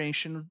new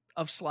iteration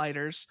of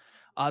sliders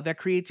that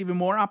creates even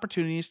more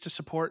opportunities to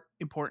support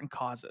important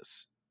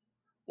causes.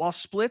 While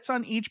splits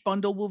on each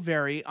bundle will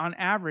vary, on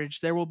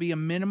average, there will be a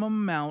minimum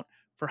amount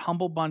for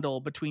Humble Bundle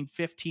between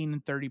 15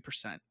 and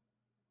 30%.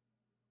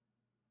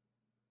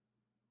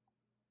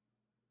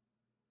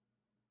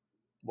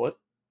 What?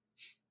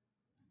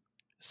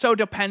 So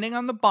depending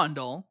on the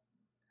bundle,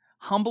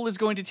 Humble is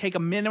going to take a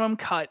minimum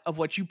cut of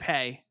what you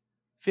pay,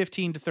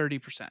 15 to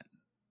 30%.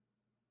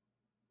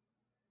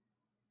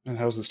 And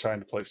how's this tie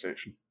into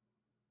PlayStation?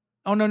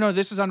 Oh, no,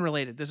 this is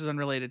unrelated. This is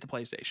unrelated to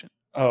PlayStation.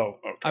 Oh,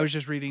 okay. I was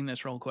just reading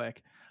this real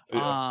quick.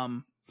 Yeah.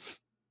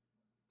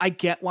 I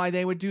get why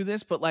they would do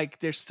this, but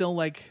there's still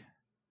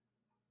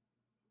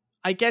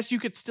I guess you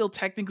could still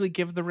technically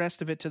give the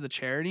rest of it to the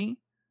charity,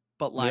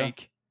 but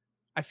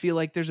I feel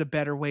like there's a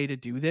better way to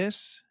do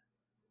this.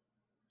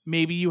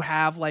 Maybe you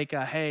have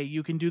hey,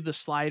 you can do the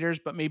sliders,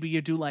 but maybe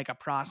you do a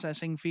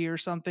processing fee or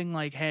something.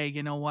 Hey,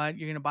 you know what?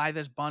 You're going to buy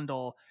this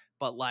bundle,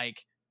 but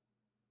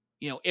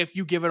if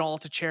you give it all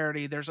to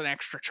charity, there's an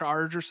extra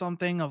charge or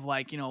something of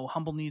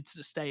Humble needs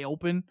to stay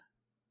open.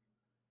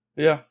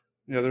 Yeah,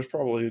 there's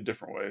probably a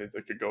different way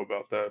they could go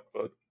about that,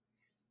 but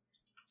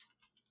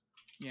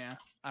yeah,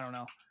 I don't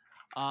know.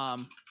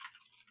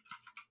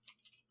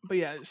 But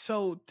yeah,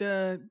 so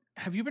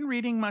have you been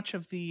reading much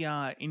of the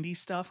indie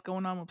stuff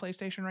going on with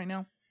PlayStation right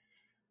now?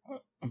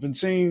 I've been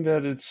seeing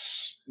that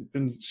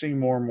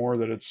more and more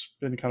that it's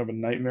been kind of a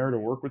nightmare to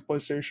work with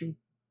PlayStation.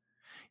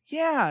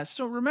 Yeah,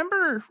 so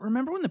remember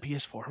when the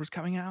PS4 was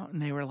coming out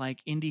and they were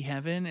indie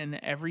heaven and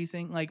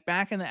everything,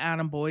 back in the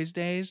Adam Boyes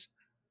days?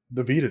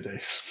 The Vita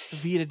days.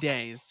 The Vita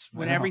days.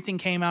 When everything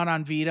came out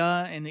on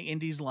Vita and the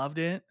indies loved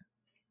it.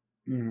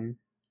 Mm-hmm.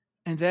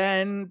 And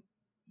then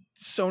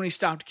Sony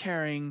stopped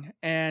caring.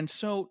 And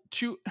so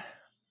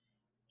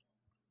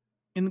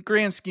in the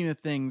grand scheme of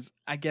things,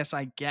 I guess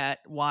I get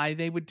why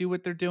they would do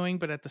what they're doing,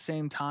 but at the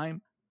same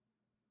time,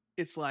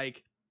 it's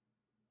like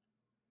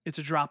it's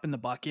a drop in the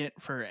bucket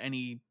for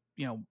any,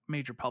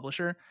 major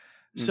publisher.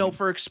 So Mhm.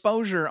 for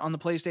exposure on the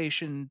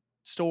PlayStation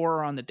Store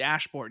or on the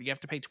dashboard, you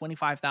have to pay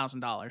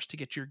 $25,000 to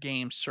get your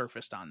game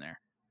surfaced on there.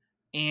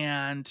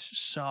 And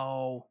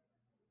so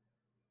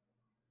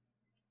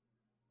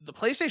the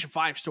PlayStation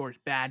 5 store is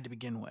bad to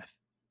begin with.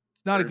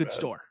 It's not a Very good bad.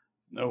 store.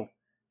 No.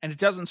 And it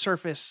doesn't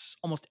surface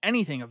almost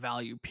anything of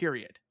value,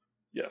 period.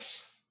 Yes.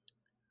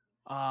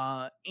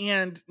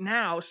 And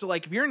now, so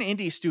like if you're an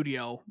indie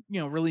studio,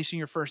 releasing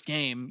your first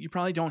game, you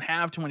probably don't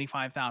have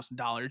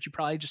 $25,000. You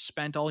probably just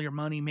spent all your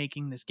money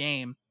making this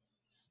game.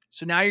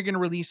 So now you're going to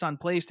release on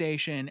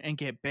PlayStation and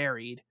get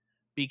buried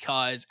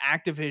because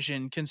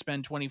Activision can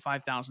spend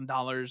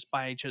 $25,000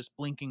 by just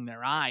blinking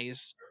their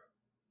eyes.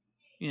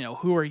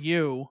 Who are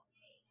you?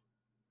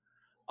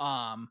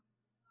 So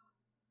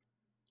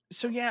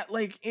yeah,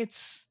 like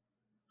it's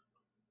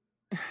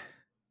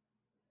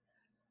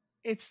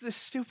this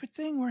stupid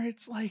thing where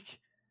it's like,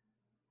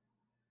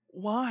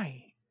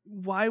 why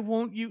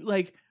won't you,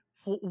 like,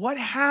 what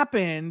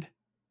happened?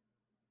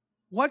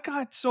 What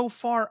got so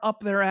far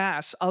up their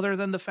ass other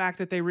than the fact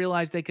that they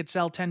realized they could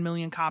sell 10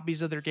 million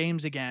copies of their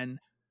games again,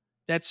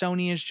 that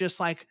Sony is just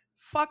like,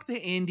 fuck the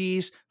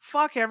indies,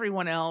 fuck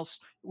everyone else.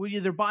 We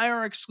either buy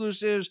our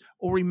exclusives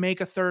or we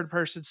make a third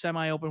person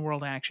semi-open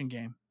world action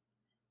game.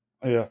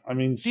 Yeah, I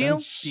mean, Deal?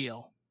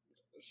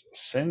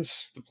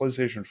 since the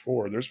PlayStation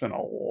 4, there's been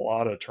a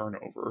lot of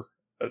turnover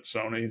at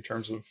Sony in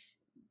terms of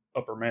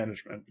upper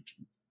management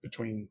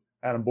between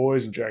Adam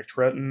Boyes and Jack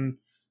Tretton.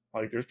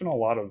 Like, there's been a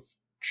lot of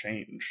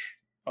change.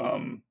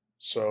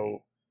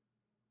 So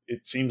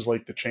it seems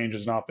like the change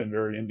has not been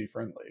very indie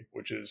friendly,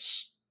 which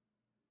is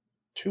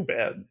too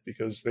bad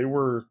because they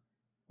were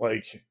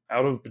like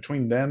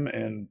between them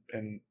and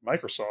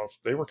Microsoft,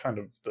 they were kind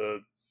of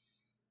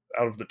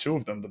out of the two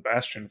of them, the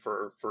bastion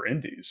for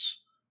indies.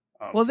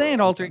 Well, they had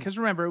altered because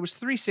remember it was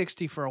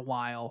 360 for a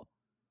while.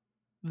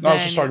 No, I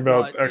was just talking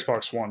about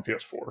Xbox One,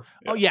 PS4.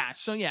 Yeah. Oh yeah,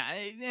 so yeah,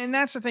 and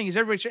that's the thing is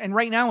everybody, and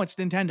right now it's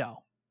Nintendo.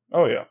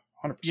 Oh yeah,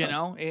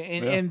 100%.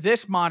 In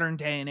this modern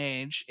day and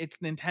age, it's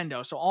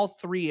Nintendo. So all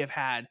three have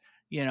had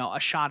a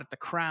shot at the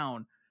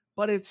crown,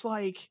 but it's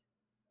like,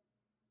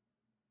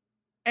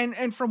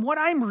 and from what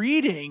I'm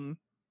reading,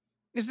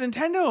 is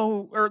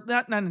Nintendo, or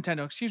not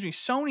Nintendo, excuse me,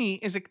 Sony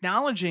is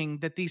acknowledging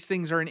that these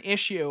things are an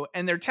issue,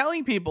 and they're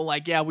telling people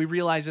like, yeah, we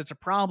realize it's a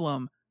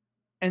problem,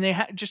 and they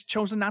just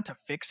chosen not to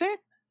fix it.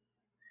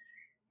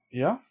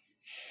 Yeah.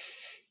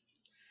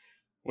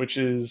 Which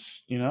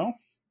is,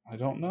 I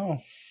don't know.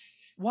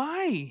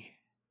 Why?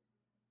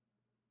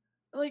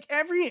 Like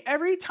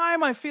every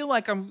time I feel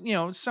like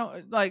I'm,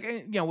 so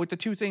like, with the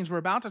two things we're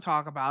about to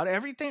talk about,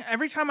 every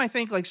time I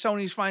think like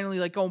Sony's finally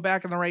like going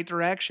back in the right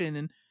direction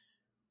and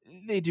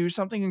they do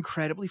something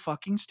incredibly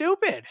fucking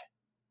stupid.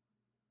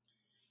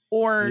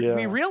 Or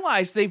we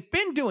realize they've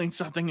been doing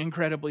something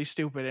incredibly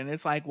stupid and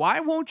it's like, why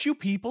won't you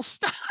people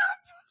stop?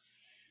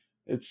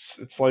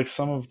 It's like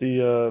some of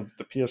the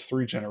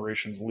PS3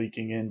 generations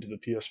leaking into the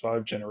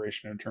PS5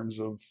 generation in terms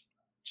of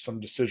some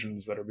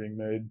decisions that are being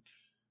made.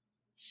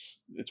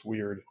 It's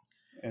weird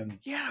and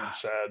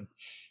sad.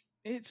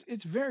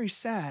 It's very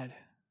sad.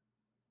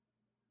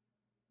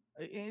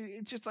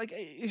 It's just like,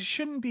 it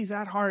shouldn't be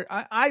that hard.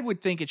 I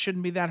would think it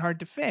shouldn't be that hard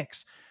to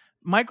fix.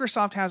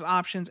 Microsoft has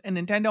options and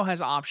Nintendo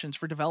has options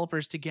for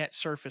developers to get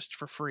surfaced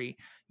for free.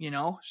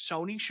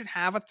 Sony should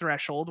have a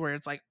threshold where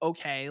it's like,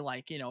 okay,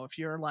 like, if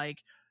you're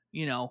like,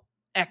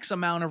 X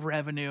amount of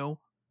revenue,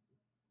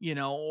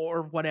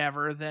 or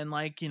whatever, then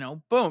like,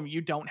 boom,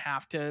 you don't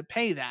have to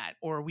pay that,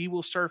 or we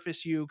will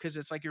surface you because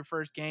it's like your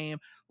first game.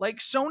 Like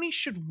Sony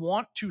should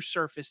want to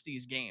surface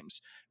these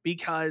games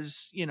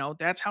because,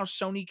 that's how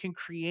Sony can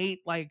create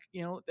like,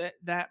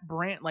 that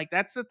brand. Like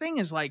that's the thing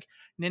is like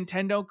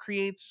Nintendo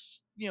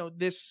creates,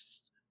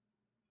 this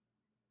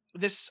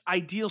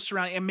ideal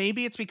surrounding, and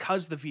maybe it's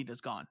because the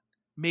Vita's gone.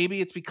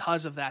 Maybe it's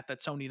because of that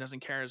Sony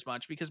doesn't care as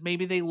much, because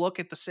maybe they look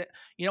at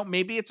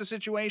maybe it's a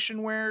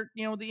situation where,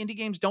 the indie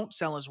games don't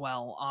sell as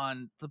well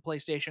on the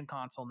PlayStation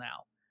console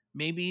now.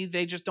 Maybe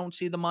they just don't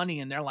see the money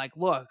and they're like,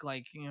 look,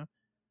 like,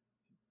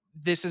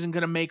 this isn't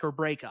going to make or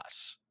break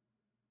us.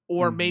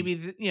 Or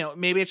maybe,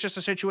 maybe it's just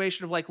a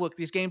situation of like, look,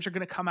 these games are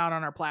going to come out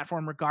on our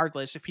platform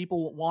regardless. If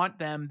people want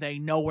them, they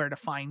know where to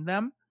find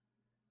them.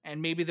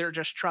 And maybe they're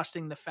just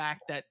trusting the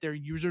fact that their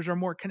users are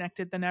more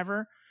connected than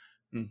ever.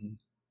 Mm-hmm.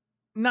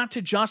 Not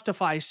to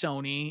justify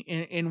Sony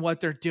in what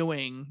they're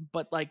doing,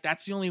 but like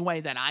that's the only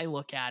way that I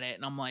look at it.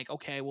 And I'm like,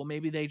 okay, well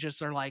maybe they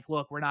just are like,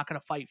 look, we're not going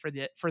to fight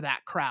for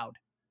that crowd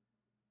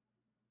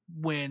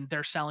when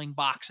they're selling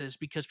boxes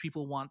because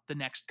people want the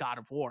next God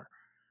of War.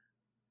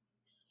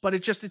 But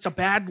it's a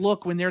bad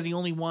look when they're the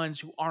only ones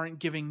who aren't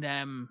giving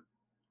them,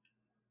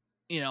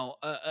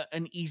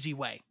 an easy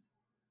way.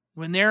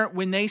 When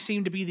they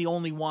seem to be the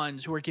only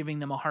ones who are giving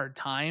them a hard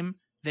time,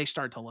 they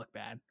start to look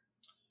bad.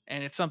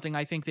 And it's something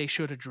I think they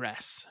should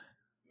address.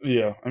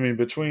 Yeah, I mean,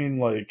 between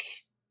like,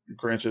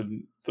 granted,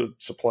 the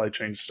supply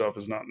chain stuff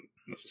is not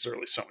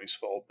necessarily Sony's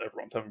fault.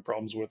 Everyone's having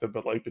problems with it,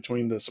 but like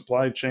between the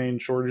supply chain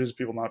shortages,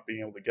 people not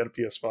being able to get a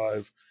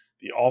PS5,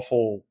 the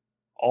awful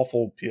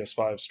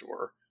PS5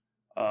 store,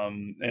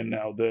 and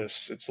now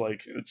this, it's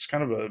like it's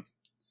kind of a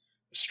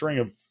string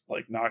of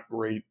like not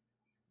great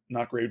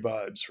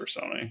vibes for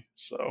Sony.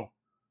 So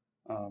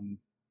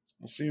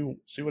we'll see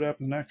what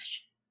happens next.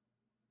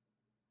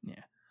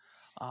 Yeah.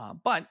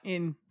 But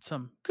in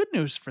some good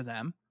news for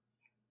them,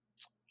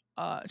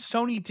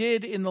 Sony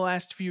did in the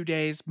last few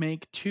days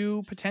make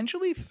 2,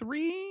 potentially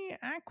 3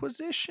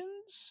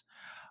 acquisitions.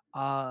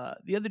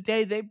 The other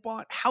day they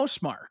bought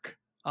Housemarque,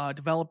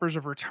 developers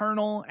of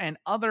Returnal and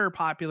other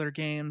popular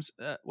games.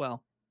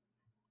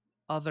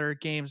 Other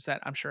games that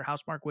I'm sure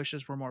Housemarque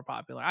wishes were more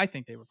popular. I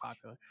think they were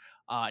popular.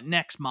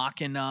 Nex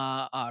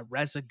Machina,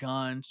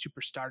 Resogun,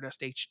 Super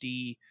Stardust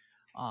HD.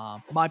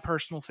 My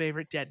personal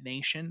favorite, Dead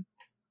Nation,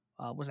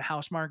 was a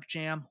Housemarque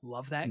jam.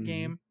 Love that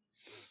game.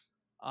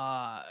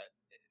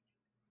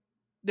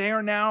 They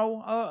are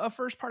now a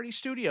first-party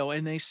studio,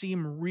 and they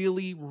seem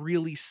really,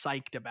 really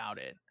psyched about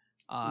it.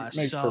 It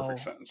makes perfect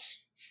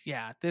sense.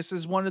 Yeah, this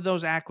is one of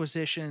those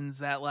acquisitions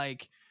that,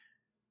 like,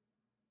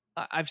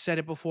 I've said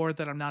it before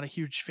that I'm not a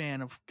huge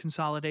fan of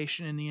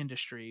consolidation in the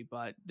industry,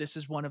 but this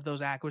is one of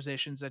those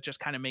acquisitions that just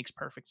kind of makes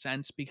perfect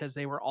sense because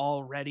they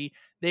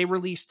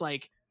released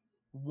like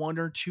 1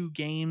 or 2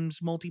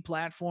 games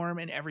multi-platform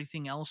and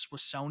everything else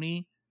was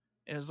Sony.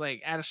 It was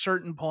like at a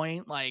certain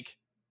point, like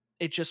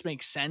it just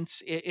makes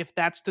sense. If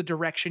that's the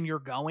direction you're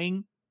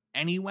going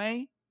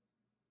anyway,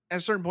 at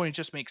a certain point, it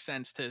just makes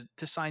sense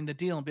to sign the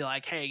deal and be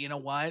like, hey, you know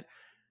what?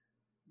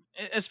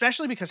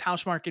 Especially because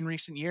Housemarque in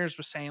recent years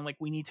was saying like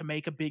we need to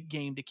make a big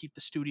game to keep the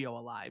studio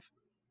alive,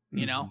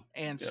 you know,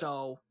 and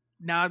so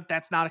now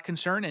that's not a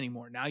concern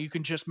anymore. Now you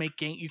can just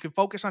you can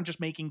focus on just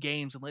making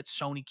games and let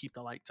Sony keep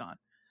the lights on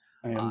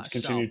and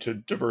continue to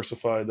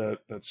diversify that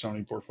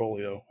Sony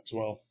portfolio as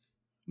well.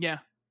 Yeah,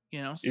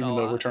 you know, so, even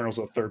though Returnal's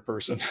a third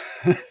person,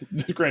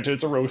 granted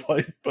it's a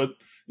roguelite, but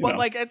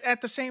like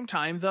at the same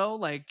time though,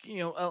 like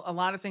a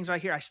lot of things I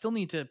hear, I still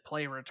need to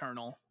play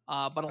Returnal.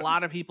 But a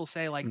lot of people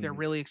say like they're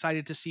really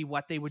excited to see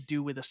what they would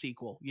do with a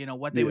sequel. You know,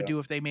 what they would do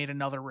if they made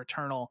another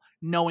Returnal,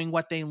 knowing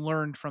what they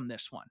learned from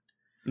this one.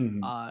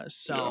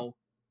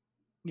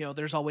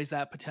 There's always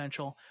that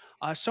potential.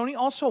 Sony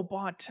also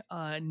bought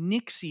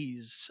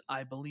Nixies,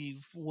 I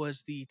believe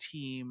was the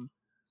team.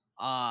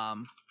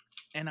 NIXS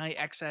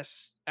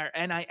or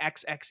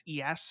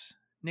NIXXES,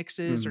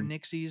 Nixes or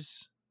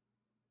Nixies.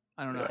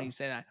 I don't know how you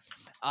say that.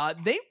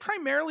 They've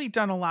primarily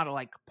done a lot of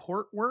like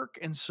port work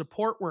and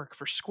support work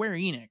for Square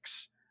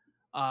Enix,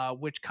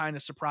 which kind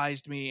of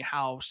surprised me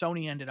how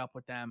Sony ended up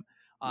with them.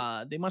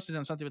 They must have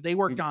done something, but they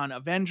worked on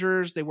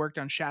Avengers. They worked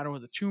on Shadow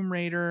of the Tomb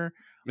Raider,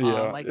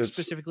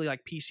 specifically like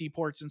PC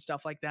ports and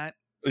stuff like that.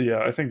 Yeah,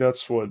 I think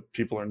that's what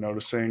people are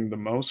noticing the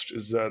most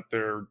is that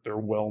they're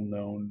well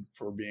known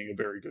for being a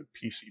very good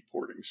PC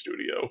porting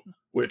studio,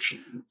 which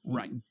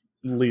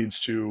leads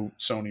to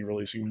Sony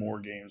releasing more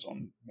games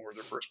on more of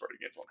their first party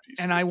games on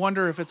PC. And I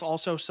wonder if it's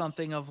also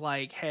something of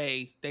like,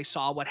 hey, they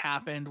saw what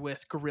happened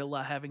with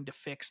Guerrilla having to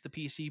fix the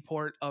PC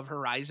port of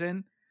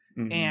Horizon,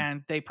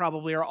 and they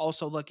probably are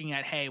also looking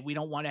at, hey, we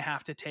don't want to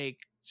have to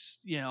take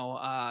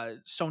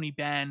Sony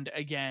Bend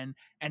again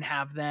and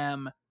have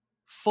them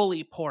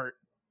fully port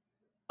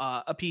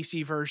a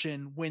PC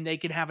version when they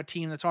could have a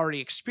team that's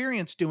already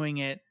experienced doing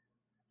it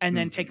and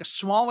then take a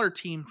smaller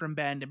team from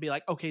Bend and be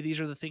like, okay, these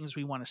are the things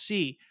we want to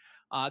see.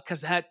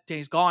 Because that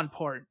Days Gone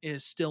port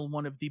is still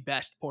one of the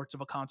best ports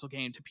of a console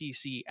game to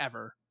PC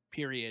ever,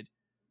 period.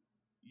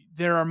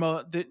 There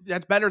are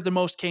that's better than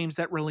most games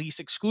that release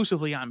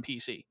exclusively on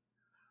PC.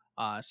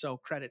 So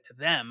credit to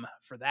them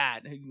for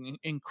that.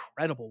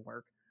 Incredible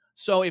work.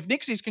 So if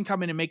Nixies can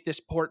come in and make this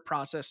port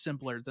process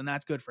simpler, then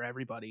that's good for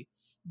everybody.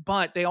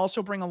 But they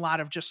also bring a lot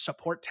of just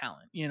support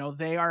talent.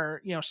 They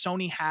are,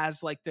 Sony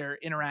has like their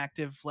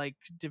interactive, like,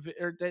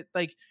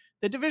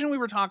 the division we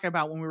were talking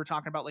about when we were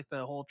talking about like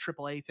the whole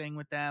AAA thing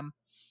with them.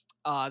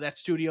 That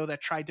studio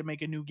that tried to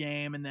make a new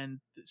game and then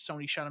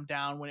Sony shut them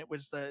down when it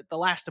was the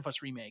Last of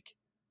Us remake.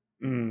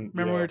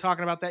 Remember we were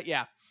talking about that?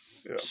 Yeah.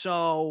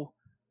 So,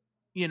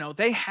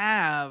 they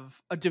have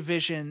a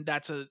division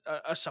that's a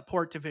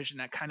support division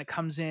that kind of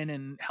comes in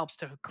and helps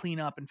to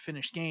clean up and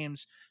finish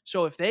games.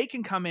 So if they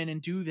can come in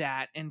and do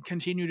that and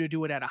continue to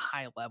do it at a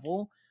high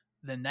level,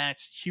 then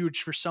that's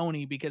huge for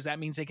Sony because that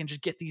means they can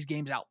just get these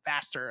games out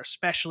faster,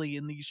 especially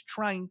in these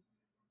trying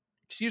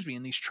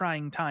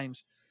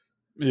times.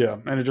 Yeah,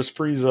 and it just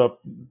frees up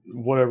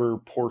whatever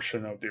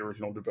portion of the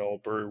original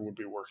developer would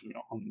be working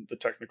on the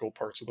technical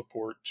parts of the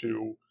port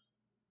to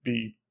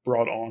be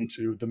brought on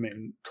to the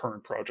main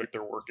current project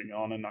they're working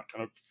on and not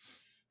kind of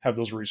have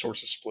those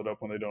resources split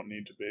up when they don't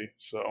need to be.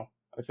 So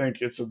I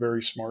think it's a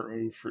very smart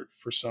move for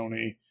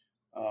Sony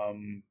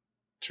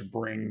to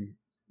bring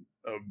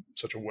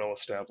such a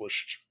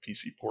well-established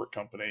PC port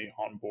company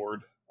on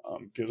board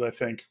because I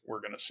think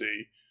we're going to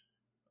see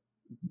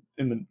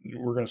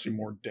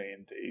more day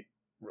and date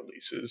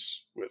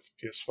releases with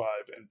PS5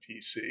 and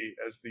PC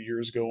as the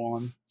years go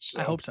on. So,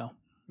 I hope so.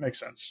 makes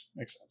sense.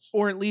 Makes sense.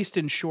 Or at least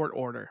in short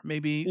order.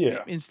 Maybe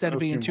Yeah, instead of a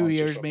being few 2 months or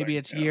years, maybe something,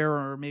 it's a yeah. year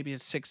or maybe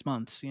it's 6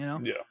 months, you know?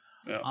 Yeah.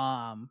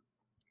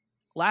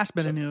 Last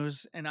bit So- of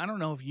news, and I don't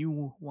know if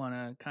you want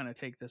to kind of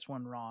take this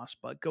one, Ross,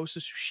 but Ghost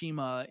of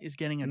Tsushima is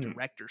getting a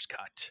director's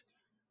cut.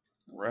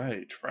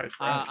 Right.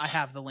 I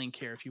have the link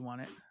here if you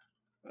want it.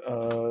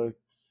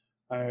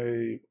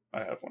 I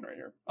have one right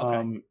here.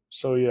 Okay.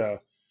 So yeah,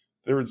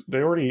 they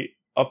already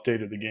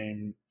updated the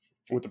game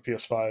with the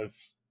PS5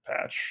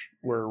 patch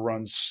where it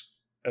runs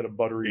at a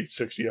buttery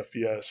 60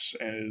 FPS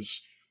and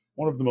is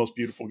one of the most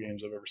beautiful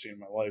games I've ever seen in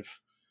my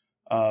life.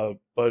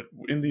 But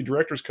in the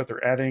director's cut,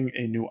 they're adding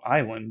a new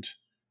island,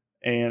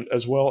 and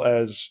as well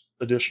as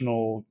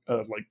additional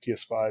like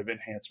PS5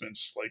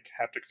 enhancements like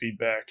haptic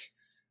feedback.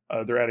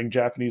 They're adding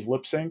Japanese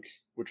lip sync,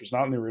 which was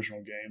not in the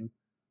original game,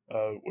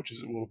 which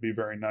will be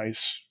very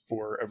nice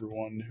for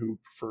everyone who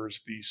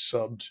prefers the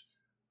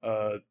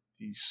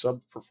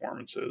sub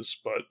performances.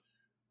 But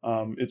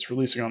it's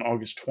releasing on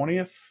August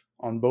 20th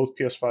on both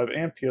PS5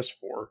 and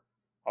PS4.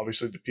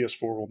 Obviously, the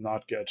PS4 will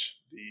not get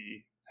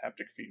the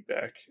haptic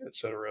feedback,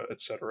 etc.,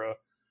 etc.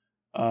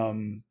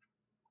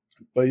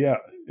 But yeah,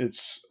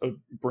 it's a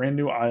brand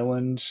new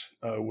island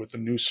with a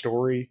new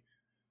story,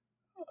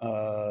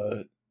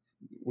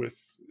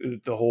 with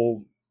the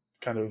whole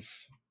kind of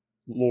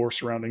lore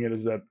surrounding it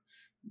is that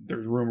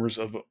there's rumors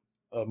of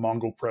a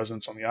Mongol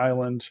presence on the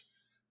island,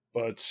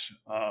 but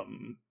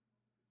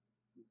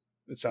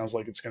it sounds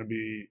like it's going to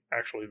be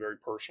actually a very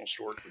personal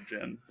story for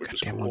Jin, which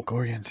is cool.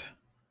 Mongolians.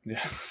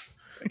 Yeah.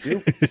 Thank you.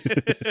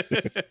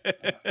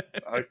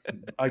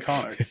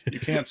 Iconic. You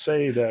can't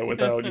say that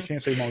without. You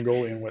can't say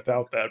Mongolian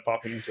without that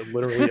popping into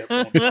literally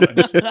everyone's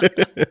minds.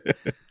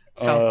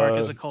 South Park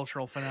is a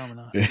cultural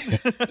phenomenon.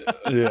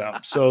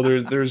 Yeah. So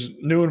there's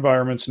new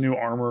environments, new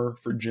armor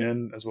for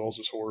Jin as well as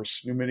his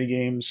horse, new mini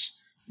games,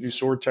 new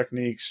sword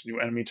techniques, new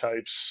enemy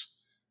types,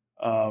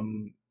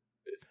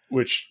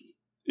 which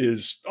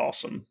is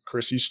awesome.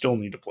 Chris, you still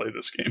need to play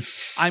this game.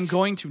 I'm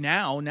going to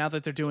now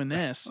that they're doing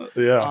this.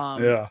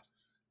 Yeah.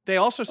 They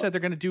also said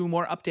they're going to do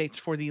more updates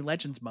for the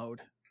Legends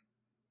mode,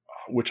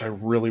 which I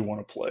really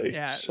want to play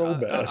so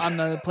bad. On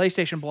the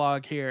PlayStation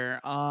blog here,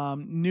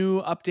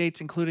 new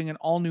updates including an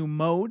all-new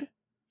mode,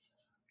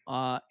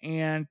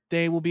 and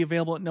they will be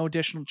available at no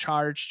additional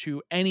charge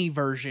to any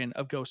version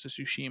of Ghost of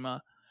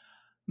Tsushima.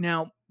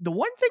 Now, the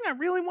one thing I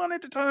really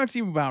wanted to talk to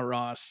you about,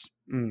 Ross.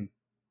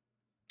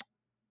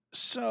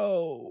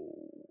 So,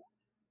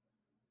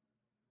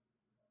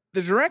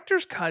 the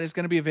director's cut is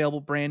going to be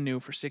available brand new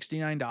for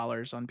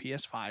 $69 on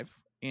PS5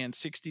 and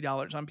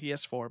 $60 on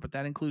PS4, but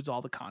that includes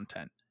all the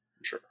content.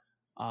 Sure.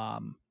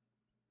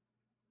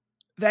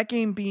 That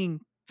game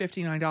being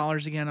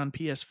 $59 again on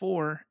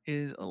PS4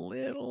 is a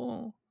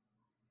little.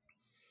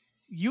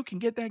 You can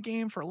get that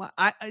game for a lot.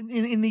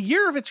 In the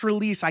year of its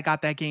release, I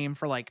got that game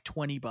for like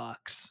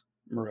 $20.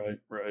 Right.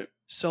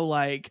 So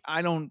like,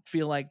 I don't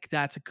feel like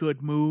that's a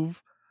good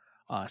move.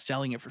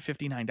 Selling it for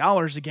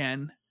 $59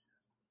 again.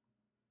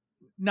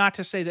 Not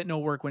to say that no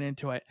work went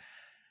into it,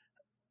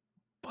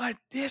 but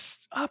this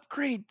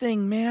upgrade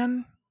thing,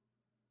 man.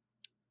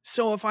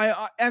 So if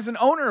I, as an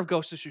owner of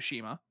Ghost of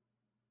Tsushima,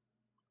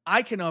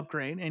 I can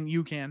upgrade, and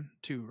you can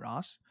too,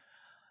 Ross.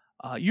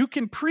 You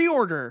can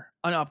pre-order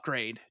an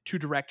upgrade to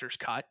Director's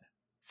Cut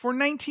for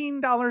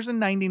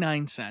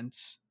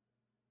 $19.99.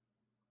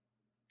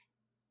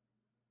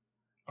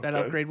 That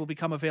upgrade will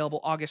become available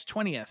August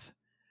 20th.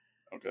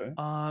 Okay.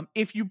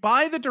 If you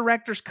buy the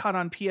Director's Cut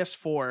on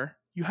PS4,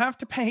 you have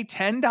to pay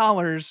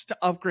 $10 to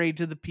upgrade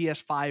to the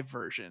PS5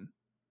 version.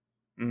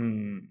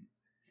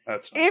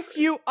 That's not if great.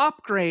 You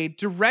upgrade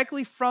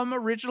directly from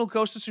original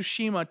Ghost of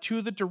Tsushima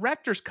to the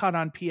Director's Cut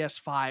on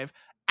PS5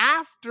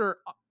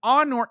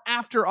 on or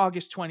after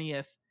August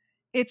 20th,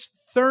 it's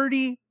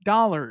 $30.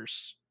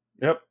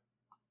 Yep.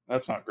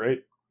 That's not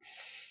great.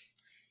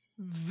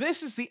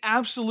 This is the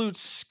absolute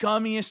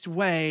scummiest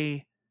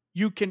way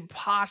you can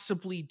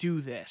possibly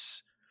do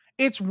this.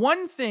 It's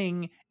one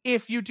thing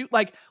if you do,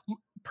 like,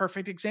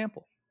 perfect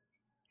example,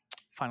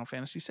 Final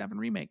Fantasy VII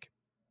Remake.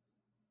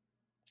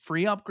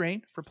 Free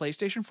upgrade for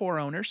PlayStation 4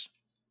 owners.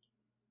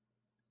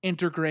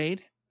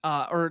 Intergrade,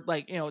 or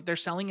like, they're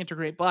selling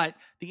Intergrade, but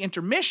the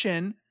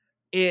intermission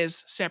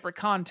is separate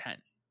content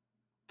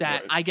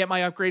that I get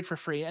my upgrade for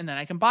free, and then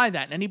I can buy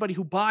that. And anybody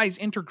who buys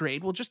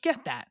Intergrade will just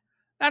get that.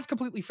 That's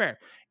completely fair.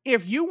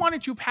 If you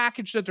wanted to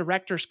package the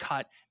Director's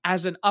Cut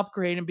as an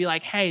upgrade and be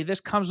like, hey, this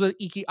comes with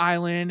Iki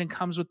Island and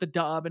comes with the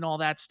dub and all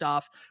that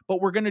stuff,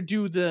 but we're going to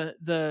do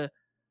the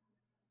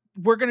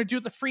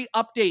free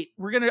update.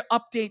 We're going to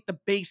update the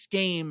base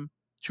game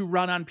to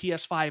run on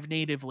PS5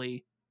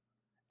 natively.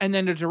 And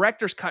then the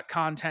Director's Cut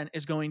content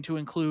is going to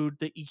include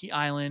the Iki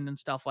Island and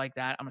stuff like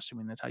that. I'm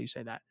assuming that's how you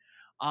say that.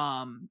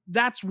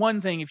 That's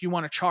one thing if you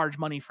want to charge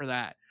money for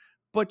that.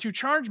 But to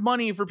charge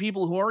money for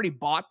people who already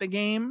bought the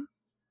game,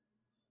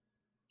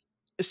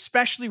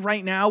 especially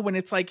right now when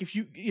it's like, if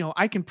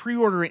I can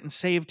pre-order it and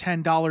save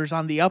 $10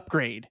 on the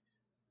upgrade.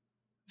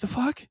 The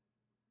fuck?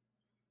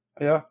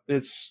 Yeah,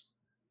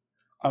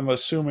 I'm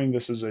assuming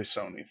this is a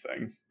Sony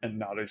thing and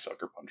not a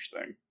Sucker Punch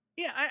thing.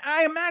 Yeah,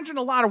 I imagine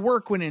a lot of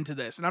work went into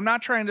this, and I'm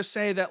not trying to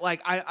say that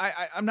like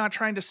I'm not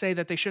trying to say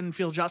that they shouldn't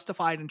feel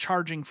justified in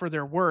charging for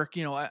their work.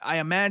 You know, I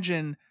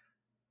imagine,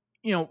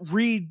 you know,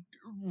 re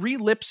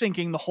lip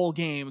syncing the whole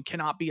game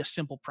cannot be a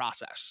simple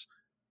process.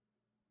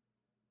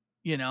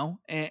 You know,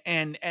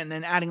 and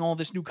then adding all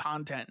this new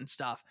content and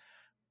stuff.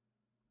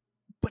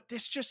 But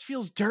this just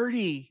feels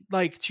dirty,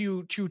 like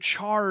to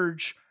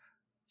charge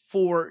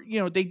for,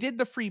 you know, they did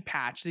the free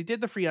patch, they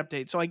did the free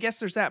update, so I guess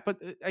there's that. But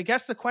I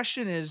guess the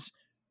question is,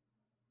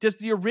 does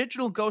the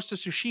original Ghost of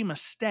Tsushima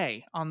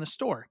stay on the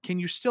store? Can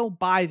you still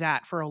buy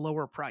that for a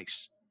lower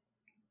price?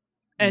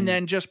 And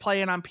then just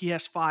play it on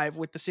PS5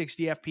 with the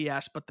 60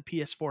 FPS, but the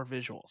PS4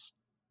 visuals?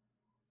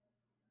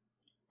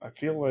 I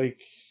feel like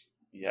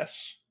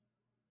yes.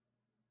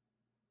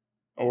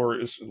 Or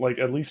is like,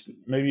 at least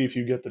maybe if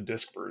you get the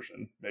disc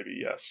version, maybe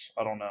yes.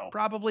 I don't know.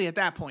 Probably at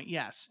that point,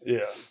 yes.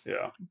 Yeah.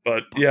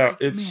 But yeah,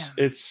 like,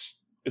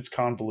 it's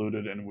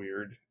convoluted and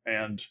weird,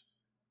 and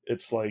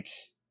it's like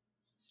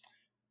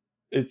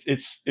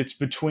it's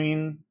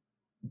between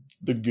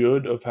the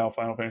good of how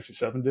Final Fantasy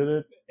VII did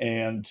it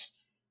and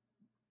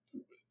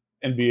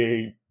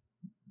NBA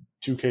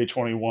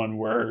 2K21,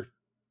 where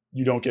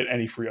you don't get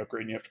any free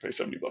upgrade and you have to pay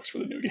 $70 for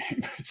the new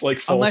game. It's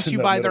like, unless you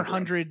buy their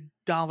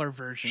 $100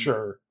 version.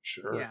 Sure.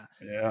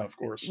 Yeah, of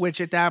course.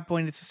 Which at that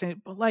point it's the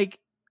same. But like,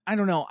 I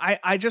don't know.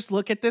 I just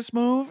look at this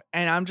move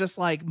and I'm just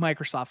like,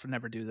 Microsoft would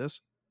never do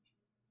this.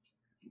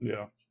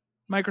 Yeah.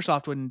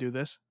 Microsoft wouldn't do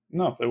this.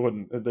 No, they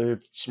wouldn't. They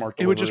smart.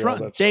 It would just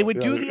run. They would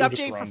do the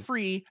update for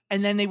free,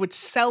 and then they would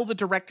sell the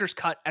director's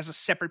cut as a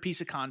separate piece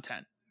of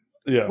content.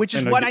 Yeah, which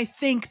is what I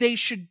think they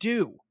should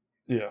do.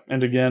 Yeah,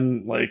 and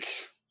again, like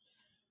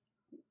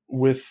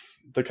with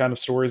the kind of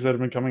stories that have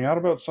been coming out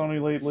about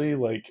Sony lately,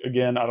 like,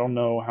 again, I don't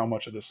know how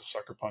much of this is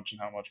Sucker Punch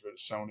and how much of it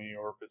is Sony,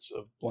 or if it's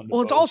a blend of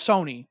Well, it's both. all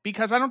Sony,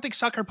 because I don't think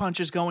Sucker Punch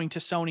is going to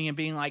Sony and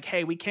being like,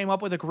 hey, we came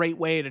up with a great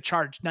way to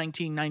charge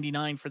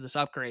 $19.99 for this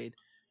upgrade.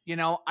 You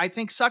know, I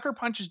think Sucker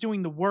Punch is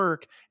doing the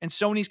work, and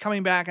Sony's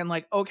coming back and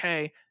like,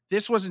 okay,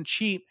 this wasn't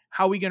cheap.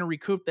 How are we going to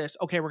recoup this?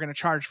 Okay, we're going to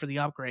charge for the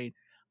upgrade.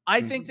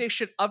 I think they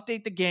should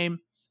update the game.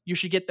 You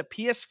should get the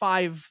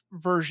PS5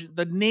 version,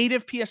 the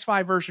native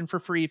PS5 version, for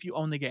free if you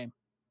own the game.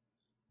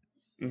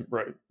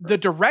 Right. The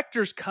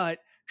director's cut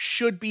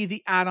should be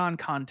the add-on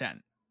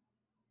content.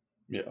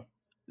 Yeah.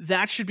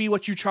 That should be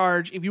what you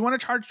charge. If you want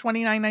to charge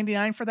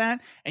 $29.99 for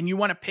that and you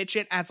want to pitch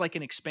it as like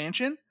an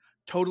expansion,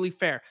 totally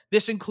fair.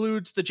 This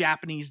includes the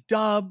Japanese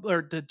dub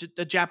or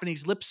the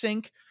Japanese lip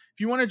sync. If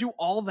you want to do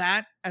all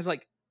that as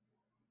like,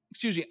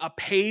 a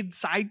paid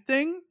side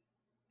thing,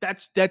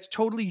 that's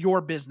totally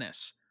your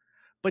business.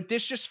 But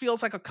this just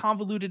feels like a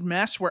convoluted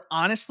mess where,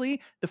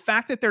 honestly, the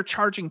fact that they're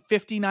charging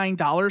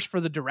 $59 for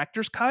the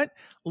director's cut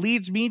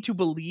leads me to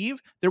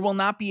believe there will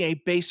not be a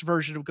base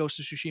version of Ghost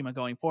of Tsushima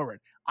going forward.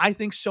 I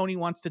think Sony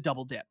wants to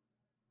double dip.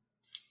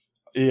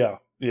 Yeah.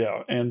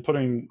 And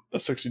putting a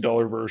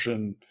 $60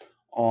 version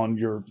on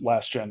your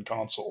last gen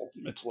console,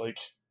 it's like...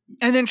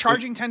 And then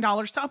charging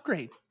 $10 to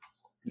upgrade.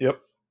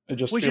 Yep. It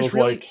just feels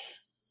like...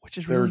 Which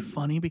is really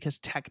funny, because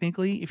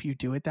technically, if you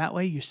do it that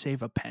way, you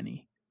save a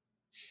penny.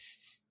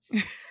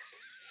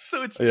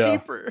 So it's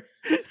cheaper.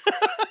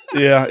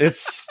 Yeah,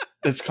 it's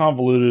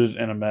convoluted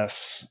and a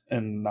mess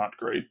and not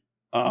great.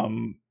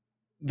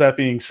 That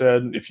being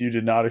said, if you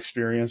did not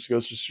experience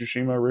Ghost of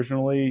Tsushima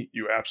originally,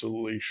 you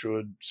absolutely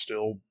should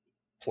still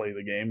play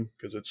the game,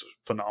 because it's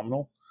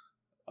phenomenal.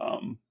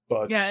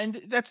 But yeah,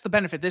 and that's the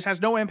benefit. This has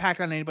no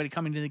impact on anybody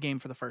coming to the game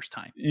for the first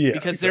time. Yeah,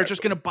 because they're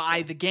just going to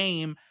buy the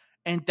game,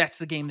 and that's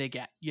the game they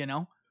get, you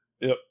know?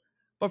 Yep.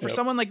 But for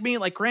someone like me,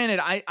 like, granted,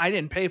 I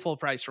didn't pay full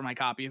price for my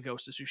copy of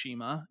Ghost of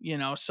Tsushima, you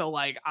know? So,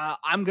 like,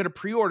 I'm going to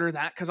pre-order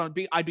that, because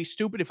I'd be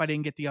stupid if I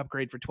didn't get the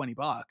upgrade for $20.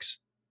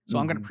 So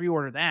I'm going to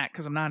pre-order that,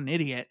 because I'm not an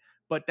idiot.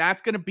 But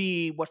that's going to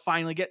be what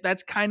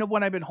that's kind of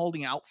what I've been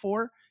holding out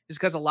for, is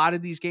because a lot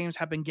of these games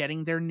have been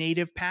getting their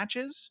native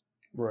patches.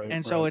 Right.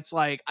 And so it's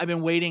like, I've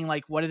been waiting,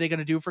 like, what are they going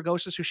to do for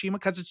Ghost of Tsushima?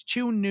 Because it's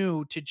too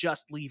new to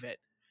just leave it.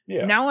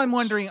 Yeah. Now I'm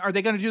wondering, are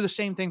they going to do the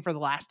same thing for The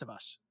Last of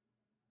Us?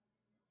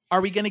 Are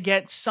we going to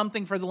get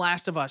something for The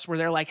Last of Us where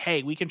they're like,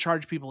 hey, we can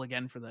charge people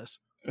again for this?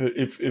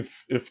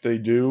 If they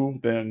do,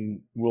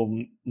 then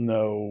we'll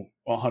know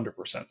 100%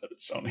 that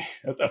it's Sony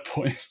at that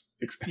point.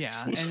 Yeah,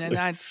 and then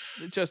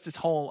that's just its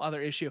whole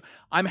other issue.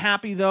 I'm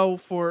happy, though,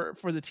 for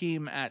the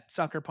team at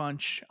Sucker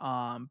Punch,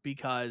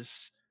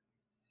 because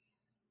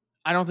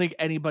I don't think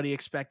anybody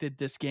expected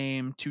this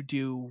game to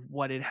do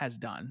what it has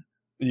done.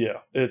 Yeah,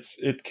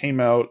 it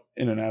came out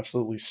in an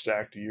absolutely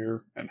stacked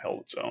year and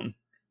held its own.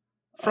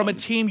 From a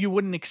team you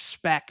wouldn't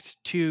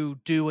expect to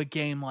do a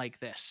game like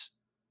this.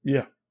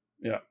 Yeah.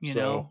 You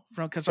know,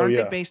 because aren't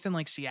they based in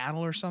like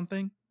Seattle or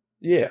something?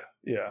 Yeah.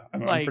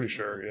 I'm pretty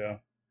sure. Yeah.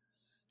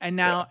 And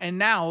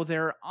now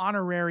they're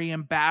honorary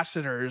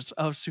ambassadors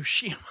of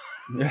Tsushima.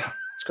 Yeah,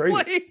 it's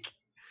crazy.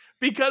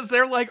 Because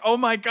they're like, oh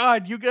my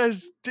God, you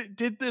guys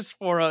did this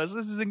for us.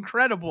 This is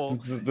incredible.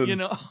 You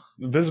know,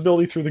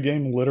 visibility through the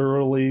game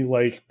literally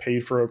like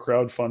paid for a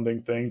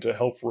crowdfunding thing to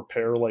help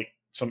repair like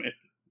some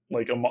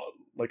like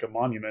like a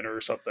monument or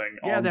something.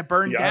 Yeah, on that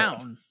burned the island.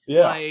 down.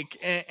 Yeah, Like,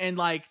 and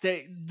like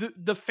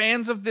the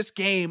fans of this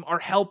game are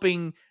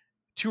helping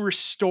to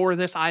restore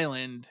this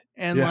island,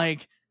 and Yeah.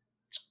 like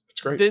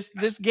it's great.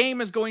 this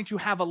game is going to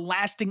have a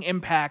lasting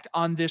impact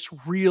on this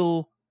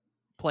real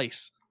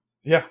place.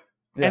 Yeah.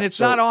 And it's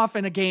not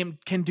often a game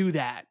can do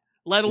that,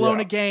 let alone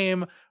a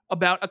game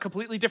about a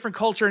completely different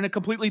culture in a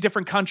completely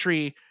different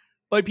country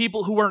by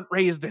people who weren't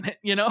raised in it,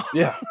 you know?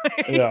 Yeah.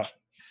 Like, Yeah.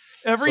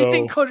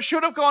 Everything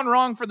should have gone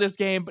wrong for this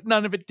game, but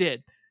none of it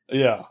did.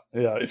 Yeah.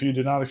 Yeah. If you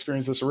did not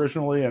experience this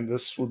originally and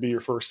this would be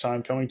your first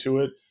time coming to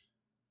it,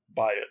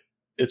 buy it.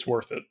 It's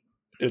worth it.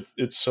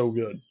 It's so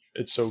good.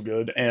 It's so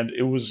good. And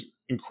it was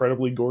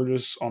incredibly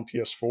gorgeous on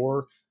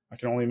PS4. I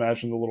can only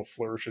imagine the little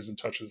flourishes and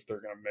touches they're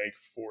going to make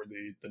for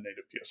the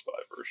native PS5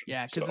 version.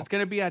 Yeah, because it's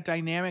going to be at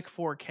dynamic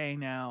 4K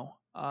now,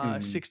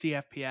 60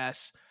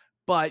 FPS,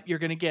 but you're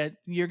going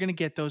to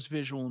get those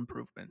visual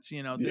improvements.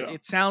 You know,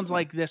 it sounds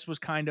like this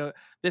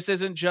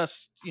isn't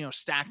just, you know,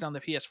 stacked on the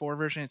PS4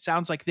 version. It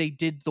sounds like they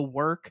did the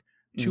work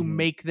to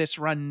make this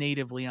run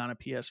natively on a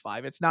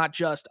PS5. It's not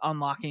just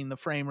unlocking the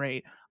frame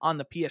rate on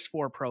the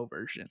PS4 Pro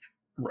version.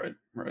 Right.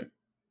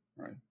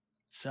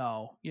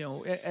 So, you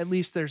know, at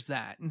least there's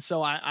that. And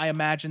so I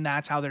imagine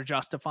that's how they're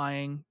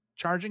justifying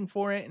charging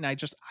for it. And I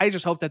just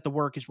hope that the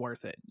work is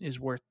worth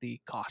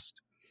the cost.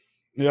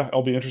 Yeah,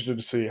 I'll be interested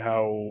to see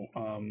how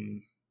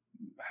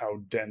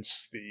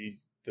dense the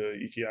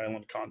Iki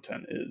Island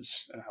content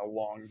is and how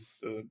long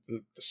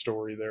the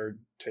story there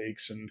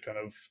takes and kind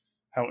of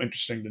how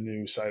interesting the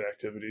new side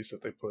activities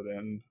that they put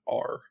in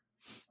are.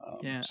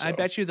 I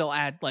bet you they'll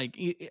add, like,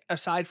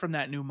 aside from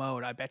that new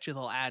mode, I bet you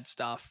they'll add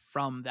stuff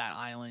from that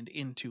island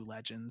into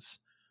Legends.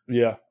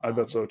 Yeah, I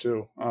bet so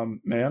too.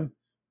 Man,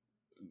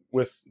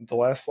 with the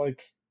last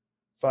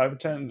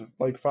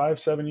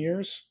 5-7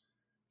 years,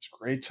 it's a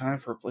great time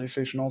for a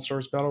PlayStation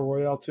All-Stars Battle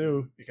Royale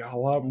 2. You got a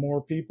lot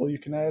more people you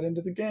can add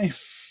into the game.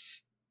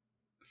 Just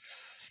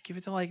give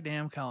it to like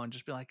Namco and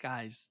just be like,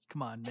 guys,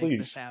 come on, make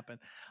this happen.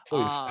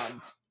 Please.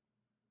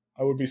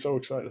 I would be so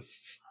excited.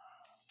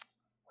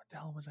 What the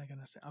hell was I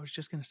going to say? I was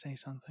just going to say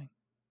something.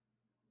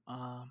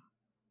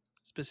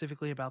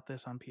 Specifically about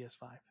this on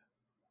PS5.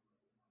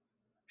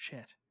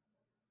 Shit.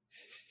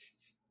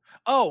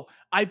 Oh,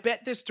 I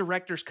bet this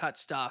director's cut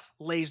stuff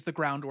lays the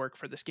groundwork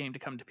for this game to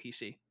come to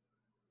PC.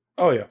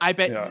 Oh yeah. I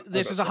bet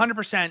this is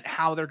 100%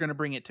 how they're going to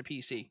bring it to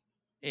PC.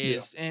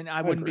 And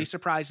I wouldn't be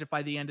surprised if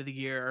by the end of the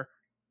year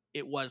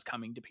it was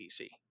coming to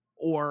PC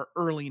or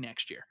early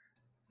next year.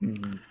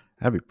 Mm-hmm.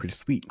 That'd be pretty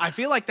sweet. I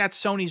feel like that's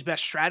Sony's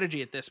best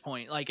strategy at this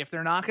point. Like, if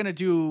they're not going to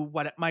do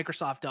what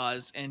Microsoft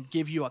does and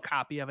give you a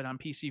copy of it on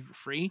PC for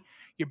free,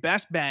 your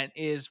best bet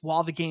is,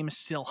 while the game is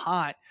still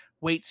hot,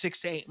 wait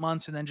 6 to 8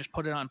 months and then just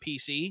put it on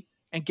PC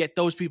and get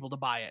those people to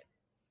buy it.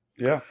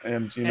 Yeah,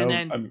 and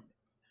then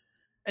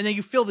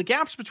you fill the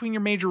gaps between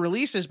your major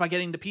releases by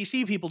getting the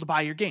PC people to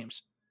buy your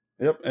games.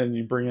 Yep, and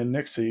you bring in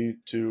Nixie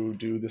to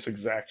do this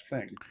exact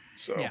thing.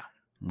 So yeah.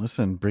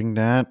 Listen, bring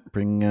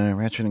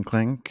Ratchet and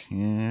Clank.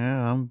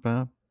 Yeah, I'm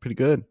pretty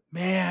good.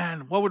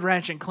 Man, what would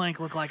Ratchet and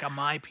Clank look like on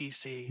my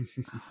PC?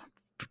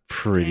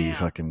 Pretty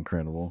fucking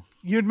incredible.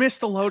 You'd miss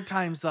the load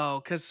times,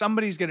 though, because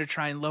somebody's going to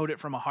try and load it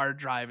from a hard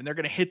drive, and they're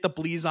going to hit the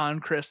Blizon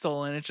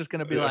crystal, and it's just going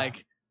to be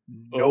like,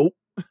 nope.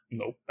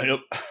 Nope. Yep.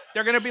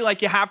 They're going to be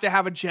like, you have to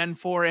have a Gen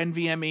 4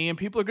 NVMe, and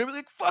people are going to be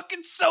like,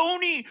 fucking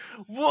Sony,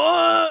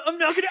 what? I'm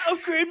not going to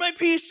upgrade my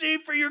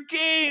PC for your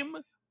game.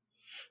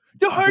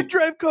 The hard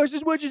drive costs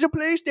as much as a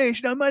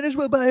PlayStation. I might as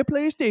well buy a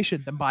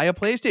PlayStation. Then buy a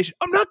PlayStation.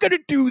 I'm not going to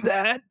do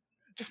that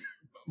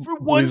for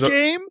one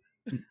game.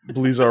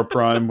 Blizzard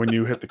Prime, when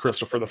you hit the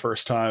crystal for the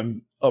first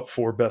time, up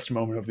for best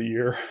moment of the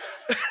year.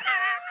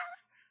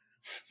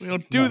 We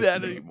don't do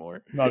that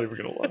anymore. Not even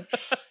going to lie.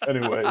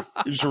 Anyway,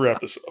 we should wrap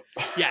this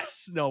up.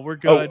 Yes. No, we're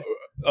good.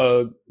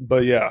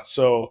 But yeah,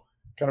 so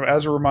kind of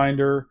as a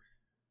reminder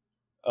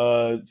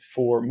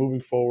for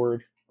moving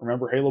forward,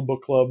 remember Halo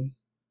Book Club,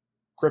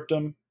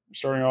 Cryptum,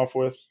 starting off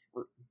with.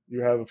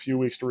 You have a few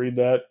weeks to read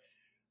that.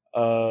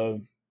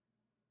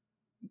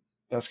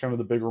 That's kind of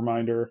the big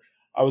reminder.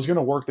 I was going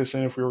to work this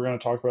in if we were going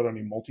to talk about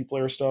any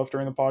multiplayer stuff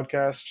during the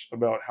podcast,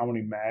 about how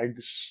many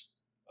mags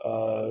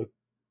a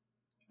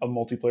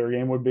multiplayer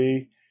game would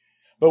be,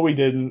 but we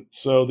didn't,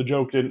 so the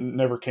joke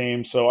never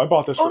came. So I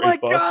bought this for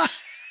 $8. God.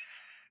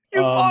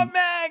 You bought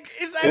mag?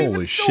 Is that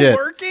even still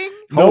working?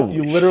 Nope,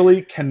 you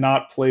literally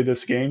cannot play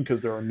this game because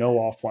there are no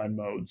offline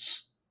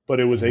modes. But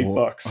it was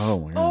 $8.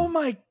 Oh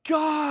my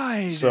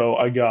god! So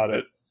I got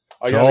it.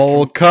 It's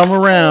all come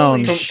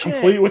around.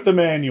 Complete with the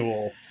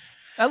manual.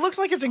 That looks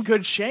like it's in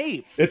good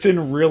shape. It's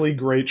in really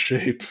great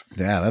shape.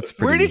 Yeah, that's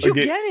pretty. Where did you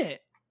get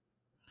it?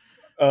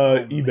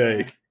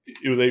 eBay.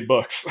 It was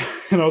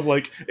 $8, and I was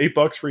like,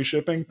 $8 free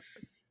shipping.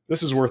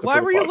 This is worth it. Why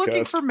for the were you podcast.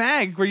 looking for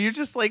mag? Were you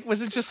just like,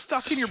 was it just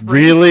stuck in your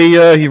brain?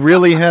 Really, he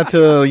really had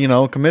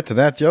to, commit to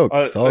that joke.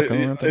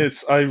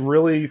 I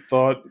really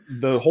thought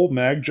the whole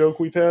mag joke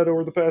we've had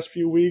over the past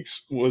few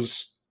weeks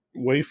was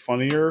way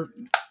funnier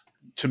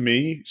to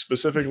me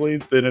specifically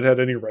than it had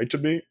any right to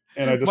be,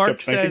 and I just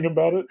kept thinking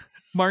about it.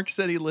 Mark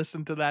said he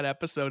listened to that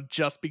episode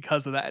just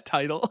because of that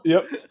title.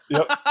 Yep.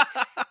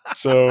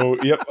 So,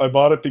 I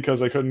bought it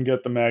because I couldn't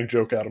get the mag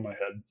joke out of my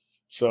head.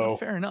 So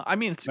fair enough. I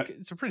mean,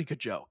 it's a pretty good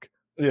joke.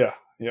 Yeah.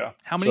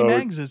 How many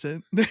mags is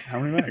it? How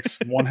many mags?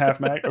 1/2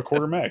 mag, a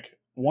quarter mag,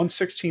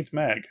 1/16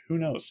 mag. Who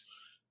knows?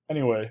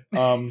 Anyway,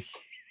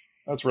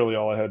 that's really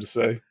all I had to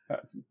say.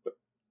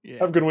 Yeah.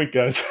 Have a good week,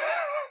 guys.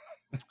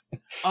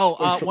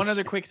 One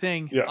other quick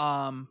thing.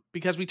 Yeah.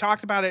 Because we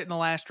talked about it in the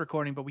last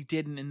recording, but we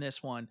didn't in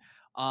this one.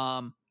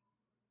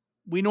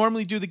 We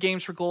normally do the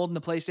games for gold in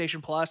the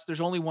PlayStation Plus. There's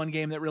only one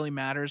game that really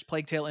matters.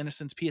 Plague Tale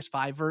Innocence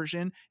PS5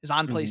 version is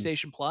on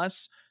PlayStation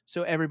Plus,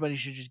 so everybody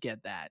should just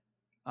get that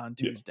on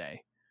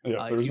Tuesday.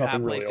 Yeah, if you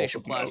have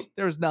PlayStation Plus,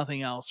 there was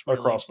nothing else really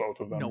across both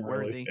of them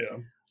noteworthy.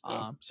 Really.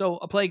 Yeah. So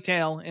a Plague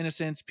Tale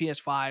Innocence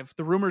PS5.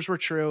 The rumors were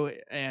true,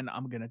 and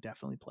I'm gonna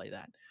definitely play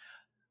that.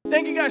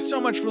 Thank you guys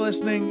so much for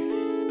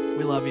listening.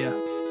 We love you,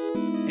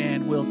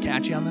 and we'll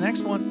catch you on the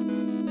next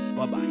one.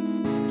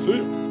 Bye-bye. See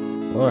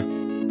you. Bye.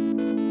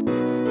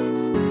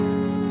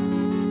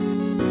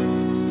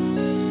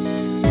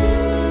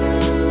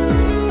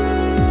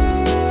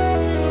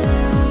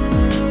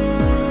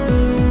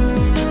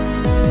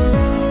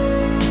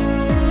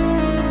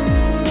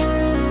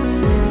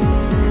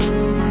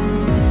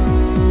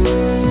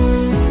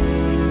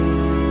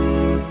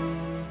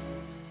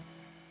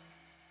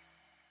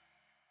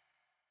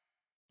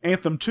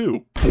 Anthem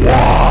 2.